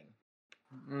anything.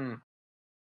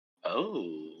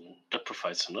 Oh, that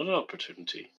provides another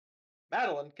opportunity.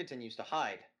 Madeline continues to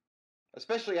hide,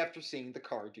 especially after seeing the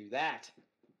car do that.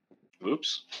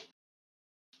 Whoops.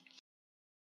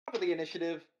 Top of the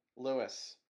initiative,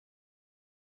 Lewis.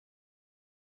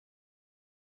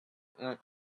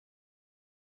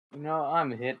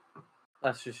 I'm hit.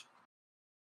 Let's just.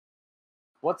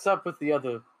 What's up with the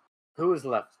other? Who is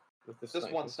left with the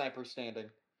Just one snipers? sniper standing.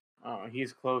 Oh,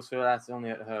 he's closer. That's only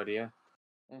at Herdia.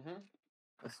 Mm-hmm.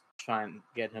 Let's try and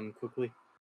get him quickly.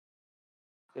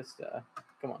 Just,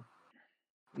 come on.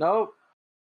 Nope.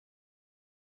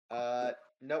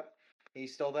 Nope.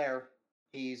 He's still there.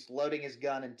 He's loading his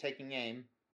gun and taking aim.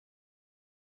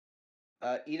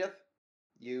 Edith,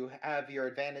 you have your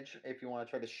advantage if you want to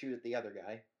try to shoot at the other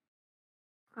guy.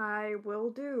 I will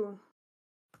do.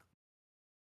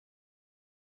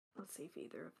 Let's see if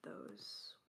either of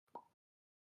those.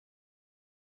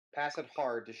 Pass it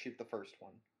hard to shoot the first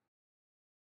one.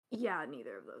 Yeah,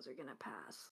 neither of those are gonna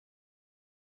pass.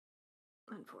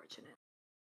 Unfortunate.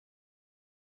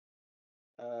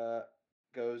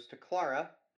 Goes to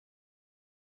Clara.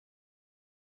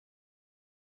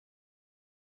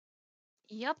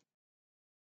 Yep.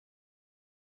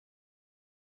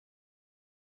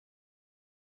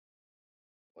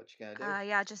 What you gonna do?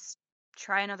 Yeah, just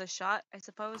try another shot, I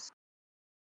suppose.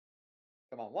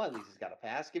 Come on, one of these has got to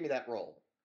pass. Give me that roll.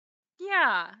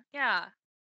 Yeah.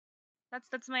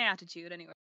 That's my attitude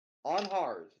anyway. On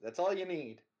hard. That's all you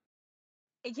need.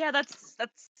 Yeah, that's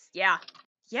yeah.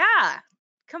 Yeah.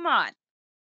 Come on.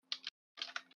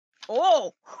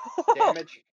 Oh.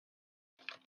 Damage.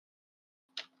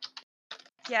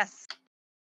 Yes.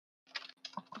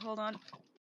 Hold on.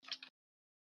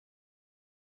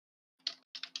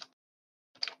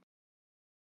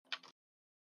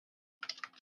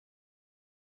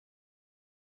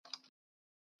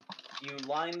 You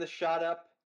line the shot up.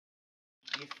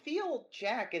 You feel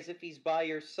Jack as if he's by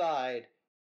your side.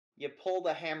 You pull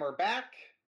the hammer back.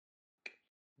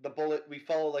 The bullet, we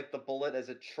follow like the bullet as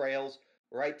it trails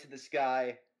right to this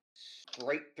guy,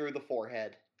 straight through the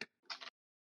forehead.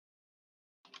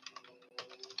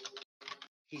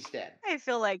 He's dead. I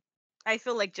feel like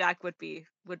Jack would be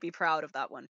proud of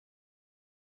that one.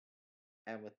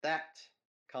 And with that,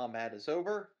 combat is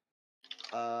over.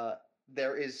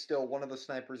 There is still one of the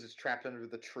snipers is trapped under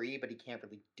the tree, but he can't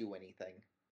really do anything.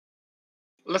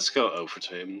 Let's go over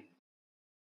to him.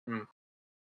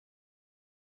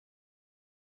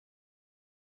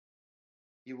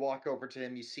 You walk over to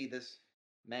him, you see this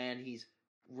man, he's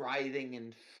writhing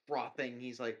and frothing.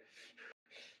 He's like,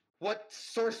 "What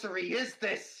sorcery is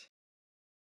this?"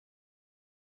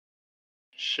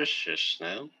 Shush, shush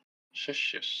now. Shush,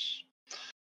 shush.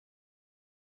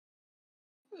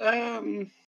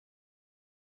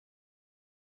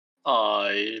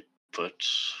 I put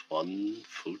one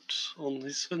foot on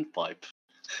his windpipe.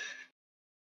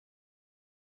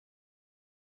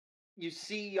 You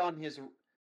see on his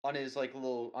like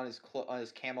little on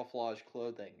his camouflage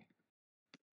clothing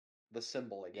the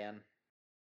symbol again.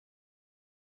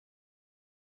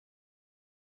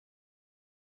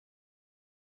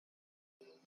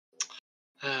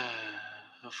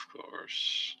 Of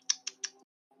course.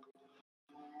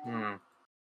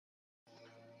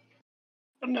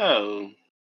 No.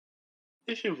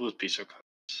 If you would be so kind.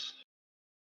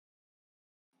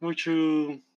 Would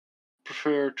you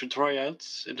prefer to dry out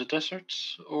in the desert,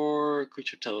 or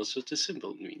could you tell us what the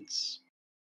symbol means?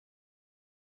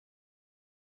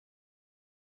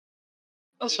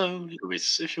 Also,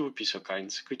 Louis, if you would be so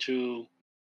kind, could you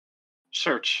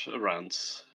search around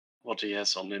what he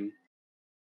has on him?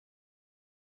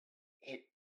 It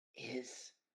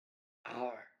is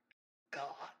our god.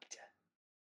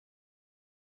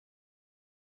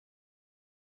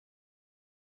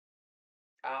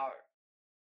 Our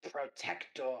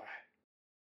protector.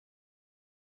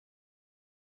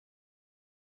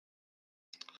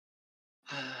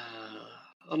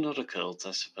 Another cult,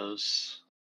 I suppose.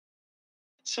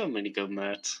 So many go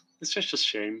mad. It's just a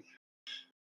shame.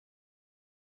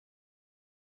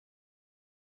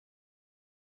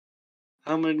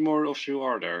 How many more of you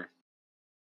are there?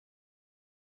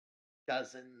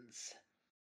 Dozens.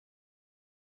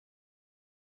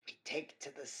 We take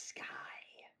to the sky.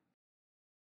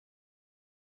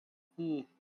 And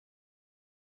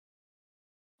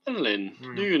Lynn,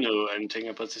 do you know anything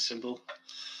about the symbol?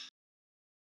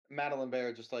 Madeline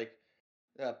Bear just like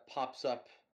pops up.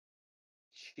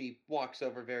 She walks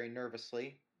over very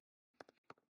nervously.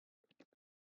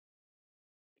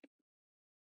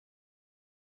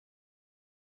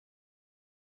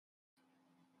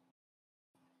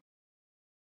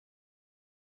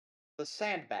 The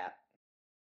sand bat.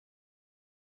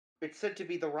 It's said to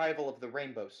be the rival of the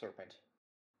rainbow serpent.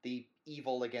 The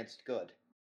evil against good.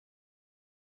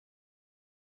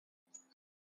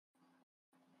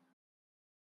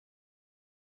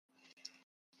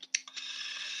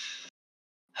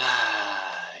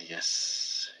 Ah,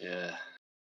 yes. Yeah.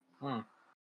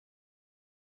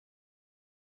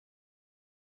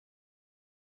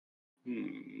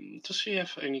 Does he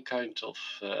have any kind of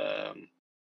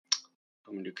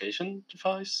communication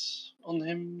device on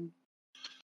him?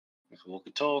 Like a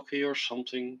walkie-talkie or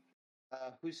something?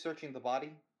 Who's searching the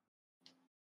body?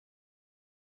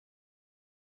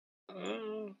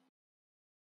 I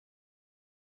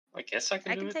guess I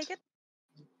can I do can it. take it.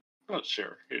 Oh,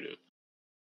 sure, you do.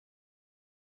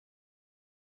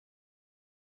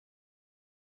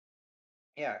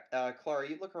 Yeah, Clara,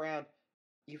 you look around.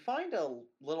 You find a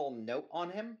little note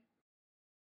on him.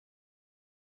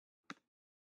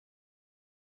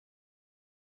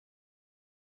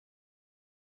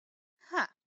 Huh.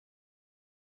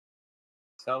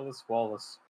 Cellus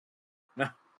Wallace.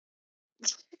 Fuck's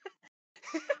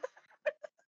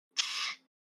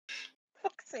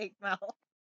sake, Mel.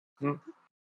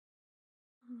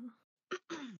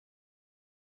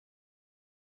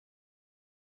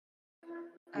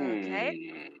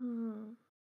 Okay.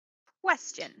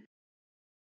 Question.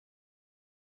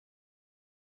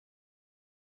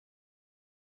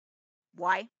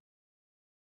 Why?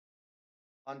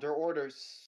 Under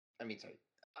orders. Under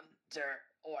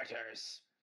orders.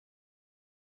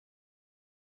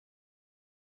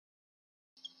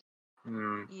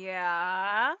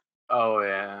 Yeah. Oh,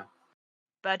 yeah.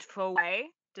 But for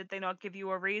why? Did they not give you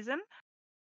a reason?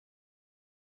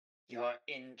 You're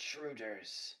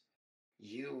intruders.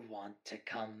 You want to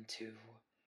come to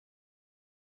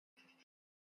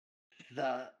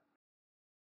the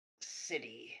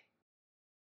city.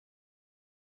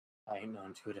 I ain't no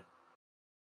intruder.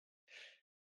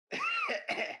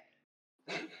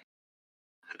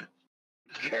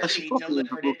 Gertie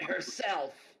delivered it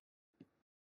herself.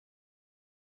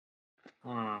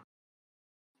 On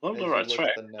As the you right look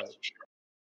track. at the note.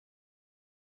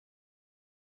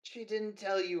 She didn't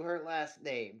tell you her last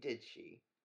name, did she?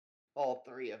 All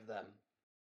three of them.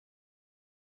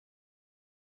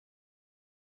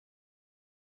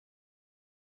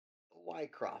 The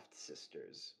Wycroft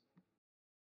sisters.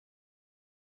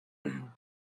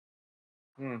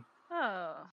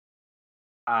 Oh.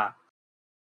 Ah.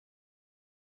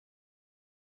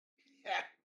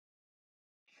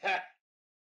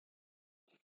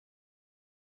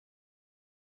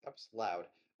 That's loud.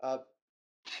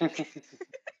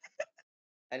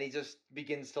 And he just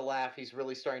begins to laugh. He's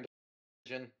really starting to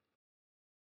imagine.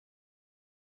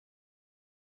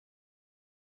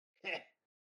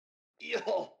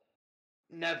 You'll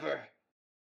never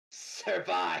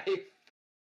survive.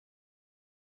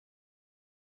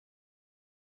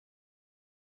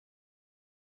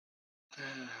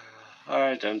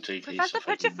 I don't think he's Professor, of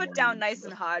put any your foot more down use, nice but-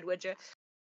 and hard, would you?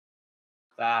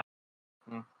 That.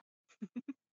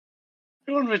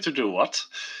 You want me to do what?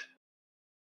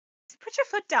 Put your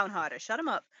foot down harder. Shut him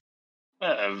up.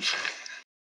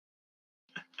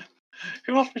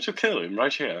 You want me to kill him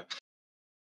right here?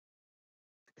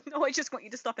 No, I just want you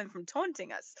to stop him from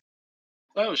taunting us.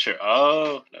 Oh, sure.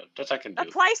 Oh, no, that I can do.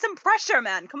 Apply some pressure,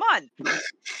 man. Come on.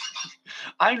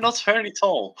 I'm not very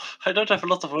tall. I don't have a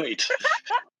lot of weight.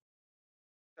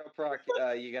 So, Proc,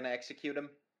 you gonna execute him?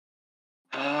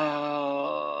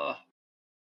 I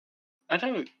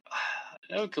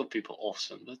know kill people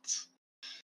often, but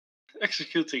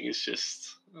executing is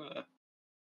just.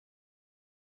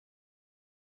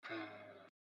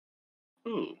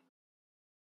 Ooh.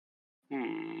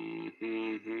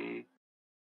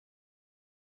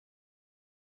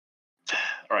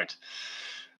 Right.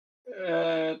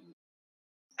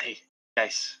 Hey,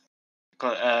 guys.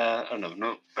 Oh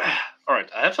no. Alright,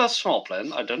 I have a small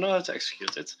plan. I don't know how to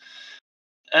execute it.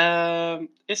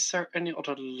 Is there any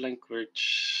other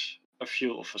language a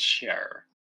few of us share?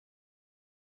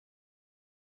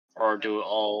 Or do we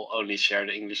all only share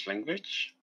the English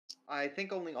language? I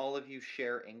think only all of you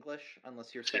share English,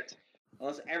 unless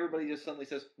unless everybody just suddenly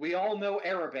says, we all know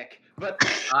Arabic, but...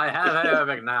 I have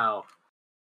Arabic now.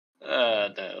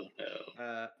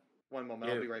 No. One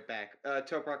moment, I'll be right back.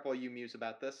 Toprak, while you muse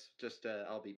about this,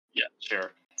 I'll be... Yeah,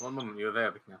 sure. One moment, you have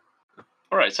Arabic now.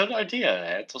 Alright, so the idea I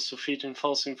had was to feed in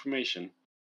false information.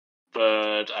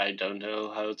 But I don't know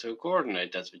how to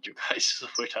coordinate that with you guys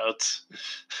without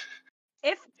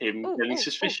him getting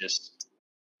suspicious.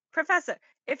 Professor,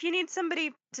 if you need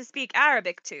somebody to speak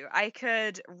Arabic to, I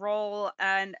could roll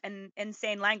an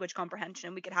insane language comprehension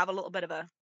and we could have a little bit of a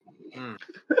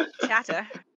chatter.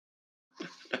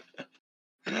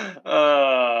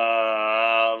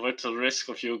 With the risk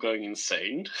of you going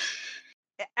insane.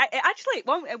 Actually,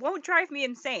 it won't drive me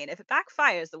insane. If it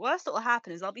backfires, the worst that will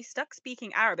happen is I'll be stuck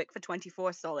speaking Arabic for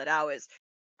 24 solid hours.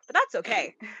 But that's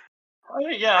okay.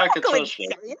 I could go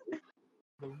translate. insane.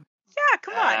 Yeah,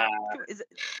 come on. Is it?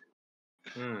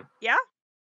 Yeah?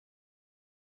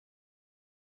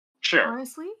 Sure.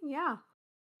 Honestly, yeah.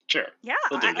 Sure. Yeah.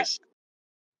 We'll do this.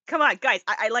 Come on, guys.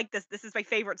 I like this. This is my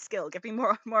favorite skill. Give me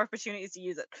more opportunities to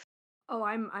use it. Oh,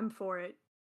 I'm for it.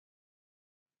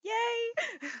 Yay!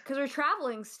 Because we're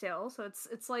traveling still, so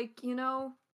it's like,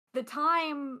 the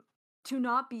time to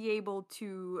not be able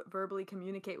to verbally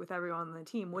communicate with everyone on the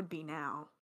team would be now.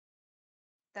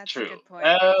 That's True. a good point.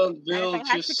 And We'll if I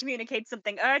had to communicate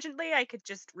something urgently, I could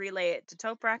just relay it to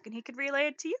Toprak and he could relay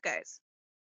it to you guys.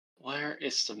 Where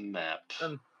is the map?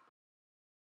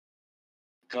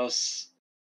 Because...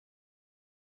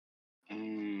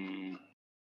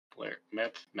 where?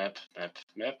 Map.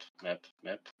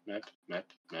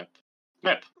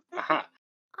 Aha.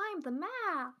 I'm the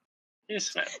map.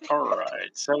 Yes, map.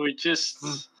 Alright, so we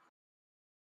just...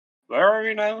 Where are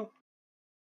we now?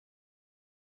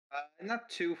 Not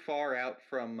too far out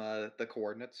from the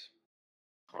coordinates.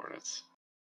 Coordinates.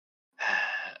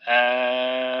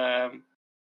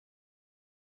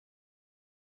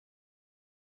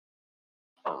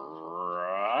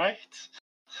 Right.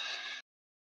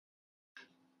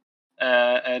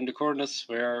 And the coordinates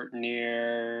were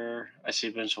near... I see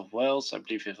a bunch of wells. I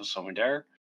believe it was somewhere there.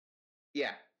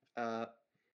 Yeah.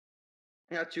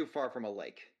 Not too far from a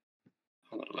lake.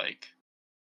 On the lake.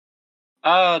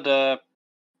 Ah, the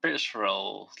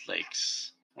Peripheral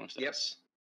Lakes. One of those.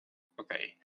 Yep.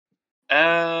 Okay.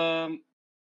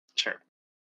 Sure.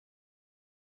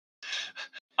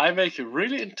 I make a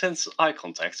really intense eye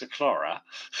contact to Clara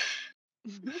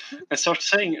and start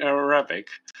saying in Arabic,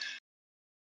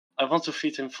 I want to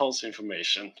feed him false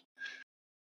information.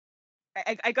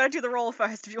 I gotta do the roll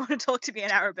first if you want to talk to me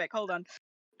in Arabic. Hold on.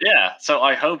 Yeah, so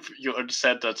I hope you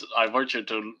understand that I want you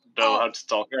to know how to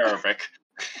talk Arabic.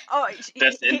 Oh,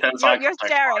 that's the intense eye you're contact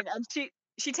staring, part. and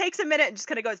she takes a minute and just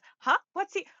kind of goes, "Huh?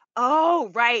 What's he?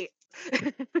 Oh, right."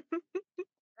 I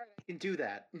can do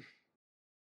that.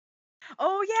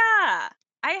 Oh yeah,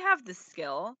 I have the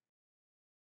skill.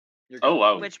 Oh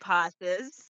wow. Which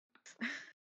passes.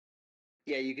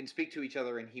 Yeah, you can speak to each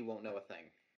other and he won't know a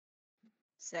thing.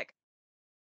 Sick.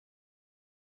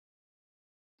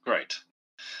 Great.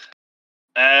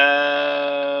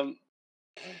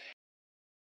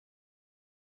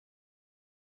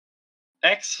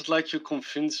 Act like you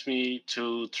convince me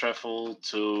to travel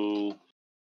to...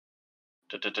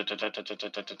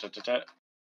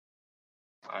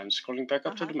 I'm scrolling back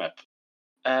up to the map.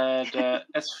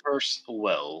 At first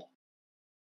well.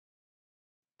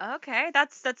 Okay,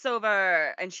 that's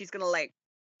over, and she's gonna like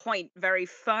point very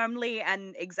firmly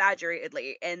and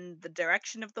exaggeratedly in the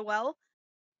direction of the well,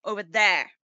 over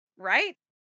there, right?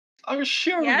 I'm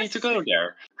sure we need to go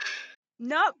there.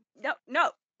 No.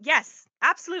 Yes,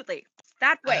 absolutely.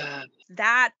 That way.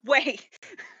 That way.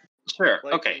 Sure.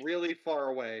 Like, okay. Really far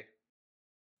away.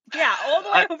 Yeah, all the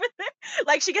way over there.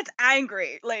 Like, she gets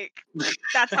angry. Like,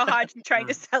 that's how hard she's trying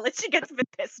to sell it. She gets a bit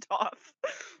pissed off.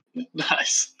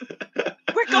 Nice.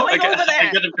 We're going over there.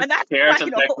 I get a bit and that's scared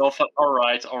and back off.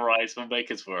 Alright, we'll make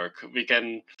it work. We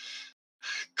can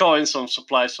call in some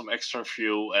supplies, some extra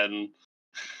fuel, and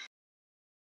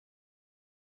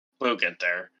we'll get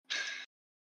there.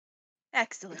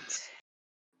 Excellent.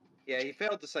 Yeah, he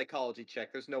failed the psychology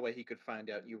check. There's no way he could find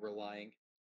out you were lying.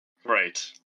 Right.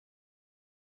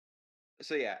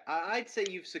 So yeah, I'd say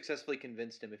you've successfully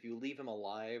convinced him. If you leave him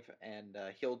alive, and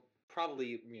he'll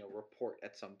probably report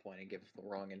at some point and give the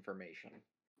wrong information.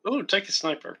 Ooh, take a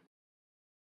sniper.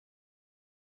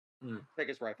 Take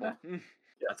his rifle.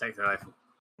 Yeah, take the rifle.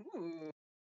 Ooh.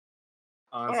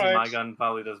 Honestly, my gun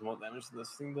probably does more damage than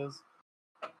this thing does.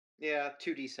 Yeah,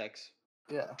 2d6.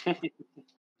 Yeah.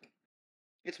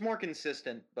 It's more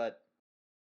consistent, but...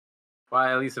 Well,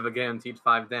 at least have a guaranteed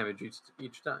 5 damage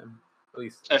each time. At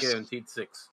least a guaranteed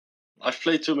 6. I've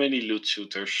played too many loot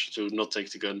shooters to not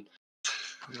take the gun.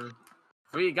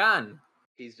 Free gun!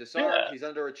 He's disarmed, he's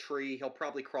under a tree, he'll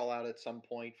probably crawl out at some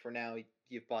point. For now,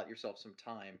 you've bought yourself some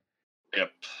time.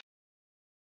 Yep.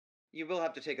 You will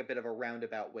have to take a bit of a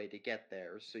roundabout way to get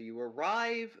there. So you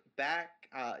arrive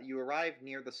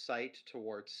near the site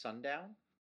towards sundown.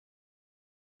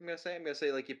 I'm gonna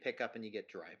say like you pick up and you get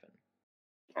driving.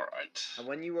 Alright. And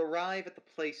when you arrive at the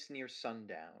place near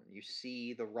sundown, you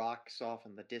see the rocks off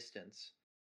in the distance,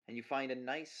 and you find a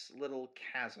nice little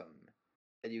chasm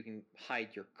that you can hide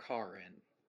your car in.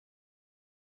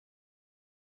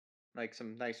 like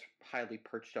some nice, highly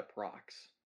perched up rocks.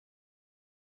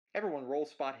 Everyone roll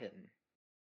spot hidden.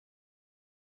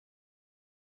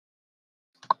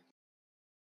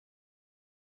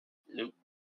 Nope.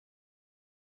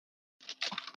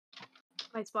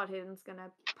 My spot hidden's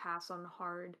gonna pass on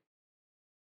hard.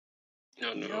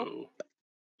 Oh no. Nope.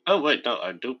 Oh wait, no,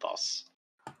 I do pass.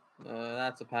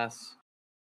 That's a pass.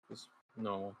 Just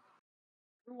normal.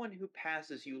 Everyone who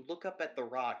passes, you look up at the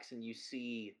rocks and you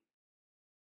see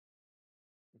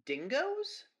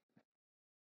dingoes?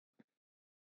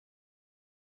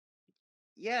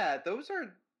 Yeah, those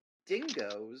are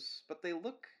dingoes, but they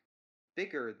look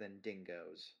bigger than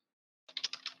dingoes.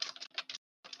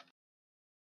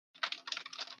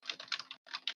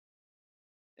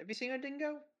 Have you seen a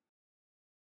dingo?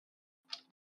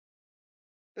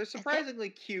 They're surprisingly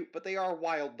cute, but they are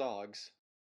wild dogs.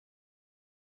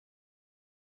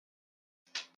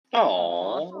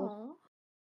 Aww. Aww.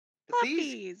 But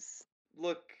these Puppies.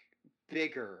 look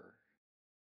bigger.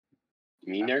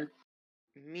 Meaner?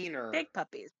 Meaner. Big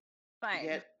puppies. Fine.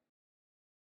 Yet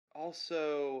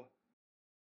also,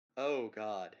 oh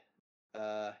god.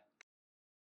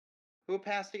 Who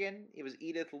passed again? It was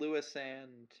Edith, Lewis,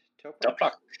 and Toprak.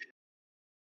 Toprak.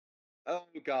 Oh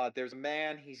god, there's a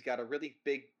man, he's got a really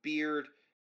big beard,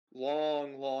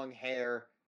 long hair,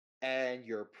 and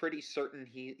you're pretty certain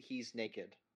he's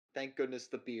naked. Thank goodness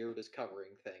the beard is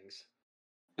covering things.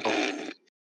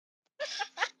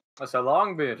 That's a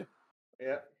long beard.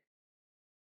 Yeah.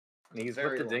 And he's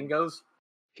Very with the long. dingoes?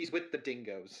 He's with the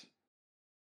dingoes.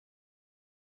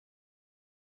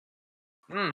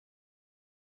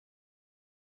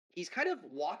 He's kind of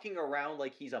walking around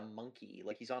like he's a monkey,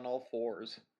 like he's on all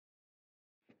fours.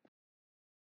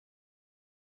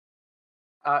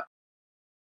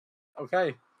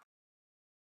 Okay.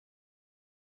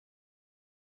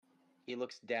 He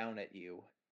looks down at you.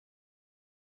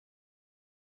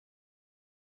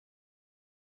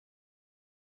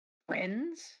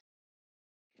 Friends?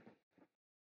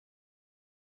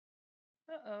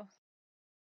 Uh-oh.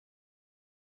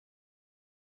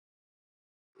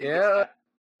 Yeah.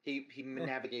 He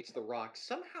navigates the rocks,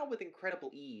 somehow with incredible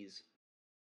ease.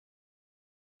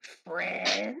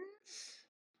 Friends?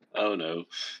 Oh no.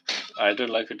 I don't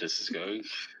like where this is going.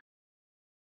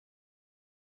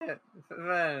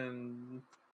 Then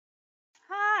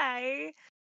Hi.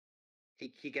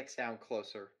 He gets down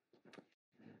closer.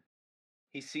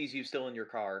 He sees you still in your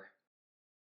car.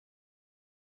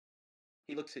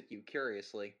 He looks at you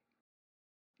curiously.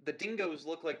 The dingoes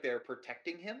look like they're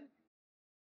protecting him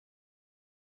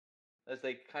as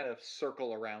they kind of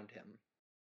circle around him.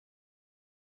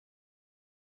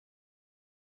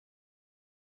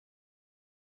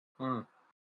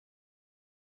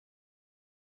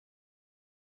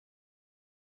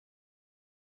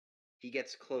 He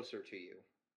gets closer to you.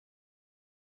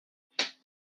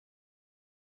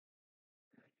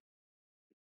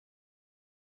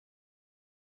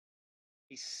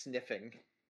 He's sniffing.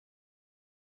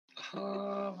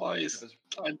 Why is... His-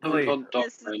 I don't want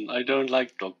dogmen. I don't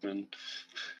like dogmen.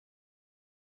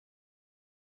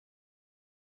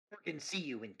 I can see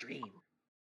you in dream.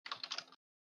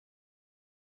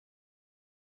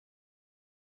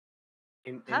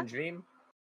 in Huh? dream?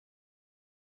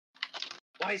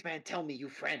 Wise man, tell me you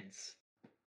friends.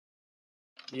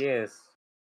 Yes.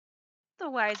 The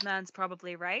wise man's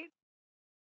probably right.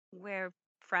 We're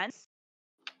friends.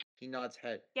 He nods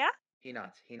head. Yeah? He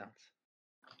nods.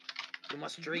 You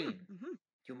must dream. Mm-hmm.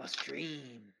 You must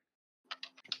dream.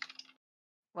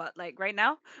 What, like right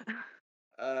now?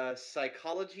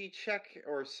 Psychology check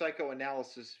or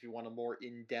psychoanalysis if you want a more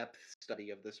in-depth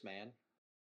study of this man.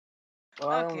 Well,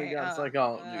 I Okay, only got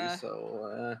psychology,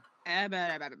 so...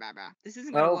 This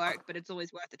isn't gonna Nope. work, but it's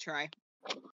always worth a try.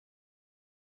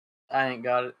 I ain't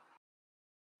got it.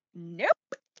 Nope.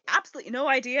 Absolutely no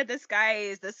idea. This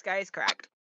guy's cracked.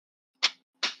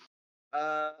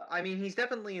 I mean, he's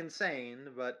definitely insane,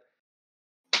 but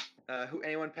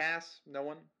anyone pass? No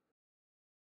one?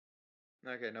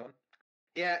 Okay, no one.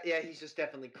 Yeah, he's just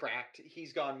definitely cracked.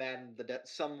 He's gone mad in the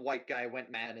some white guy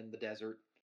went mad in the desert.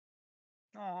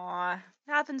 Aw,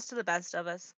 happens to the best of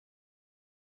us.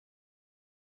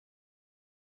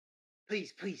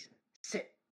 Please,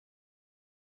 sit.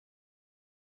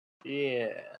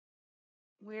 Yeah.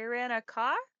 We're in a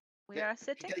car? We are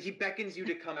sitting? He beckons you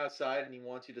to come outside and he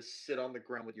wants you to sit on the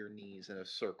ground with your knees in a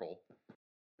circle.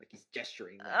 Like he's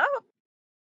gesturing that.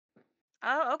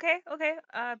 Oh, okay.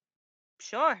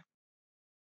 Sure.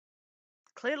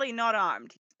 Clearly not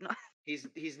armed.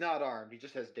 He's not armed, he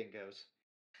just has dingoes.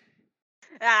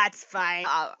 That's fine.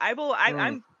 I will.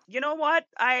 I'm. You know what?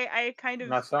 I kind of.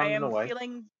 Not sounding I am away.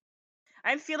 feeling.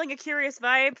 I'm feeling a curious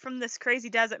vibe from this crazy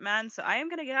desert man, so I am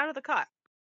gonna get out of the car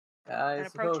I and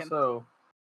approach suppose him. so.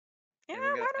 Yeah,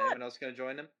 why not? Anyone else gonna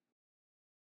join him?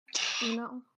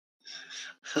 No.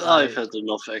 I've had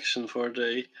enough action for a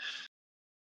day.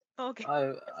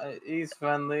 Okay. He's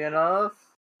friendly enough.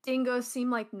 Dingoes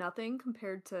seem like nothing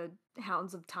compared to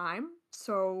Hounds of Time,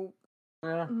 so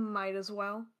Yeah. might as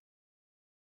well.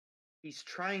 He's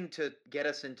trying to get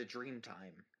us into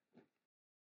Dreamtime.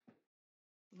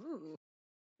 Ooh.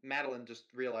 Madeline just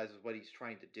realizes what he's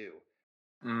trying to do.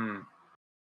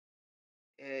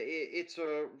 It's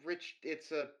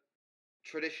a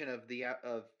tradition of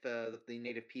the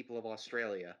native people of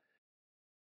Australia.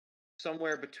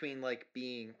 Somewhere between like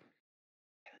being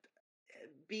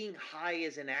high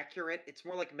is inaccurate. It's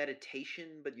more like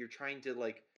meditation, but you're trying to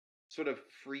like sort of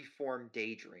freeform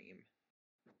daydream.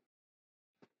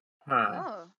 Huh.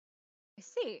 Oh, I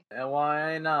see.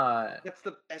 Why not? That's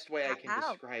the best way I can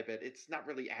How? describe it. It's not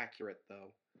really accurate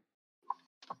though.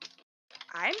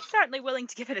 I'm certainly willing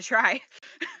to give it a try.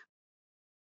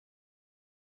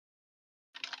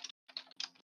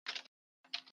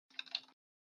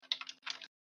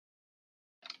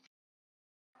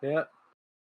 Yep.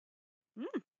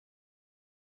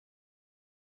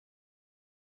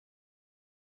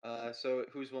 So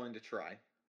who's willing to try?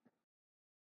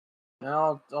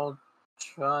 I'll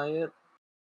try it.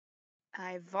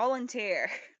 I volunteer.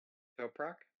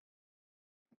 Toprak?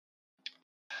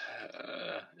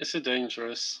 Is it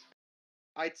dangerous?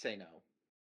 I'd say no.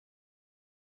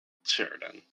 Sure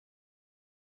then.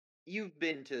 You've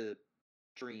been to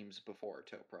dreams before,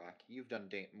 Toprak. You've done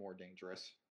more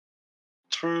dangerous.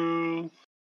 True.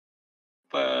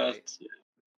 But Right. yeah.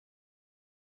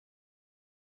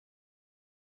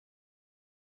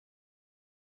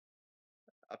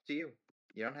 Up to you.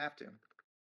 You don't have to.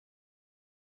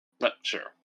 But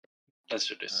sure. Let's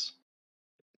do this.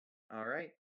 All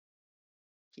right.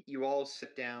 You all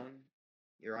sit down.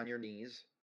 You're on your knees.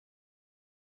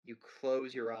 You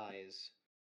close your eyes.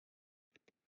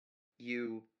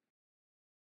 You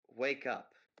wake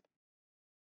up.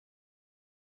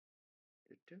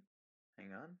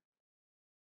 Hang on.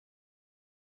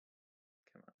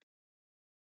 Come on.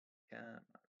 Come on.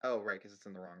 Oh, right, because it's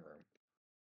in the wrong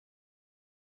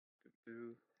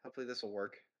room. Hopefully this will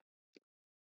work.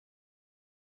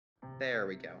 There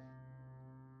we go.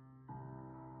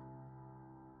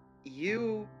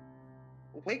 You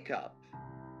wake up.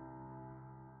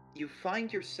 You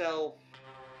find yourself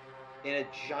in a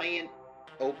giant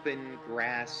open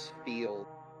grass field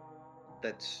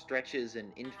that stretches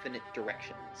in infinite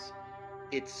directions.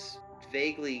 It's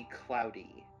vaguely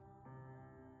cloudy,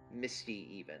 misty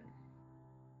even.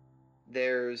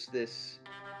 There's this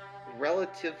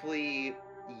relatively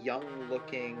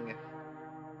young-looking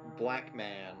black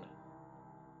man.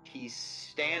 He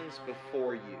stands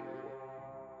before you,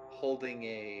 holding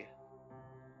a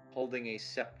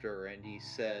scepter, and he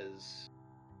says,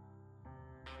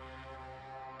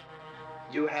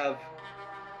 "You have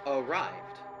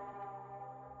arrived."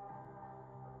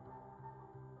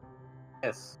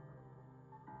 Yes.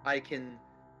 I can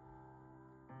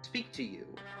speak to you,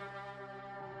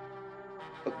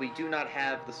 but we do not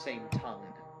have the same tongue.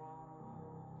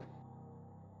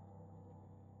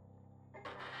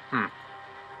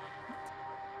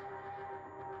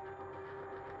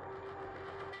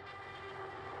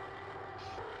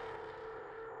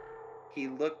 He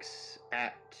looks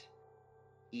at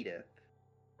Edith.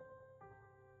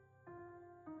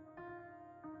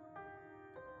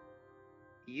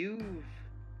 You've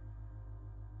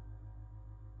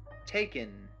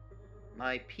taken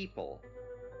my people,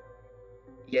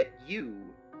 yet you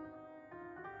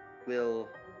will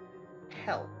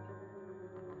help.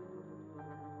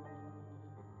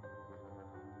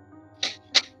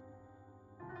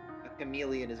 A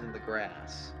chameleon is in the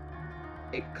grass.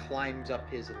 It climbs up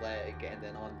his leg and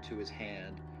then onto his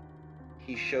hand.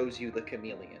 He shows you the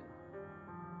chameleon.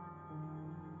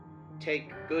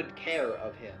 Take good care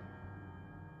of him.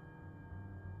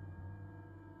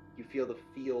 You feel the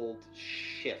field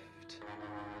shift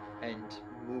and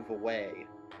move away.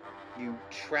 You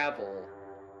travel,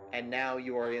 and now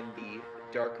you are in the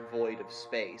dark void of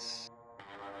space.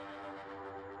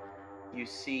 You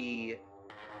see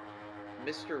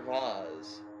Mr.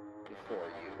 Voz before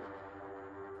you.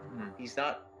 He's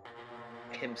not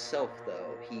himself,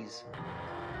 though. He's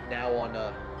now on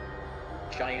a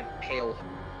giant pale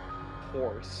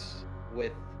horse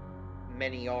with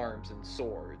many arms and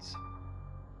swords.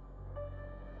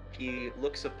 He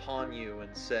looks upon you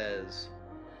and says,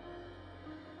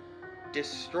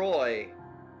 "Destroy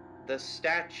the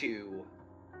statue.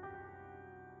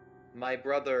 My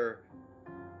brother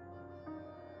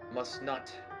must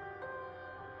not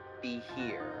be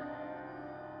here.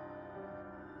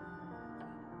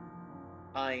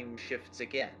 Time shifts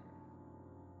again.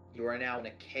 You are now in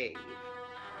a cave.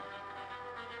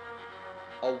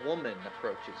 A woman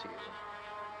approaches you.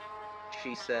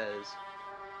 She says,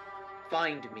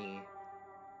 "Find me,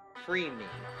 free me,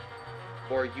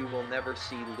 or you will never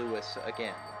see Lewis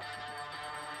again."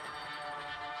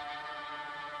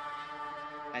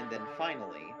 And then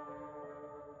finally,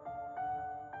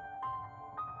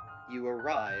 you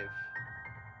arrive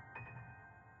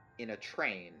in a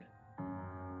train.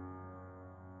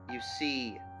 You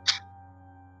see,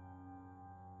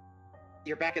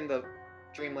 you're back in the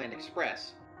Dreamland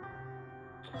Express.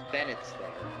 Bennett's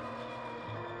there.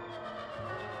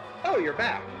 Oh, you're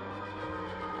back.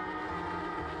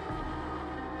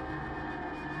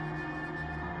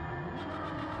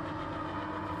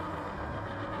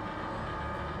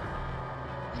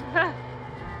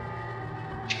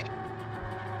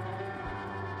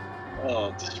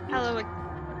 Oh, this is Hello,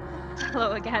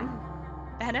 hello again,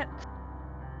 Bennett.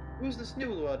 Who's this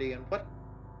new Lottie, and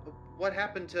what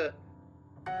happened to...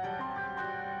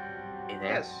 Hey there.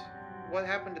 Yes, what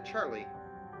happened to Charlie?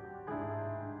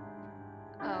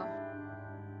 Oh.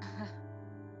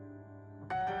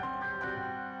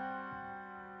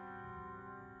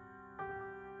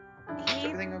 Is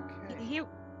everything okay?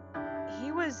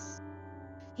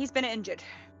 He's been injured.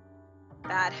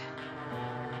 Bad.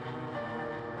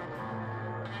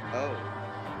 Oh.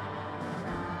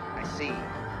 I see.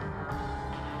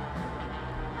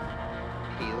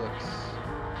 He looks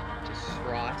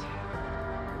distraught,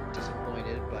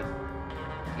 disappointed, but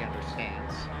he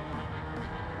understands.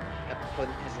 Kept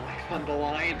putting his life on the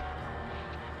line.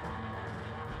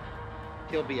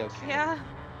 He'll be okay. Yeah.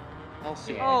 I'll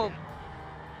see him Oh. again.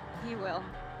 He will.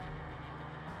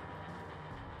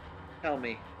 Tell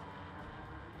me,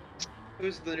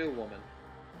 who's the new woman?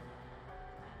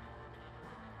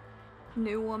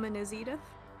 New woman is Edith?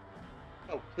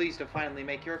 Oh, pleased to finally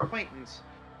make your acquaintance.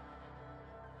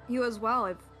 You as well.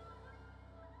 I've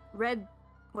read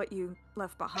what you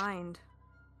left behind.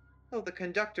 Oh, the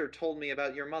conductor told me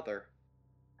about your mother.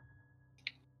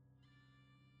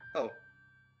 Oh,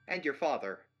 and your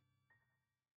father.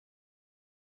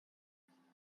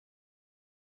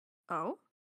 Oh?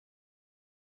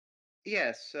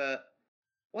 Yes,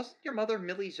 wasn't your mother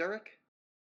Millie Zurich?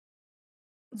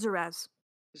 Zerez.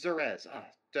 Zerez.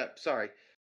 Sorry.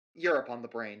 Europe on the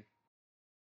brain.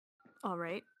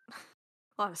 Alright.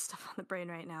 A lot of stuff on the brain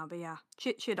right now, but yeah.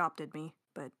 She adopted me,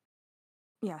 but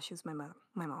yeah, she was my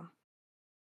mom.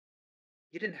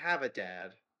 You didn't have a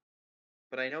dad,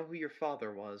 but I know who your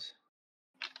father was.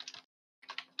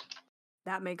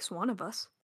 That makes one of us.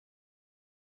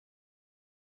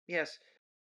 Yes,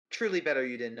 truly better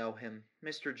you didn't know him.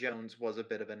 Mr. Jones was a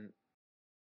bit of an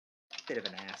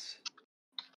ass.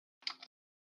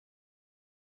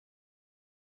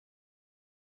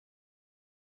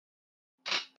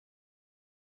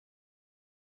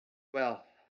 Well,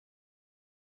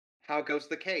 how goes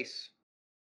the case?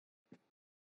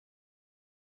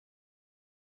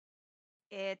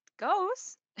 It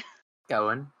goes.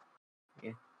 Going.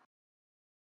 Yeah.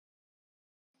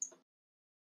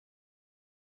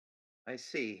 I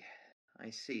see.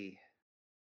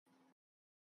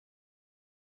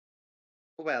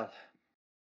 Well,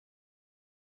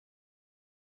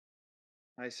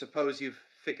 I suppose you've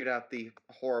figured out the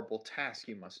horrible task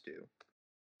you must do.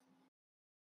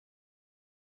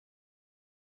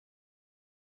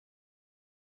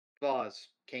 Voss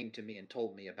came to me and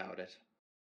told me about it.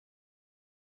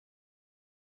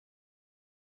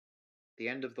 The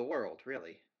end of the world,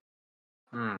 really.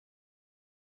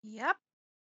 Yep.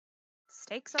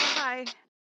 Stakes are high.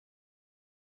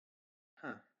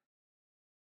 Huh.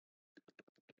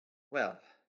 Well,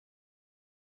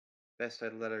 best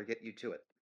I'd let her get you to it.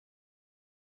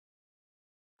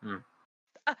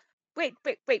 Wait.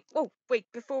 Oh, wait.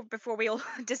 Before we all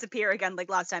disappear again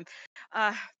like last time.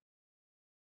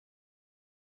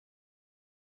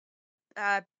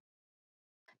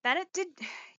 Bennett,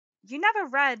 you never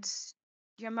read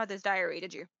your mother's diary,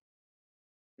 did you?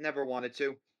 Never wanted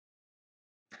to.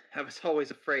 I was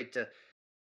always afraid to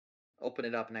open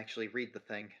it up and actually read the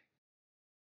thing.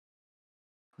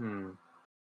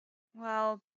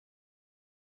 Well,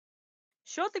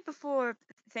 shortly before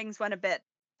things went a bit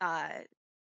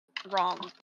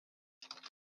wrong,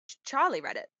 Charlie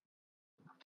read it.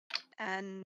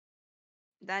 And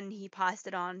then he passed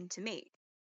it on to me.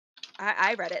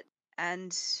 I read it,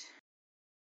 and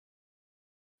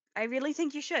I really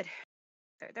think you should.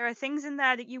 There are things in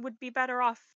there that you would be better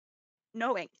off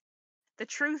knowing. The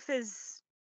truth is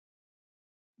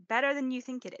better than you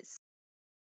think it is.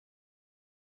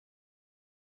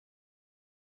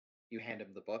 You hand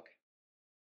him the book.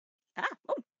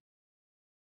 Oh.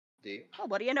 Do you? Oh,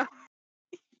 what do you know?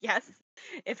 Yes,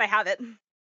 if I have it.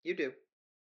 You do.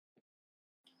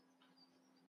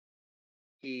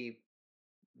 He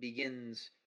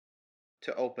begins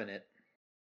to open it,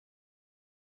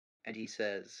 and he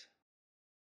says,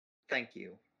 "Thank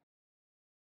you."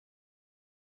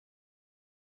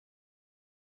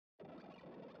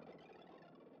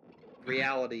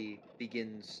 Reality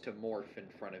begins to morph in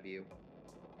front of you.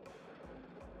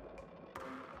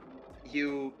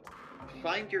 You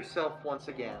find yourself once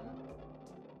again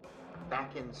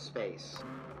back in space.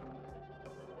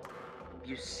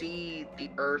 You see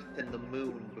the Earth and the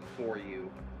Moon before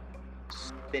you,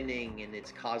 spinning in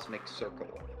its cosmic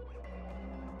circle.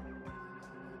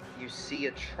 You see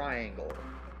a triangle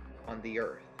on the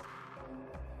Earth.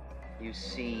 You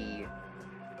see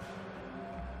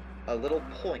a little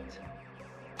point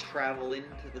travel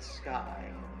into the sky,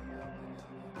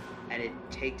 and it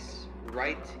takes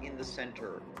right in the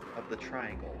center of the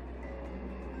triangle.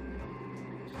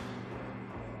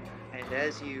 And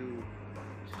as you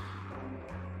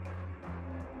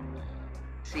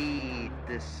see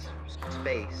this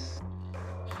space,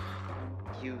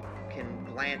 you can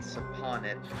glance upon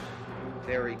it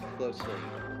very closely.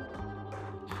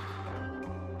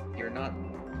 You're not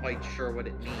quite sure what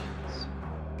it means.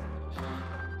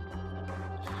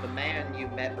 The man you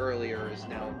met earlier is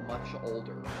now much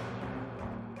older.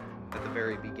 At the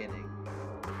very beginning,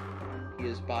 he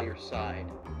is by your side.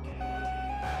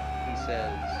 He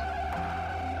says,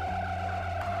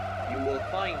 "You will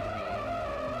find me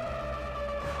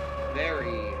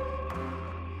very,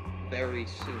 very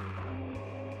soon.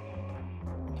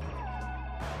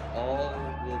 All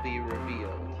will be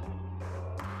revealed,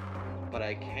 but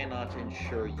I cannot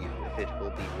assure you if it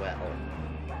will be well."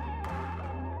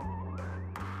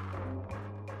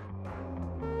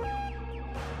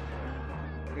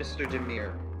 Mr.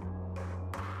 Demir.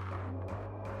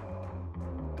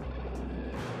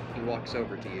 He walks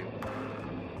over to you,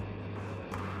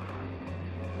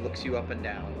 looks you up and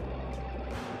down,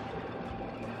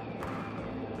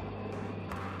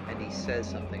 and he says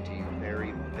something to you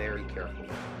very, very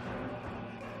carefully.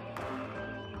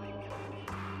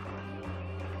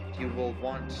 You will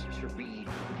want to read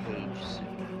the page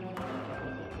soon.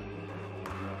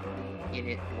 In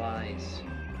it lies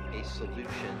a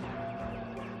solution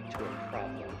to a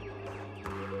problem.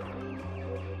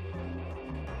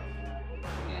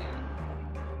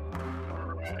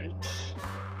 Alright.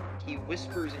 He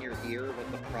whispers in your ear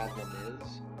what the problem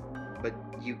is, but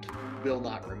you will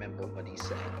not remember what he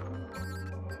said.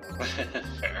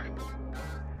 Fair.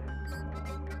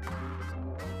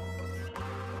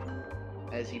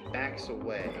 As he backs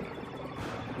away,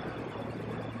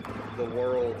 the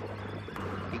world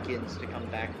begins to come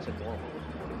back to normal.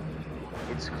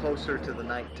 It's closer to the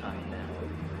nighttime now,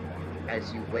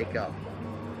 as you wake up,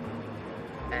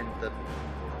 and the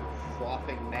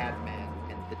frothing madman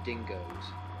and the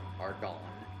dingoes are gone.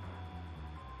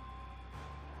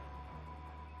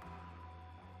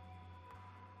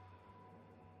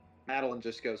 Madeline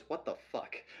just goes, "What the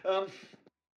fuck?"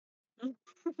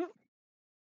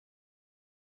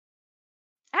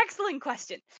 Excellent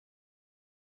question.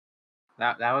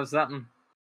 That was something.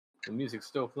 The music's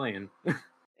still playing.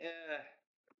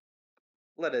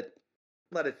 Let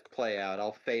it play out.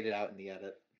 I'll fade it out in the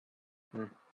edit.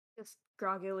 Just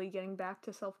groggily getting back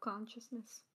to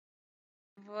self-consciousness.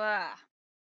 Wow.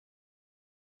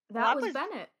 That was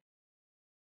Bennett.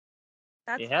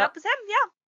 That was him, yeah.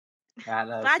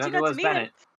 Glad you got to meet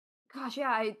him. Gosh, yeah,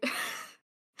 I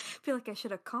feel like I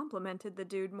should have complimented the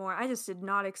dude more. I just did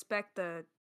not expect the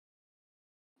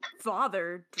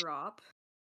father drop.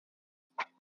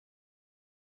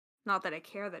 Not that I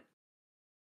care that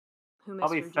who Mr. I'll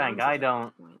be frank, Jones I is at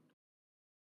don't. this point.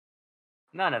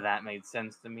 None of that made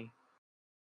sense to me.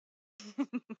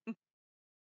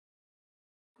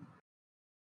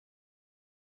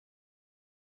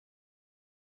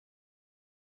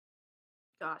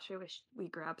 Gosh, I wish we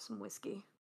grabbed some whiskey.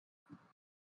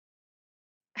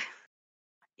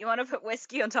 You want to put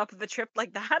whiskey on top of a trip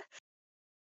like that?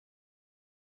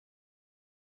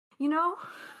 You know?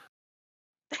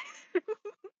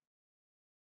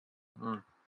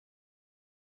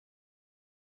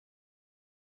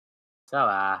 So,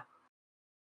 I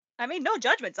mean, no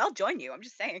judgments. I'll join you. I'm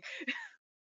just saying.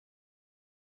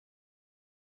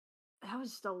 That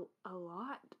was just a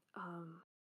lot.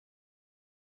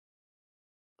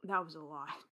 That was a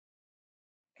lot.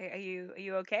 Are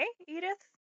you okay, Edith?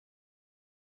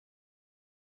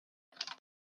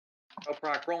 Oh,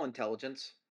 Proc, roll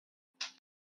intelligence.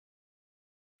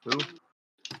 who?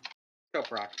 Go,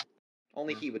 Proc.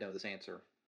 Only he would know this answer.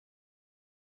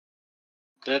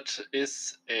 That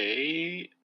is a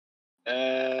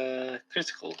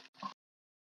critical.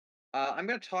 I'm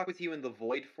going to talk with you in the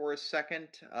void for a second.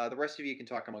 The rest of you can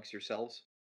talk amongst yourselves.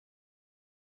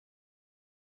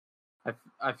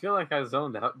 I feel like I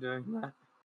zoned out doing that.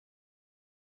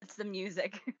 It's the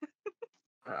music.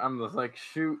 I'm just like,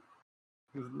 shoot.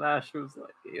 Because Nash was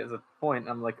like, he has a point.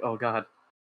 I'm like, oh god.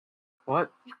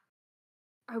 What?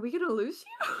 Are we gonna lose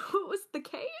you? What was the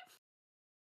cave?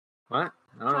 What?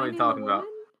 I don't know what you're talking about.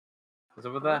 What's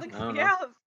up with that? I don't know.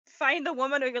 Find the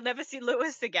woman or you'll never see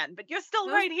Lewis again. But you're still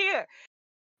right here.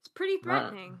 It's pretty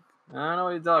threatening. I don't know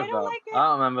what you're talking about. Like it. I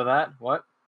don't remember that. What?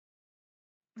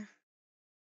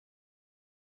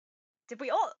 Did we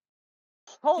all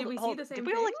see the same Did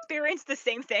we all experience the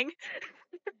same thing?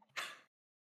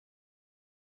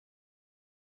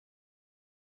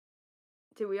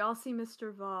 Did we all see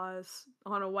Mr. Voss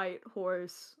on a white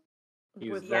horse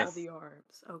with all the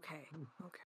arms? Okay.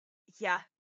 Yeah.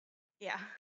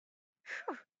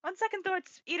 Whew. On second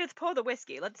thoughts, Edith, pour the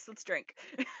whiskey. Let's drink.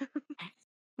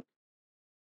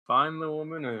 Find the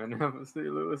woman and never see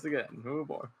Lewis again. Oh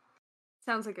boy.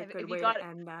 Sounds like a good way to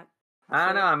end that.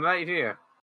 I know, I'm right here.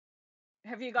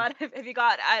 Have you got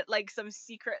like some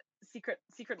secret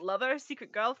lover,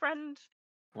 secret girlfriend?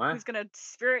 What? Who's gonna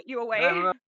spirit you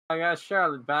away? I got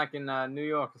Charlotte back in New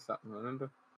York or something, remember?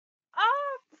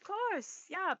 Oh, of course,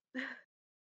 yeah.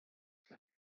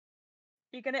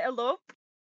 You gonna elope?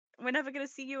 We're never gonna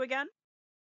see you again?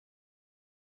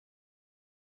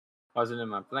 Wasn't in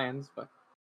my plans, but...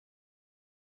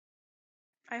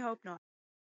 I hope not.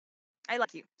 I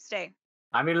like you. Stay.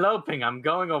 I'm eloping. I'm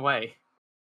going away.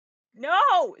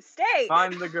 No! Stay!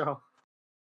 Find the girl.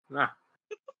 Nah.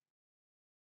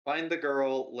 Find the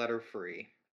girl, let her free.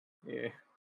 Yeah.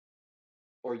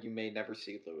 Or you may never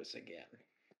see Lewis again.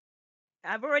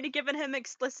 I've already given him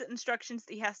explicit instructions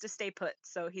that he has to stay put,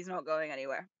 so he's not going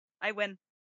anywhere. I win.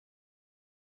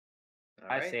 All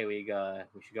right. I say we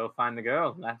should go find the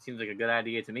girl. That seems like a good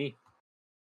idea to me.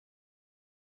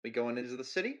 We going into the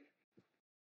city?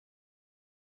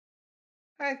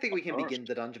 I think we can begin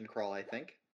the dungeon crawl, I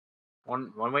think.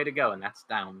 One way to go, and that's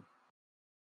down.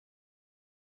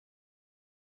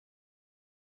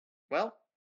 Well,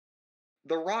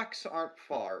 the rocks aren't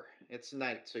far. It's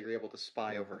night, so you're able to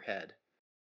spy overhead.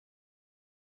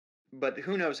 But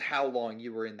who knows how long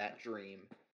you were in that dream.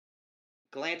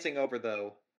 Glancing over,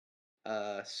 though,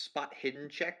 spot hidden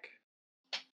check.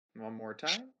 One more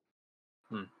time.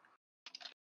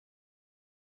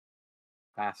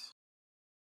 Pass.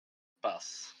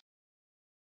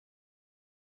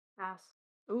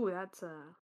 Ooh, that's a...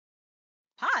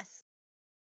 Pass.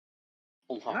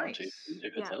 On hard, Nice.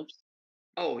 if it helps.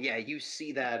 Oh, yeah, you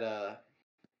see that,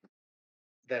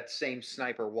 that same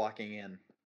sniper walking in.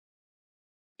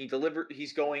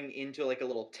 He's going into, like, a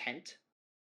little tent,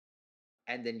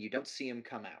 and then you don't see him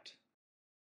come out.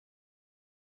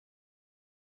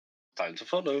 Time to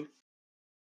follow.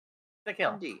 The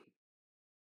kill. Indeed.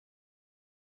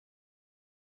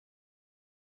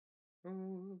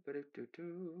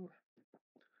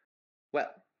 Well,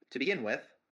 to begin with,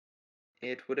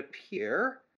 it would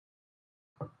appear...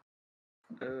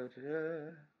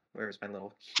 where's my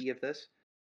little key of this?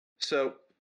 So,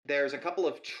 there's a couple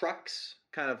of trucks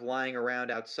kind of lying around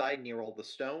outside near all the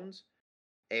stones,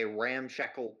 a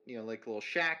ramshackle, like a little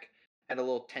shack, and a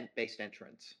little tent-based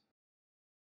entrance.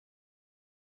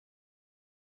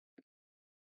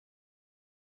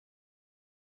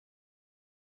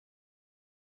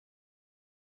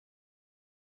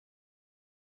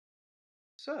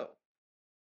 So,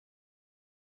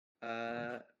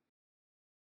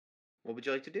 what would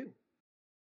you like to do?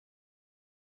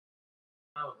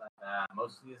 Oh,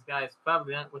 most of these guys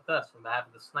probably aren't with us from behalf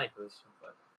of the snipers,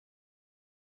 but...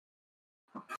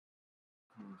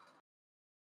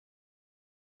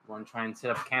 Want to try and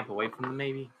set up camp away from them,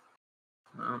 maybe?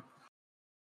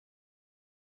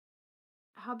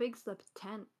 How big's the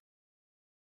tent?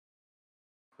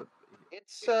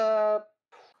 It's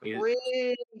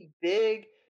pretty big,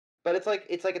 but it's like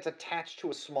it's attached to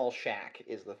a small shack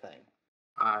is the thing.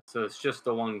 So it's just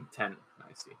the one tent.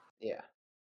 I see. Yeah.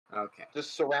 Okay.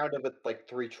 Just surrounded with like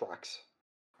 3 trucks.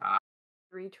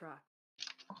 3 trucks.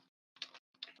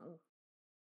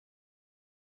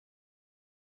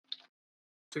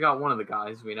 Took out one of the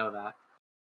guys. We know that.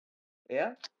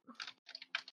 Yeah.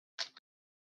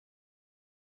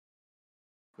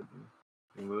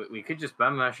 We could just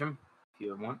bum rush him if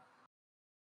you want.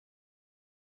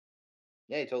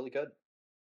 Yeah, you totally could.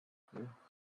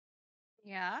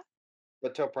 Yeah.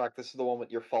 But Toprak, this is the one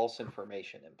with your false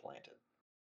information implanted.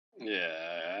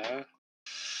 Yeah.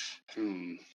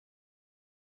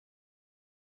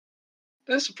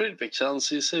 There's a pretty big chance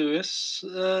he is.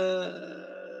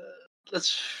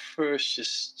 Let's first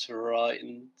just try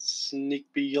and sneak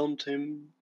beyond him.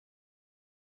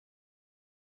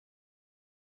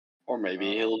 Or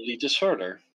maybe he'll lead us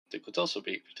further. That could also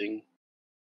be a good thing.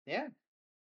 Yeah.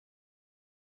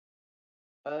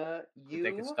 You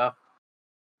think it's stuff?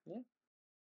 Yeah.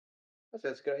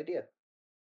 That's a good idea.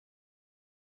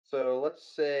 So let's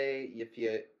say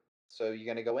so you're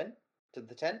gonna go in to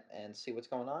the tent and see what's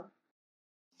going on?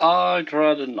 I'd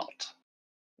rather not.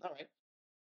 All right.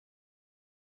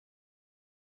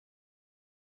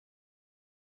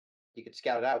 You could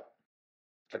scout it out.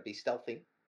 Could be stealthy.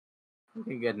 You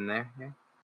can get in there, yeah.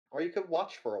 Or you could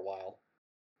watch for a while,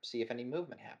 see if any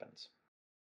movement happens.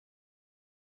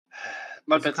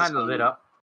 It's kind of lit up.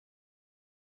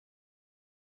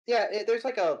 Yeah, there's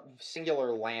like a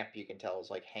singular lamp you can tell is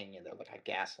like hanging there, like a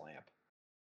gas lamp.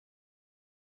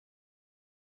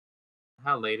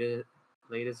 How late is it?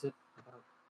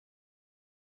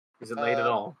 Is it late at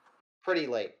all? Pretty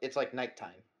late. It's like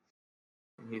nighttime.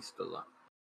 And he's still up.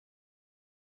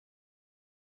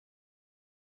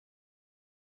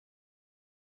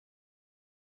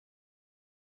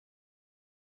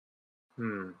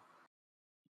 We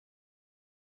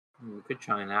could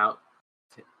try and out.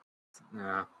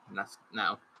 No.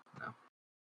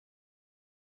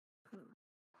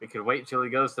 We could wait till he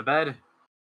goes to bed.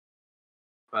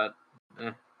 But,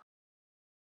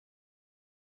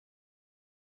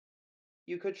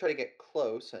 You could try to get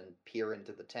close and peer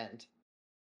into the tent.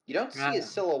 You don't see his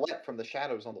silhouette from the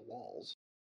shadows on the walls.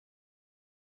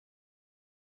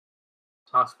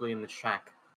 Possibly in the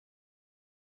shack.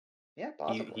 Yeah,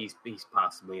 possibly. He's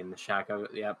possibly in the shack.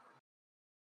 Yep.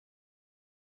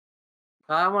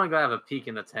 I want to go have a peek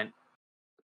in the tent.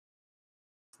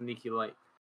 Sneaky light.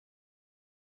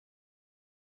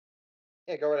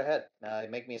 Yeah, go right ahead.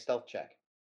 Make me a stealth check.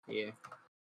 Yeah.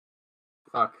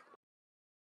 Fuck.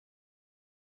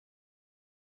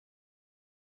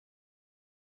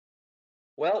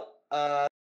 Well,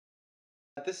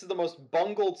 this is the most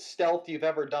bungled stealth you've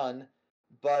ever done,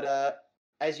 but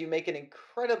as you make an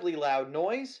incredibly loud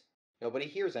noise, nobody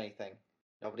hears anything.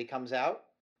 Nobody comes out.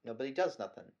 Nobody does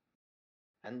nothing.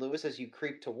 And Lewis, as you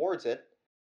creep towards it,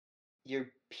 you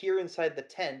peer inside the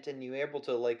tent and you're able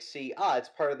to like see, it's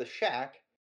part of the shack.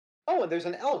 Oh, and there's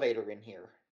an elevator in here.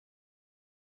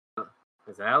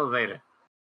 There's an elevator.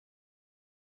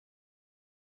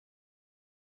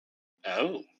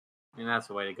 Oh. I mean, that's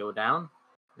the way to go down.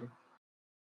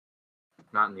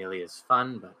 Not nearly as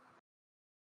fun, but...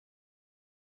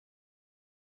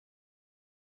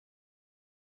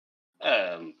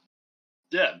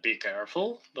 Yeah, be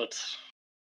careful, but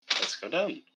let's go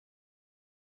down.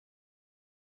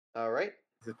 All right.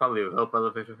 This is probably a rope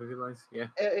elevator, if you realize. Yeah.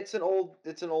 It's an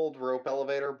old rope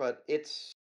elevator, but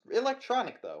it's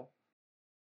electronic though.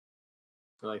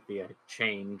 So like the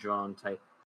chain drawn type.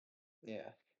 Yeah.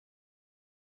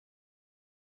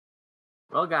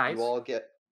 Well, guys. You all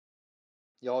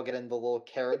get in the little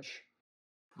carriage.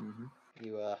 Mm-hmm.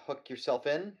 You hook yourself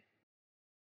in,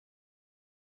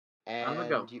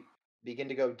 and you begin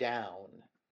to go down,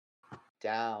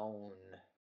 down,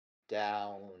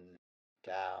 down,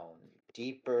 down,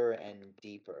 deeper and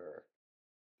deeper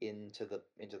into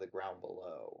the ground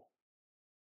below.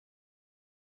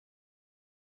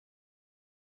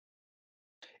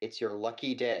 It's your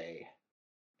lucky day.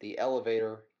 The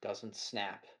elevator doesn't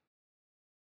snap.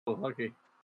 Oh, lucky.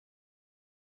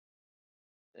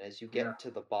 And as you get to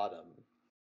the bottom,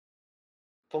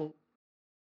 thunk,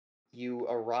 you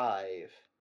arrive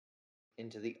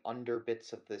into the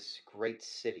underbits of this great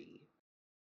city.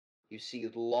 You see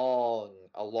a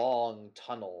long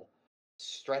tunnel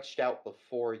stretched out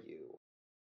before you.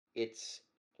 It's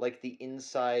like the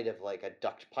inside of like a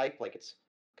duct pipe, like it's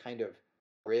kind of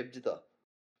ribbed. The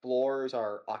floors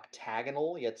are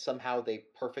octagonal, yet somehow they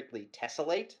perfectly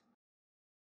tessellate,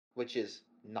 which is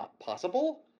not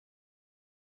possible.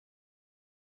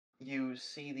 You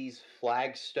see these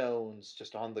flagstones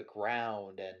just on the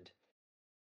ground, and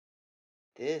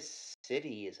this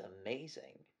city is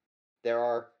amazing. There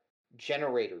are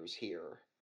generators here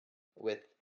with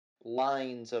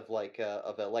lines of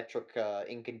of electric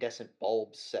incandescent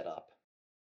bulbs set up.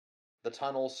 The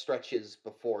tunnel stretches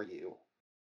before you.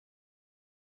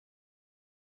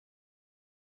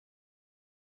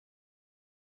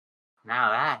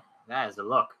 Now that is a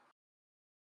look.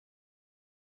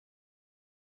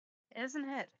 Isn't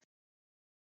it?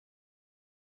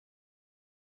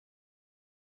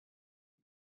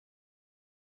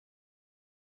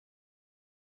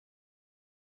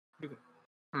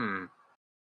 I'm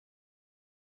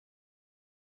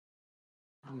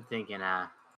thinking,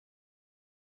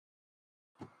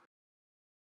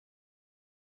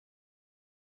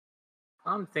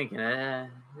 I'm thinking,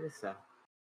 this.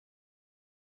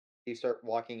 You start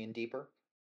walking in deeper.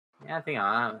 Yeah, I think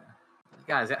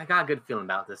guys, I got a good feeling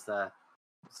about this.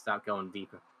 Start going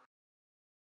deeper.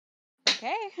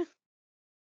 Okay.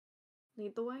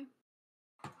 Lead the way.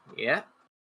 Yeah.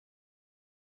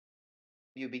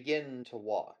 You begin to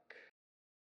walk.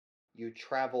 You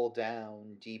travel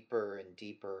down deeper and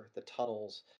deeper, the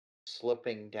tunnels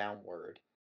sloping downward.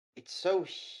 It's so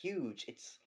huge. It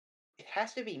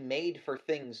has to be made for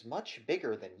things much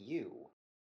bigger than you.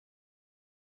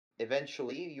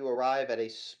 Eventually, you arrive at a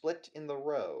split in the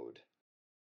road.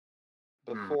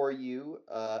 Before you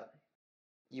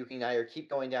can either keep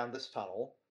going down this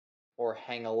tunnel or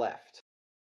hang a left.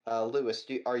 Lewis,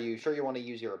 are you sure you want to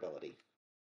use your ability?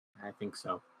 I think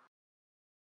so.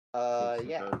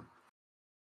 Yeah.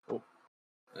 Oh,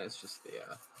 that's just the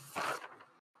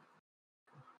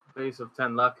base of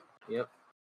 10 luck. Yep.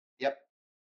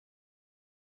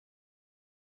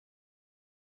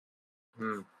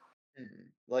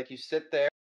 Like you sit there,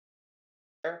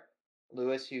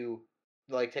 Lewis, you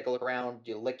like take a look around,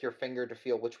 you lick your finger to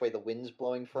feel which way the wind's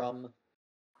blowing from.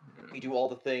 You do all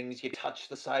the things, you touch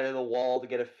the side of the wall to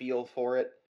get a feel for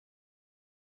it.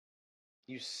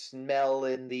 You smell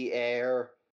in the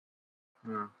air.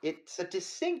 It's a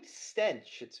distinct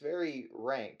stench. It's very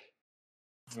rank.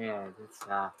 Yeah, it's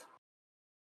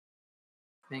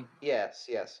Yes.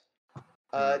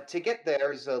 To get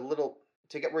there is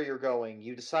to get where you're going,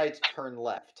 you decide to turn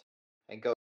left and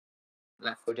go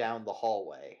down the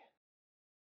hallway.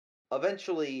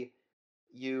 Eventually,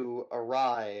 you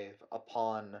arrive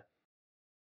upon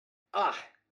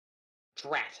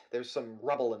drat, there's some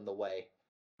rubble in the way.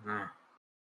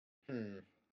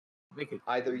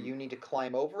 Either you need to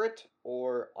climb over it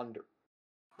or under.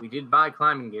 We did buy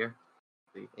climbing gear.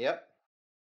 Yep.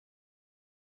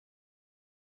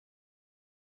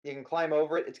 You can climb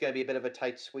over it. It's going to be a bit of a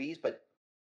tight squeeze, but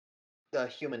the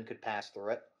human could pass through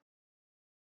it.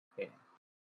 Okay.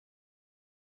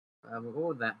 What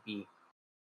would that be?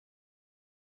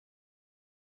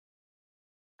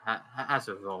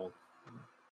 Hazard roll.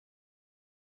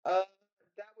 That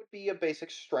would be a basic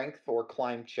strength or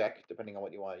climb check, depending on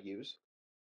what you want to use.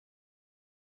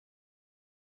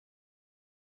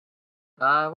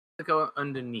 To go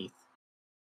underneath.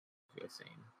 You're saying.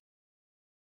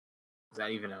 Is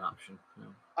that even an option? No.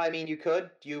 I mean, you could.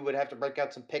 You would have to break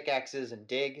out some pickaxes and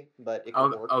dig, but it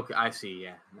could work. Okay, I see.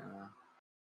 Yeah.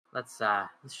 Let's try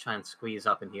and squeeze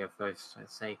up in here first. I'd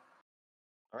say.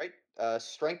 All right.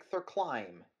 Strength or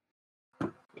climb.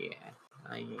 Yeah.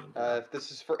 If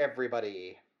this is for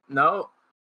everybody. No.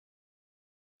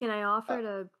 Can I offer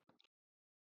to?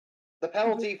 The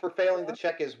penalty for failing the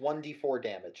check is 1d4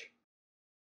 damage.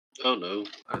 Oh no.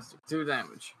 That's 2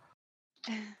 damage.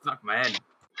 Fuck my head.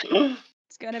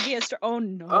 It's gonna be a oh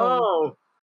no. Oh!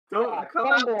 Don't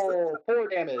fumble! 4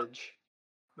 damage.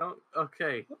 No,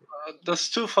 okay. That's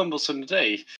 2 fumbles in a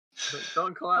day.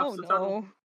 Don't collapse the tunnel.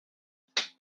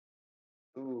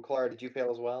 Ooh, Clara, did you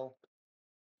fail as well?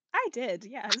 I did,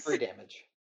 yes. 3 damage.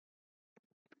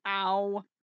 Ow.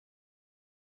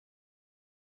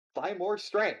 5 more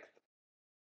strength.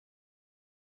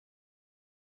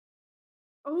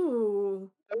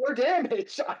 Ooh. 4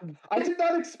 damage. I did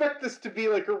not expect this to be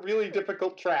like a really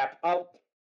difficult trap.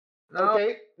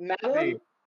 Okay, Madeline,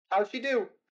 how'd she do?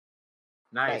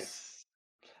 Nice.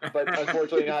 But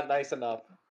unfortunately not nice enough.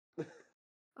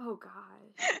 Oh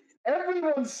gosh.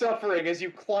 Everyone's suffering as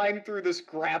you climb through this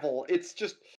gravel. It's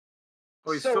just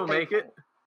you still make it?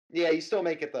 Yeah, you still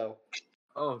make it though.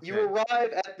 Oh, okay. You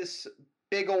arrive at this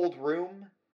big old room.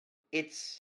 It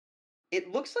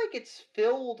looks like it's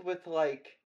filled with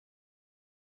like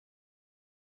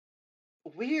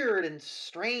weird and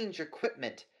strange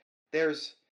equipment.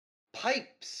 There's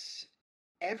pipes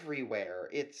everywhere.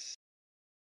 It's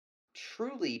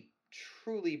truly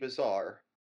bizarre.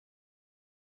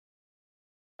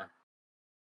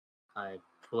 I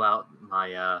pull out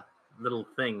my little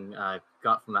thing I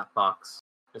got from that box.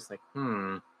 Just like,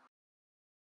 But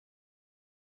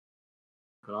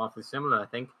awfully similar, I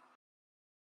think.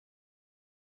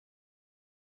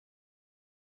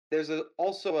 There's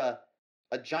also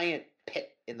a giant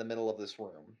pit in the middle of this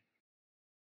room.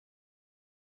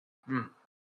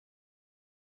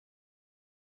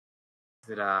 Is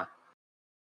it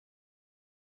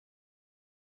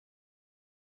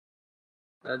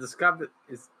describe it.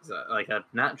 Is it like a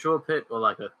natural pit or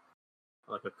like a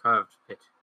curved pit?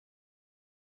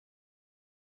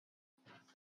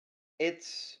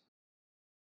 It's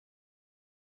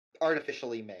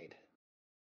artificially made.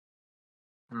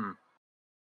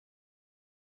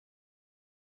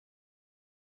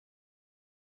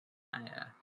 Yeah.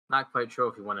 Not quite sure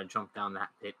if you want to jump down that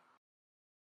pit.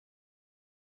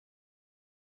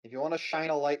 If you want to shine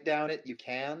a light down it, you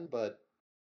can, but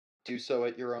do so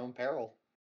at your own peril.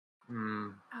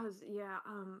 Can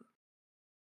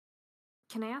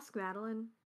I ask Madeline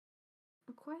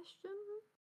a question?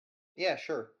 Yeah,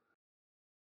 sure.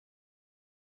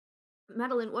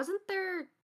 Madeline, wasn't there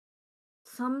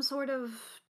some sort of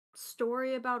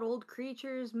story about old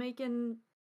creatures making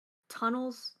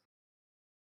tunnels?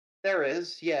 There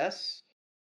is, yes.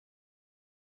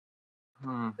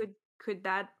 Could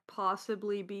that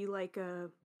possibly be like a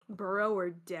burrow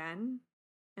or den?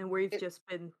 And we've just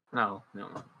been No.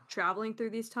 traveling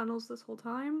through these tunnels this whole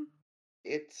time?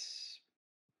 It's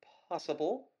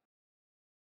possible.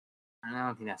 I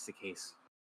don't think that's the case.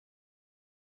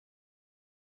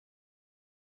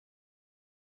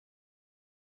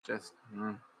 Just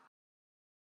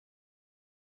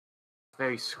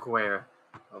very square.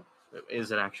 Oh,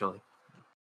 is it actually?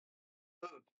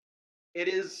 It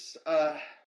is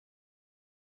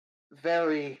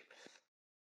very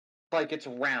like it's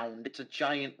round. It's a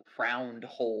giant round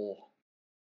hole.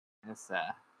 It's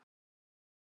I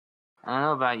don't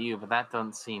know about you, but that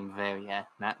doesn't seem very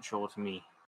natural to me.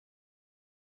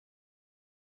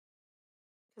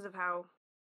 Because of how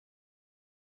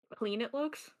clean it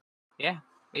looks? Yeah,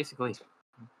 basically.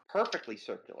 Perfectly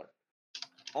circular.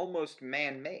 Almost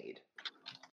man-made.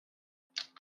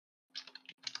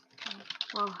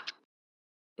 Well,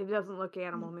 if it doesn't look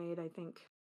animal-made, I think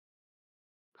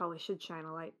probably should shine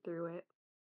a light through it.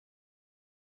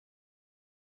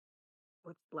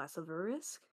 With less of a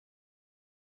risk?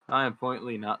 I am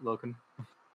pointedly not looking.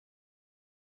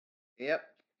 Yep.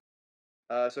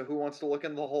 So who wants to look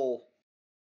in the hole?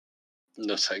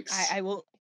 No thanks. I will.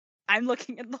 I'm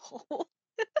looking in the hole.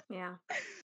 Yeah.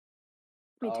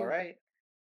 Me too. All right.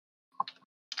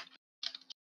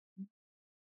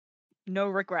 No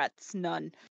regrets,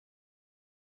 none.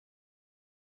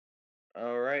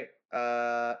 All right.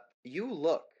 You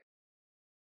look,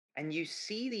 and you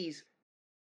see these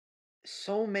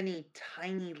so many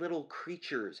tiny little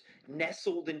creatures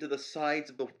nestled into the sides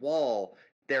of the wall.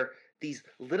 They're these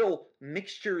little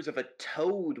mixtures of a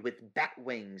toad with bat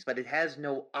wings, but it has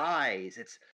no eyes.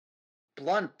 It's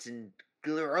blunt and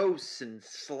gross and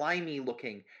slimy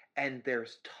looking, and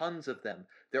there's tons of them.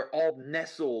 They're all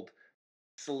nestled,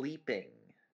 sleeping.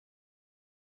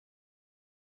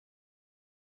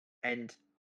 And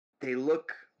they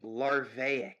look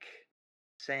larvaic.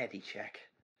 Sanity check.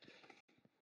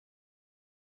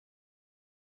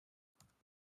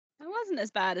 It wasn't as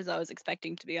bad as I was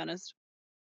expecting, to be honest.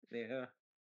 Yeah.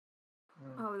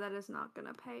 Oh, that is not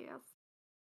gonna pay us.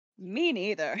 Me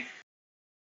neither.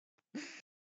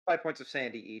 5 points of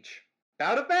sanity each.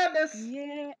 Bout of madness!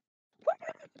 Yeah.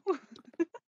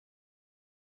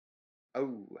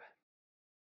 Oh.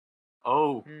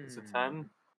 Oh, it's a 10?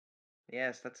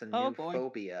 Yes, that's a new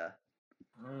phobia.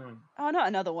 Oh, not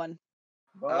another one.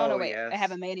 Oh no, wait. Yes. I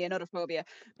have a mania, not a phobia.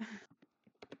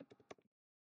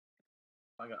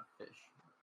 I got fish.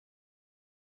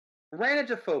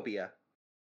 Ranitophobia.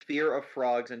 Fear of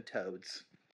frogs and toads.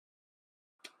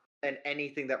 And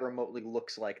anything that remotely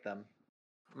looks like them.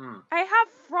 I have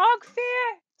frog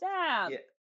fear? Damn. Yeah.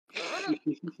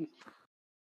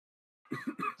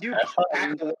 You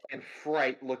back away in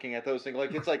fright looking at those things.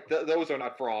 Like, it's like, those are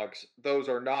not frogs. Those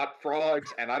are not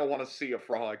frogs, and I don't want to see a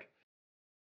frog.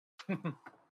 Oh,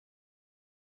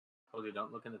 you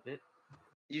don't look in the pit?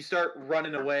 You start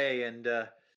running away and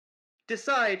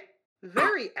decide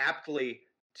very aptly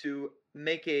to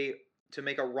make a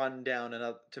run down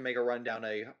a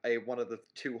one of the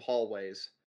two hallways.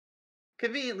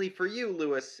 Conveniently for you,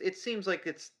 Lewis, it seems like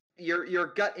it's your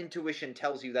gut intuition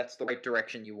tells you that's the right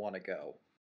direction you want to go.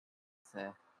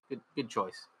 It's good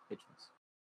choice. Good choice.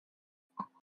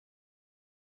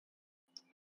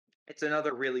 It's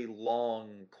another really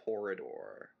long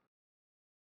corridor.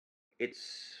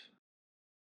 It's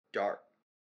dark.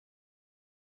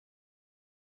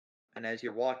 And as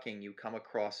you're walking, you come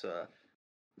across a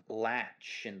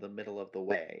latch in the middle of the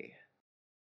way.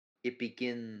 It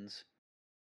begins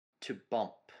to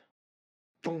bump.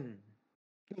 Boom,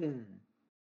 boom,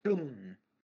 boom.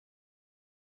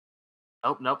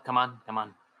 Oh, nope, come on.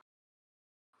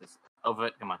 Just over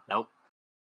it, come on, nope.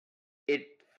 It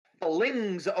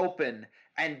flings open,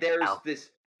 and there's this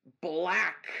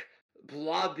black,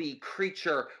 blobby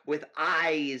creature with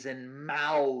eyes and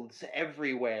mouths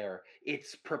everywhere.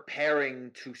 It's preparing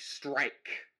to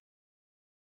strike.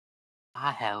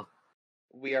 Hell.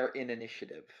 We are in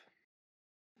initiative.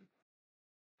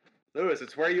 Lewis,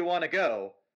 it's where you want to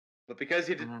go. But because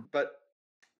you did... But...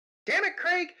 Damn it,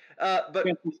 Craig!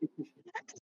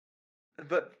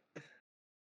 But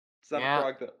It's not a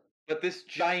frog, though. But this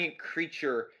giant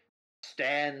creature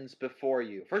stands before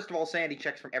you. First of all, sanity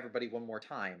checks from everybody one more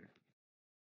time.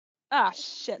 Ah,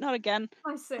 shit, not again.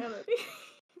 My sanity.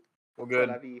 We're good.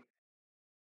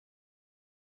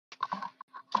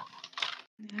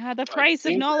 The price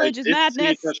of knowledge is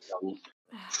madness.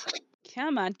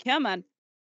 Come on.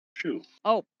 True.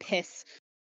 Oh, piss.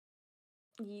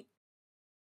 Yeet.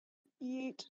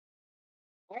 Yeet.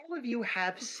 All of you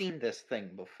have seen this thing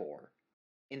before,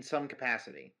 in some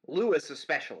capacity. Lewis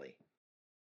especially.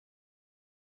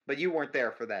 But you weren't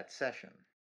there for that session.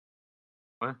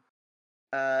 What?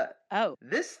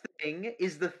 This thing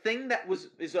is the thing that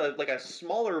is like a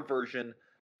smaller version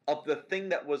of the thing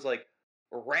that was like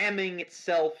ramming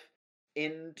itself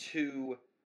into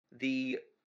the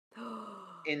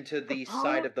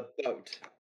side of the boat.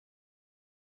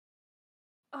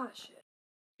 Oh shit.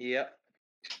 Yep.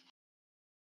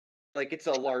 Like it's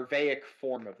a larvaic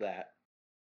form of that.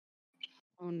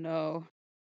 Oh no.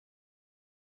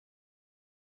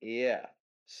 Yeah.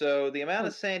 So the amount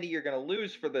of sanity you're going to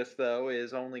lose for this, though,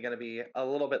 is only going to be a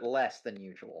little bit less than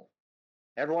usual.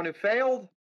 Everyone who failed?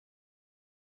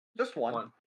 Just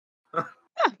one.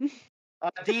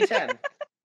 D10.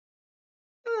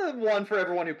 One for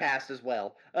everyone who passed as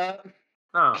well. That's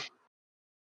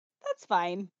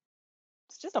fine.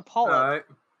 It's just a polyp. Alright.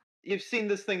 You've seen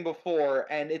this thing before,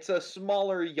 and it's a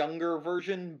smaller, younger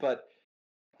version, but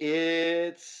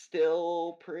it's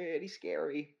still pretty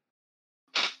scary.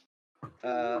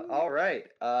 Alright.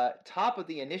 Top of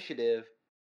the initiative,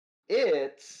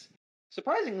 it's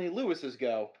surprisingly Lewis's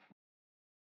go.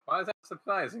 Why is that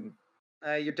surprising?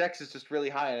 Your dex is just really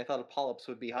high, and I thought a polyps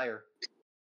would be higher.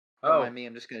 Oh. Don't mind me,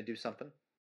 I'm just going to do something.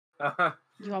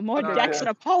 You have more dex than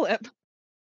a polyp.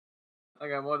 I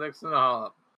got more dex than a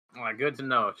polyp. Alright, good to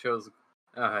know. It shows.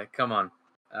 Alright, come on.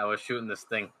 We're shooting this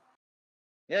thing.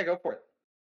 Yeah, go for it.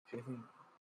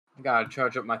 I gotta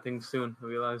charge up my thing soon, I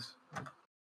realize.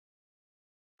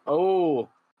 Oh,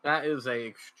 that is a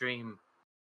extreme.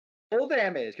 Full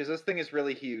damage, because this thing is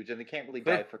really huge, and it can't really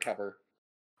dive for cover.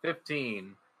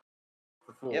 15.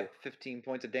 For full. Yep, 15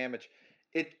 points of damage.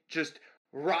 It just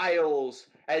riles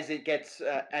as it gets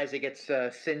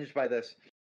singed by this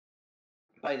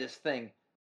thing.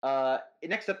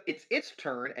 Next up, it's its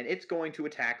turn, and it's going to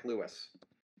attack Lewis.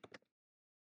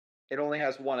 It only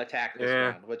has one attack this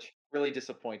round, which really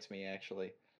disappoints me,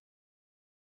 actually.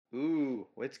 Ooh,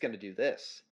 it's going to do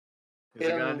this. It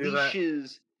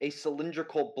unleashes a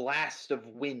cylindrical blast of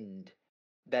wind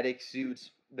that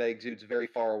exudes very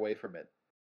far away from it.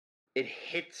 It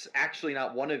hits actually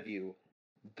not one of you,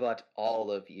 but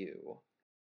all of you.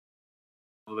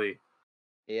 Lovely.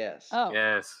 Yes. Oh.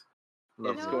 Yes.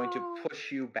 It's going to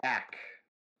push you back.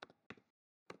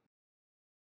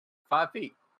 5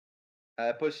 feet.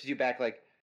 It pushes you back like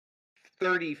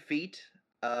 30 feet.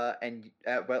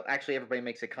 Well, actually, everybody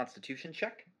makes a Constitution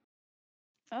check.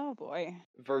 Oh boy.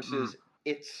 Versus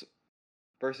its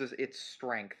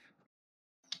strength.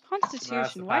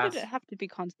 Constitution. Why did it have to be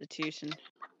Constitution?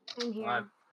 In here.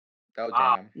 Oh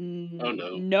damn. Oh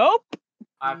no. Nope.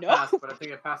 I passed, but I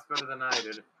think I passed better than I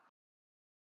did.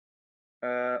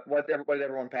 What did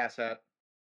everyone pass at?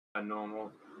 A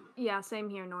normal. Yeah, same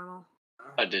here, normal.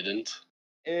 I didn't.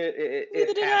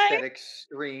 It passed at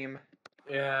extreme.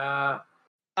 Yeah.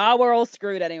 We're all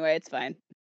screwed anyway. It's fine.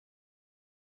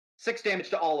 6 damage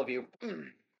to all of you.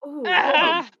 Ooh.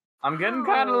 I'm getting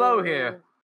kind of low here.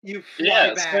 You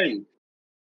fly back. Same.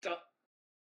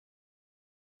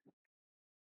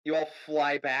 You all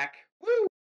fly back. Woo!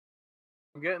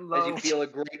 I'm getting low. As you feel a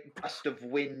great gust of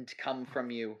wind come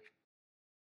from you.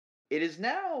 It is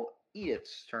now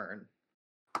Edith's turn.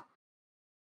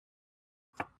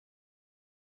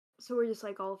 So we're just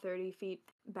like all 30 feet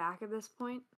back at this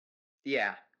point?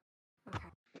 Yeah. Okay.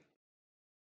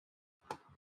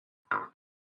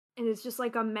 And it's just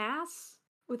like a mass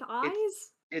with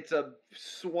eyes? It's a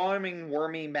swarming,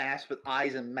 wormy mass with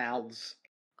eyes and mouths.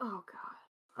 Oh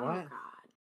god. What?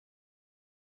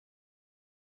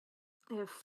 Oh god.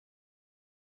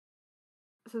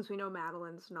 Since we know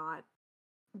Madeline's not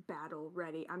battle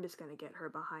ready, I'm just gonna get her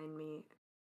behind me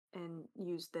and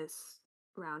use this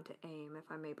round to aim if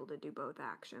I'm able to do both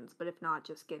actions. But if not,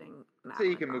 just getting Madeline. So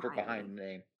you can move her behind and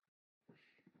aim.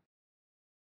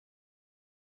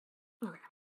 Okay.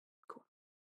 Cool.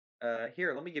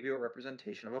 Here, let me give you a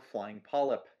representation of a flying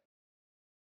polyp.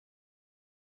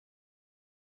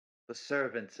 The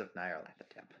servants of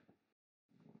Nyarlathotep.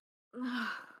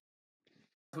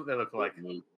 That's what they look like.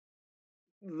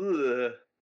 Ugh.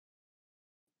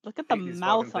 Look at the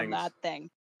mouth on that thing.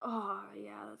 Oh,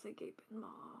 yeah, that's a gaping maw.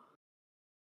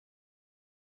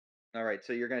 Alright,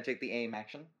 so you're going to take the aim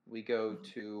action. We go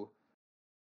to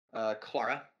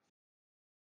Clara.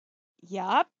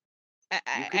 Yup. You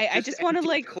could I just want to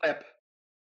empty the clip.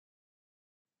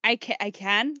 I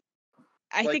can.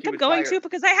 I Like think you I'm would going fire- to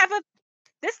because I have a.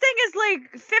 This thing is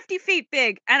like 50 feet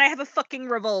big, and I have a fucking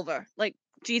revolver. Like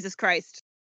Jesus Christ.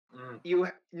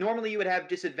 Normally you would have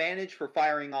disadvantage for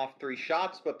firing off 3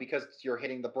 shots, but because you're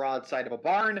hitting the broad side of a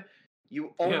barn,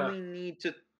 you only need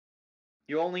to.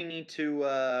 You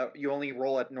only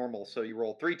roll at normal, so you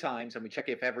roll 3 times, and we check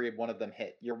if every one of them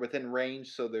hit. You're within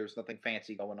range, so there's nothing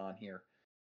fancy going on here.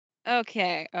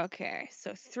 Okay.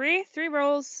 So three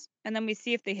rolls, and then we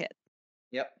see if they hit.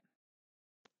 Yep.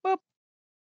 Boop.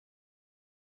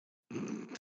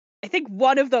 I think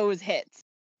one of those hits.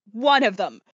 One of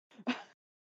them.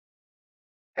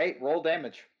 Hey, roll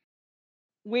damage.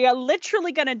 We are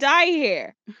literally gonna die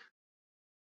here.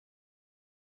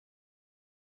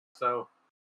 So.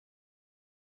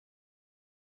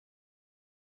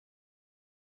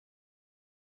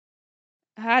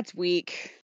 That's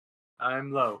weak.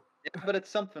 I'm low. Yeah, but it's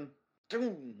something.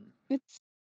 Doom. It's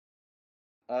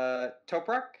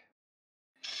Toprak?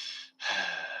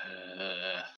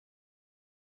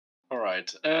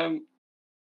 Alright.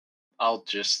 I'll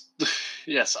just.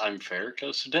 Yes, I'm very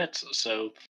close to that,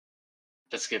 so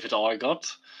let's give it all I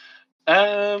got.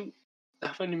 How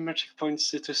many magic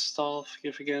points did this staff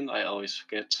give again? I always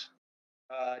forget.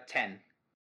 10.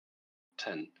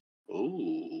 10.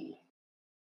 Ooh.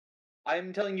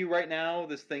 I'm telling you right now,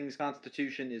 this thing's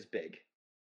constitution is big.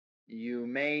 You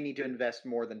may need to invest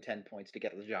more than 10 points to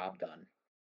get the job done.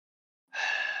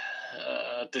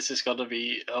 This is gonna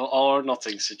be an all or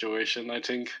nothing situation, I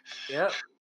think. Yep.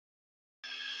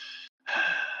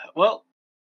 Well,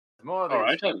 More of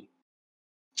alright then.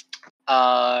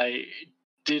 I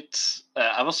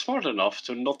was smart enough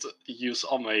to not use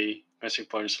all my magic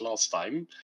points last time.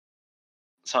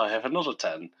 So I have another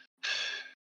 10.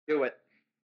 Do it.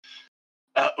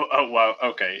 Oh wow,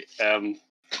 okay. The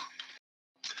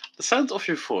sound of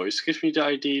your voice gives me the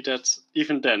idea that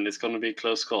even then it's gonna be a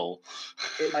close call.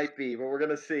 It might be, but we're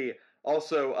gonna see.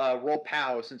 Also, roll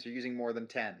POW since you're using more than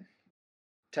 10.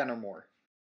 10 or more.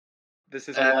 This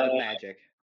is a lot of magic.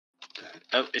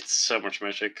 It's so much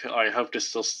magic. I hope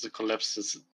this doesn't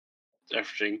collapse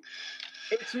everything.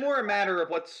 It's more a matter of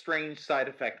what strange side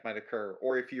effect might occur,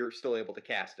 or if you're still able to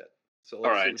cast it. So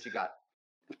let's see what you got.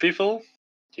 People,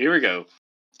 here we go.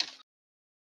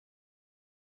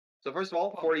 So first of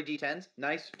all, 40 d10s.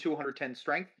 Nice, 210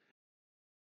 strength.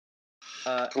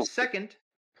 Cool. Second,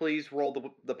 please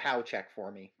roll the POW check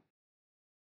for me.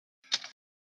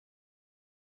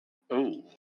 Oh.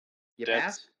 You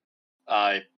pass?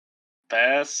 I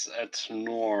pass at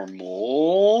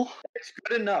normal. It's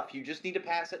good enough. You just need to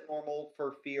pass at normal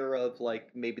for fear of,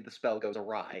 like, maybe the spell goes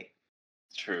awry.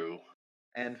 True.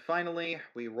 And finally,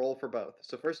 we roll for both.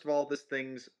 So first of all, the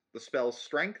spell's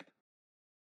strength.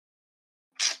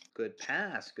 Good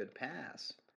pass.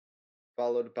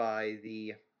 Followed by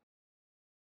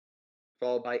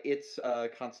its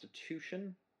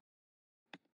constitution.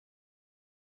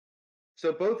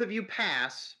 So both of you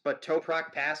pass, but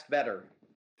Toprak passed better.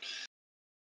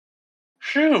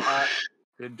 Phew.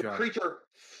 Good The job. creature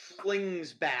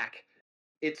flings back.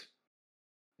 It's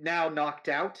now knocked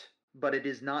out, but it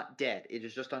is not dead. It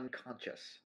is just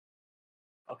unconscious.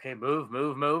 Okay, move.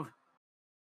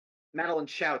 Madeline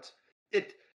shouts,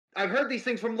 I've heard these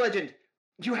things from legend.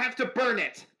 You have to burn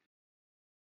it.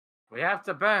 We have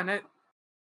to burn it.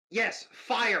 Yes,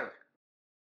 fire.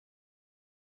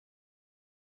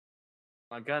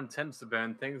 My gun tends to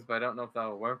burn things, but I don't know if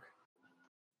that'll work.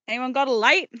 Anyone got a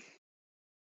light?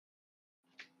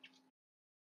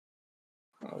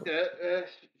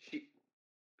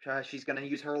 She's gonna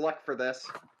use her luck for this.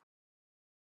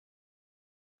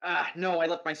 No, I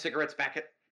left my cigarettes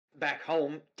back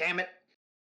home. Damn it.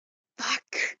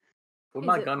 Fuck. Would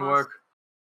my gun work?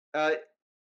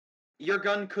 Your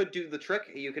gun could do the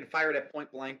trick. You could fire it at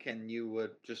point blank, and you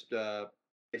would just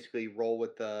basically roll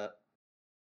with the.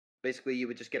 Basically, you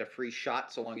would just get a free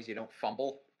shot so long as you don't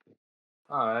fumble.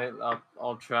 All right,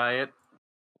 I'll try it.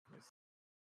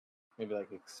 Maybe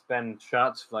like expend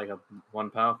shots for like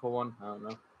one powerful one. I don't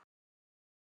know.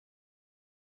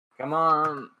 Come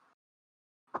on.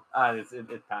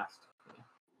 It passed.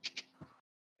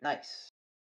 Nice.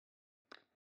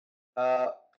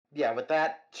 Yeah, with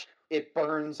that, it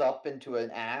burns up into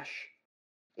an ash.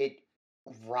 It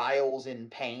riles in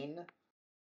pain,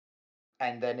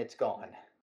 and then it's gone.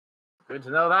 Good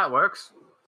to know that works.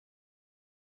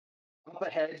 Up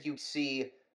ahead, you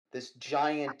see this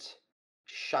giant,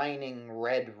 shining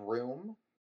red room,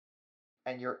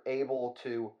 and you're able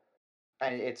to,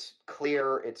 and it's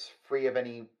clear, it's free of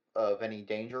any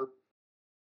danger.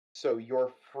 So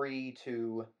you're free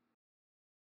to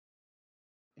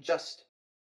just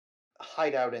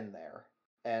hide out in there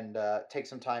and take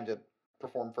some time to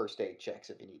perform first aid checks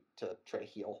if you need to try to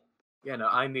heal. Yeah, no,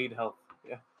 I need help.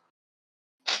 Yeah.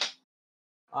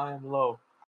 I am low.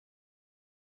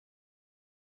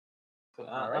 So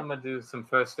I'm gonna do some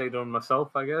first aid on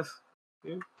myself, I guess.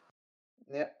 Yeah.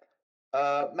 Yep.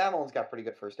 Madeline's got pretty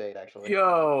good first aid, actually.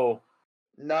 Yo!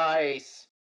 Nice!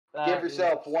 Give That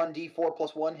yourself is... 1d4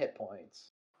 plus 1 hit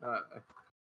points.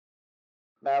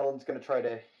 Madeline's gonna try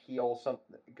to heal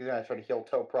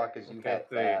Toprak as you Okay, have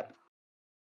 3. that.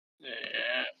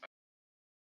 Yeah.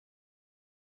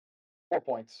 4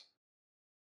 points.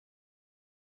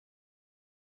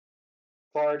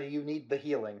 Clara, do you need the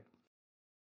healing?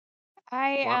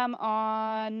 I What? am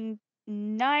on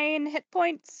 9 hit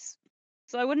points,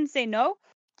 so I wouldn't say no.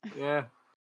 Yeah.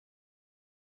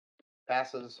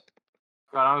 Passes.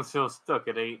 God, I'm still stuck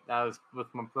at 8. That was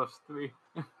with my +3.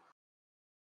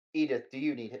 Edith, do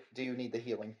you need the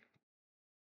healing?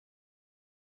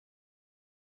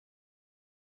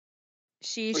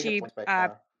 She 3 hit points back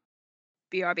now.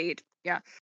 BRB'd. Yeah.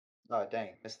 Oh,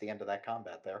 dang. Missed the end of that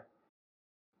combat there.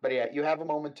 But yeah, you have a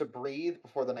moment to breathe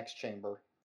before the next chamber.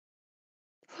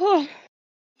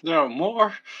 There are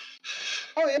more?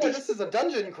 Oh yeah, this is a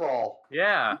dungeon crawl.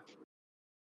 Yeah.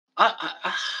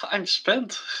 I'm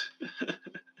spent.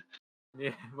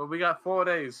 Yeah, well, we got 4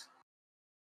 days.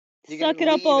 Suck it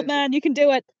up, old man. You can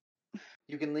do it.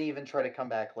 You can leave and try to come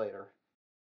back later.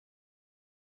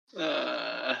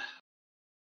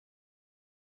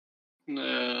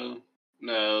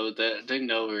 No, they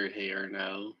know we're here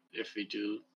now, if we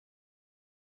do.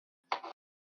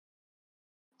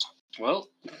 Well,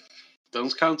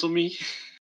 don't count on me.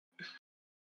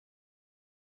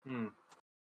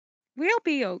 We'll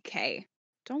be okay.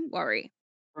 Don't worry.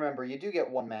 Remember, you do get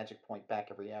 1 magic point back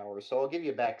every hour, so I'll give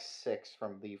you back 6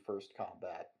 from the first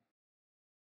combat.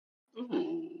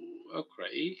 Ooh,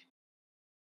 okay.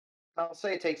 I'll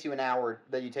say it takes you an hour,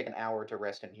 that you take an hour to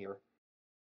rest in here.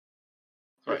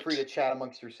 Feel Right. free to chat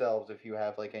amongst yourselves if you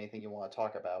have anything you want to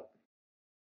talk about.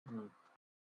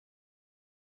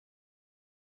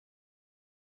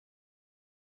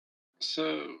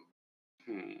 So,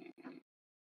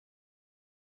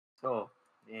 So,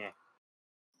 yeah.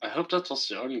 I hope that was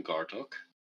the only guard dog.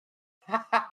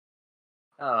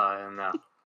 Oh, no.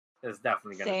 There's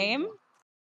definitely gonna be more.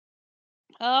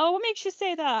 Oh, what makes you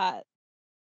say that?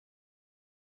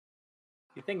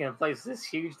 You think in a place this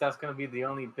huge, that's gonna be the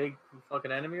only big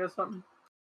fucking enemy or something?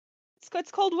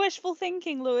 It's called wishful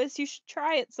thinking, Lewis. You should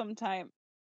try it sometime.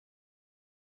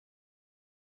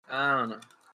 I don't know.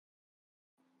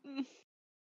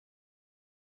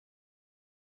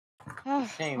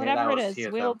 Whatever it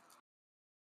is,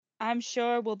 I'm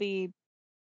sure we'll be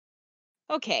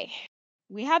okay.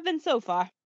 We have been so far.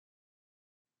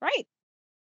 Right.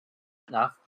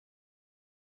 Enough.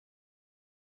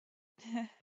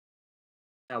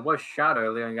 I was shot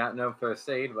earlier and got no first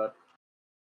aid, but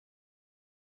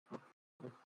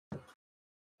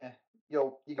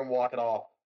You can walk it off.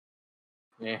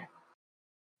 yeah.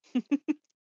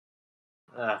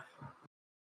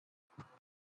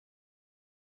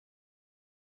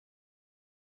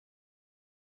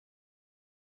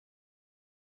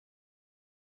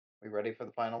 We ready for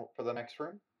the next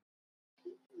room?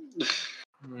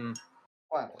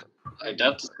 Final. I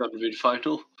doubt it's gonna be the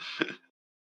final.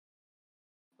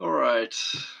 Alright.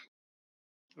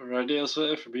 Ready as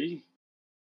ever be.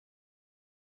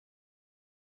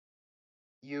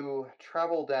 You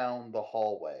travel down the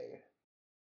hallway,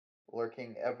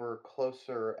 lurking ever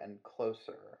closer and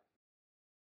closer.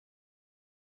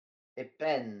 It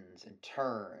bends and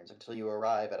turns until you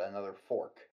arrive at another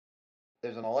fork.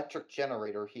 There's an electric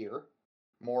generator here,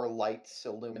 more lights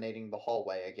illuminating the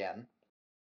hallway again.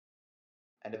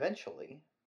 And eventually,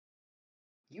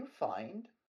 you find,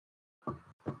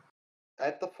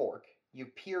 at the fork, you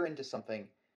peer into something,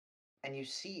 and you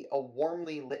see a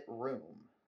warmly lit room.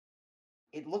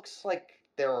 It looks like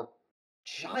there are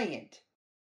giant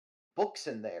books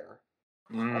in there,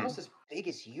 almost as big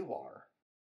as you are.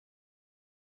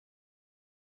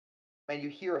 And you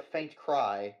hear a faint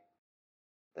cry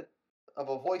of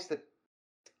a voice that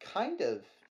kind of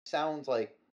sounds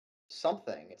like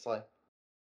something. It's like,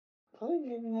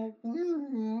 who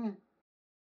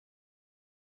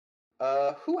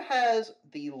has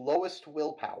the lowest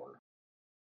willpower?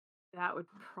 That would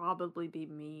probably be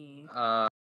me.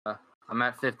 I'm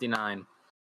at 59.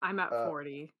 I'm at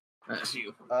 40. That's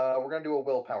you. We're gonna do a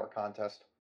willpower contest.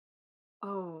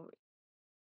 Oh.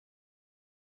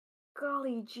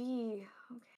 Golly gee.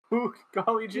 Ooh,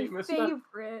 golly gee, Your mister.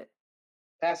 favorite.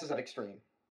 Passes at extreme.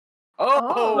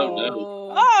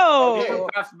 Oh, Oh! Okay.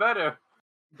 That's better.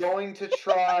 Going to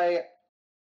try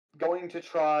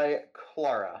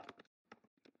Clara.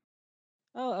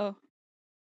 Oh.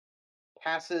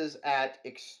 Passes at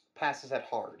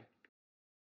hard.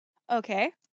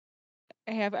 Okay.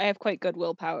 I have quite good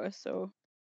willpower, so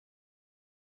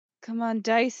come on,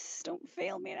 dice, don't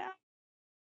fail me now.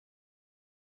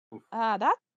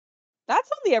 That's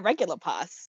only a regular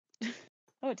pass.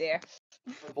 Oh dear.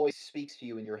 A voice speaks to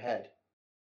you in your head.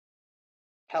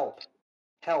 Help.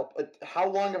 Help. How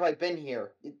long have I been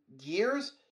here?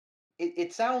 Years?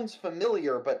 It sounds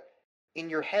familiar, but in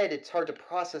your head it's hard to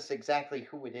process exactly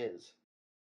who it is.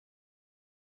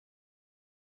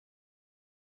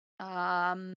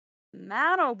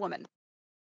 Man or woman?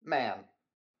 Man.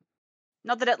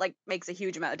 Not that it makes a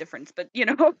huge amount of difference, but you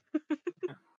know.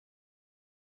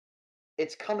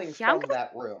 It's coming Yeah, from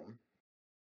that room.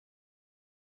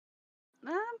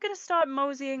 I'm gonna start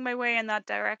moseying my way in that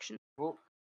direction. Well,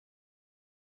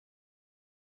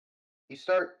 You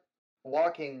start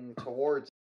walking towards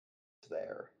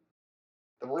there.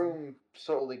 The room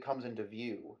slowly comes into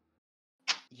view.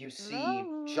 You see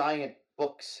Hello? giant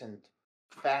books and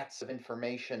vats of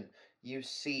information. You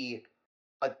see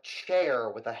a chair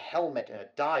with a helmet and a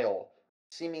dial,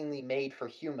 seemingly made for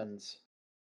humans.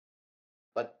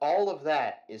 But all of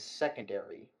that is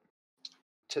secondary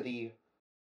to the,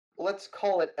 let's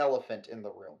call it, elephant in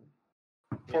the room.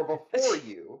 For before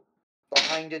you,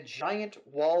 behind a giant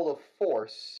wall of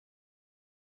force,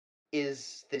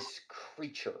 is this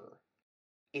creature.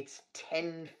 It's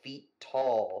 10 feet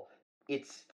tall.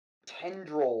 It's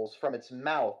tendrils from its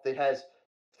mouth. It has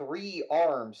 3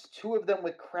 arms, 2 of them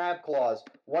with crab claws,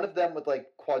 one of them with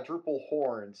quadruple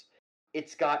horns.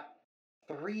 It's got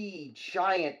 3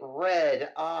 giant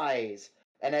red eyes,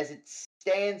 and as it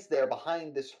stands there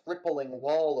behind this rippling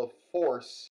wall of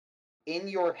force, in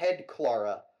your head,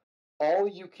 Clara, all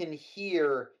you can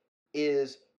hear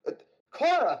is,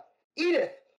 Clara!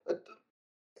 Edith!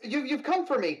 You've come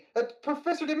for me!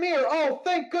 Professor Demir! Oh,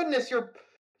 thank goodness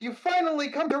you finally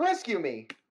come to rescue me!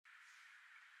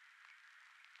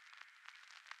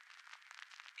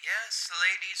 Yes,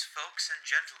 ladies, folks, and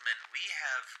gentlemen, we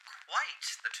have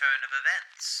quite the turn of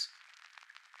events.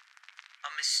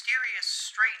 A mysterious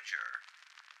stranger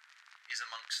is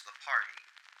amongst the party,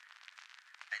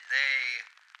 and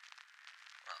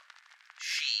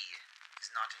she is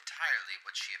not entirely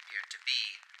what she appeared to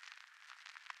be.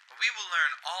 But we will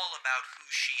learn all about who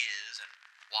she is and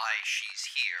why she's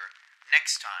here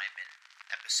next time in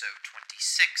episode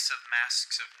 26 of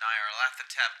Masks of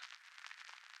Nyarlathotep,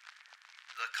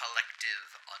 The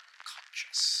Collective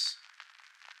Unconscious.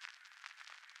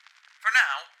 For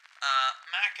now,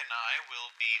 Mac and I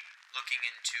will be looking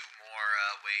into more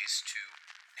ways to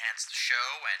enhance the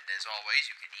show, and as always,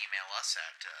 you can email us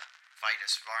at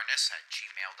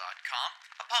vitusvarnus@gmail.com.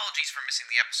 Apologies for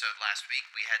missing the episode last week.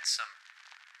 We had some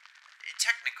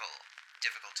technical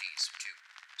difficulties, to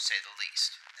say the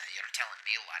least. You're telling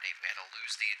me, laddie, we had to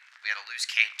lose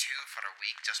K2 for a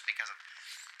week just because of.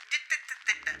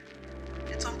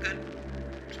 It's all good.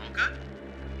 It's all good.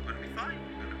 We're gonna be fine.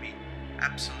 We're gonna be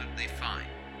absolutely fine.